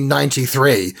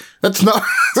 1993. That's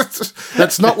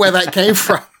not where that came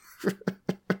from.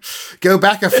 Go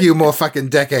back a few more fucking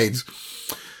decades.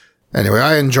 Anyway,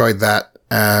 I enjoyed that.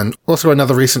 And also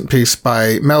another recent piece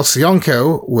by Mel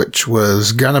Sionko, which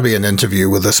was gonna be an interview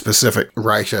with a specific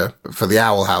writer for the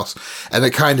Owl House. And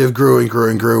it kind of grew and grew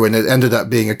and grew, and it ended up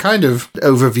being a kind of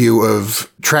overview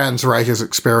of trans writers'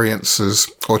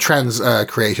 experiences, or trans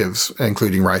creatives,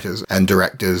 including writers and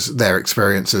directors, their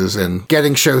experiences in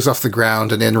getting shows off the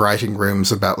ground and in writing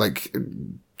rooms about, like,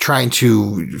 trying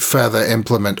to further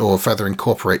implement or further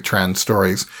incorporate trans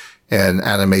stories in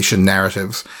animation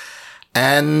narratives.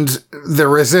 And the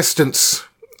resistance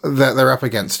that they're up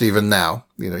against even now,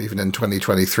 even in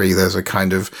 2023, there's a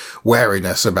kind of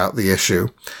wariness about the issue.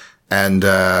 And,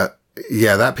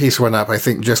 that piece went up, I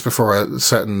think, just before a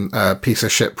certain piece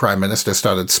of shit prime minister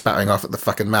started spouting off at the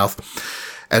fucking mouth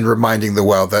and reminding the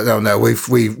world that, oh no,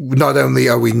 we not only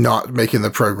are we not making the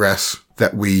progress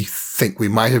that we think we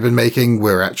might have been making,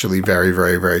 we're actually very,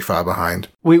 very, very far behind.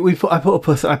 I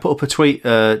put up a tweet,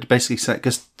 basically said,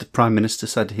 because the Prime Minister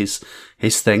said his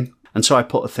thing, and so I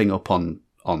put a thing up on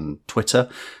Twitter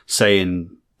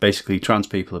saying basically trans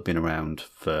people have been around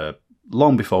for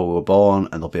long before we were born,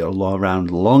 and they'll be around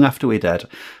long after we're dead.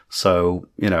 So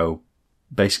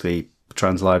basically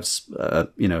trans lives,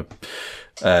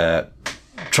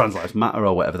 trans lives matter,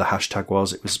 or whatever the hashtag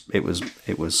was.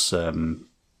 It was.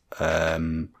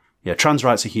 Trans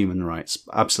rights are human rights,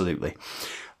 absolutely.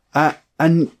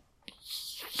 And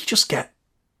you just get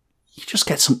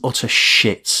some utter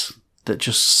shit that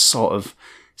just sort of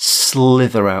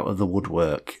slither out of the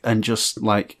woodwork and just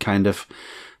like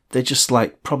they just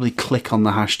like probably click on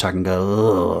the hashtag and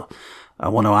go, ugh. I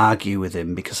want to argue with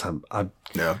him because I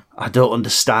don't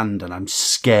understand, and I'm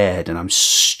scared, and I'm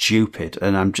stupid,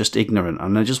 and I'm just ignorant,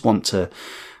 and I just want to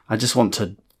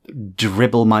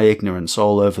dribble my ignorance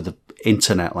all over the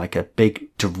internet like a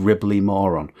big dribbly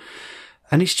moron.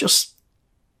 And it's just,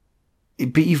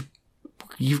 but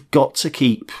you've got to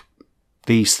keep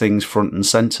these things front and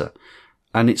center,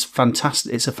 and it's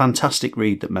fantastic. It's a fantastic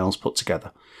read that Mel's put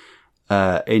together,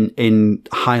 in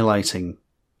highlighting,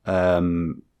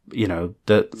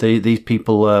 that these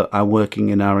people are working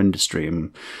in our industry,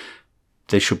 and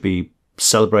they should be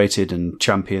celebrated and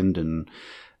championed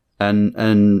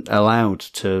and allowed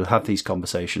to have these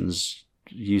conversations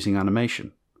using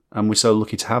animation. And we're so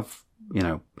lucky to have,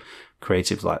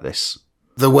 creatives like this.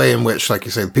 The way in which, like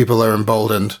you say, people are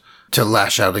emboldened to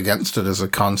lash out against it as a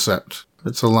concept.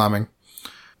 It's alarming.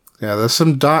 Yeah, there's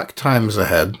some dark times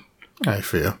ahead, I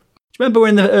fear. Do you remember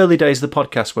in the early days of the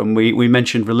podcast when we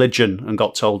mentioned religion and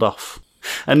got told off?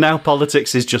 And now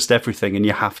politics is just everything, and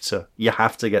you have to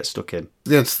get stuck in.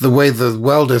 It's the way the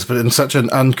world is, but in such an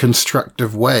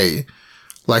unconstructive way.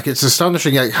 Like, it's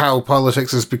astonishing how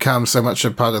politics has become so much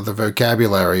a part of the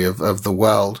vocabulary of the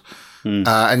world.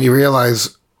 And you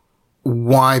realize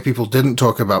why people didn't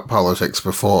talk about politics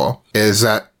before is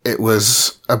that it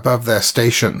was above their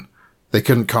station. They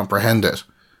couldn't comprehend it.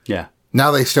 Yeah.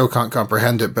 Now they still can't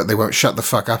comprehend it, but they won't shut the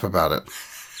fuck up about it.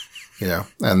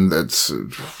 And it's,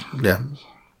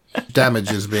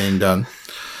 damage is being done.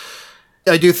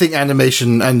 I do think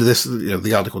animation, and this,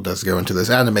 the article does go into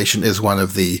this, animation is one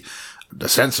of the,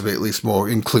 ostensibly at least, more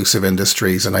inclusive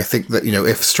industries. And I think that,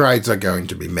 if strides are going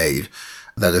to be made,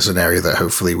 that is an area that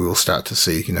hopefully we will start to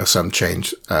see, some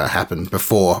change happen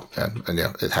before, and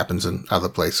it happens in other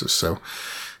places. So,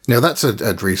 that's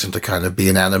a reason to kind of be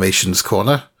in Animation's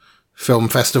Corner, film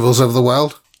festivals of the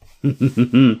world.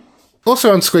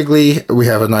 Also on Skwigly, we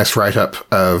have a nice write-up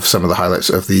of some of the highlights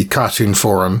of the cartoon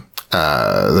forum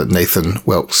that Nathan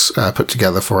Wilkes put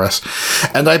together for us.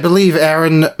 And I believe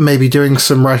Aaron may be doing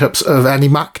some write-ups of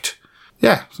Animact.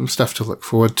 Yeah, some stuff to look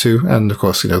forward to. And of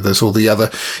course, there's all the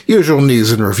other usual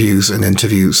news and reviews and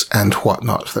interviews and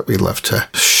whatnot that we love to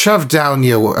shove down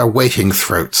your awaiting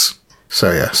throats.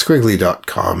 So yeah,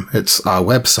 skwigly.com. It's our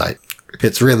website.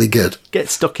 It's really good. Get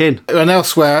stuck in. And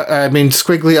elsewhere,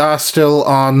 Skwigly are still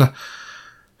on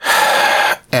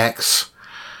X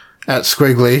at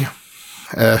Skwigly.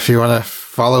 If you want to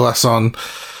follow us on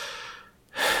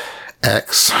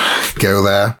X, go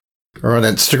there. Or on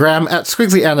Instagram at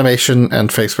Skwigly Animation and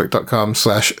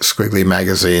Facebook.com/Skwigly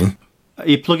Magazine. Are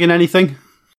you plugging anything?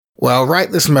 Well,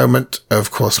 right this moment,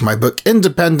 of course, my book,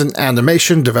 Independent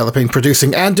Animation, Developing,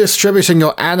 Producing, and Distributing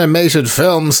Your Animated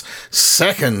Films,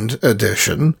 2nd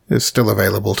edition, is still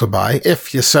available to buy,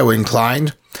 if you're so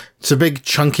inclined. It's a big,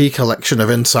 chunky collection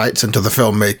of insights into the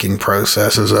filmmaking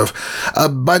processes of a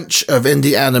bunch of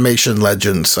indie animation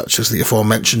legends, such as the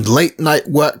aforementioned late-night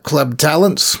work club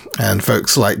talents, and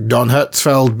folks like Don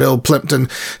Hertzfeld, Bill Plimpton,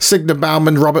 Signa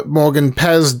Bauman, Robert Morgan,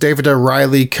 Pez, David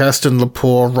O'Reilly, Kirsten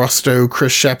Lepore, Rosto,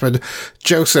 Chris Shepard,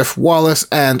 Joseph Wallace,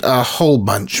 and a whole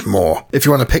bunch more. If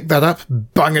you want to pick that up,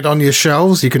 bung it on your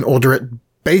shelves. You can order it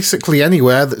basically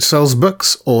anywhere that sells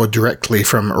books, or directly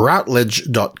from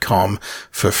Routledge.com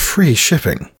for free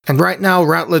shipping. And right now,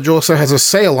 Routledge also has a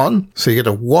sale on, so you get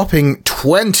a whopping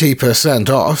 20%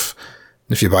 off.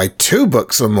 If you buy 2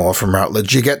 books or more from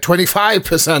Routledge, you get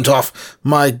 25% off.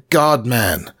 My God,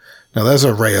 man. Now there's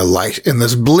a ray of light in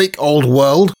this bleak old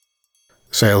world.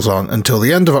 Sale's on until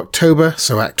the end of October,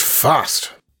 so act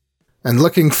fast. And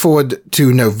looking forward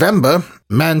to November,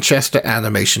 Manchester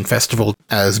Animation Festival.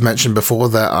 As mentioned before,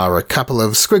 there are a couple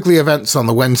of Skwigly events on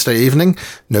the Wednesday evening,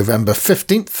 November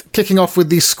 15th, kicking off with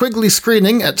the Skwigly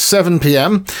screening at 7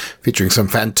 p.m, featuring some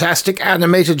fantastic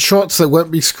animated shorts that won't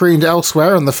be screened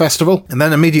elsewhere on the festival. And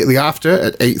then immediately after,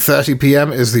 at 8:30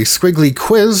 p.m, is the Skwigly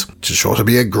quiz, which is sure to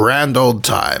be a grand old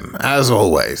time, as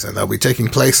always, and they'll be taking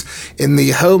place in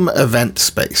the home event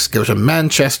space. Go to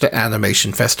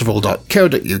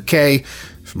manchesteranimationfestival.co.uk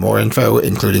for more info,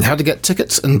 including how to get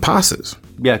tickets and passes.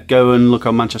 Yeah, go and look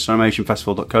on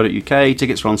manchesteranimationfestival.co.uk.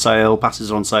 Tickets are on sale,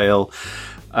 passes are on sale.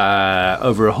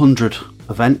 Over 100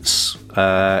 events.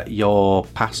 Your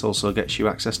pass also gets you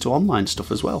access to online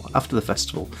stuff as well after the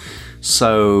festival.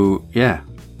 So, yeah,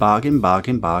 bargain,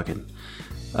 bargain, bargain.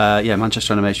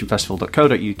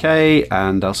 manchesteranimationfestival.co.uk,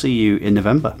 and I'll see you in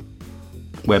November,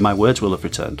 where my words will have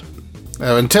returned.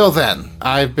 Until then,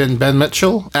 I've been Ben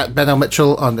Mitchell, at Ben L.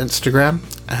 Mitchell on Instagram,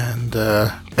 and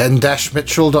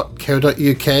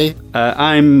ben-mitchell.co.uk.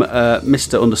 I'm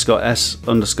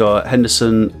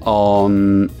Mr_S_Henderson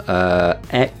on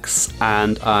X,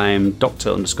 and I'm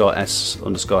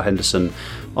Dr_S_Henderson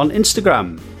on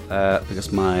Instagram.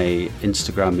 because my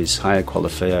Instagram is higher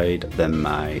qualified than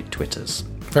my Twitters.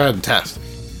 Fantastic.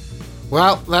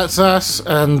 Well, that's us,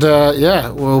 and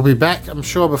we'll be back, I'm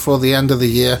sure, before the end of the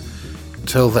year.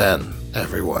 Till then,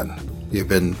 everyone, you've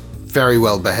been very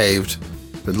well behaved.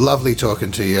 It's been lovely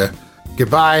talking to you.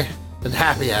 Goodbye, and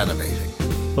happy animating.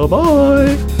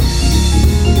 Bye-bye!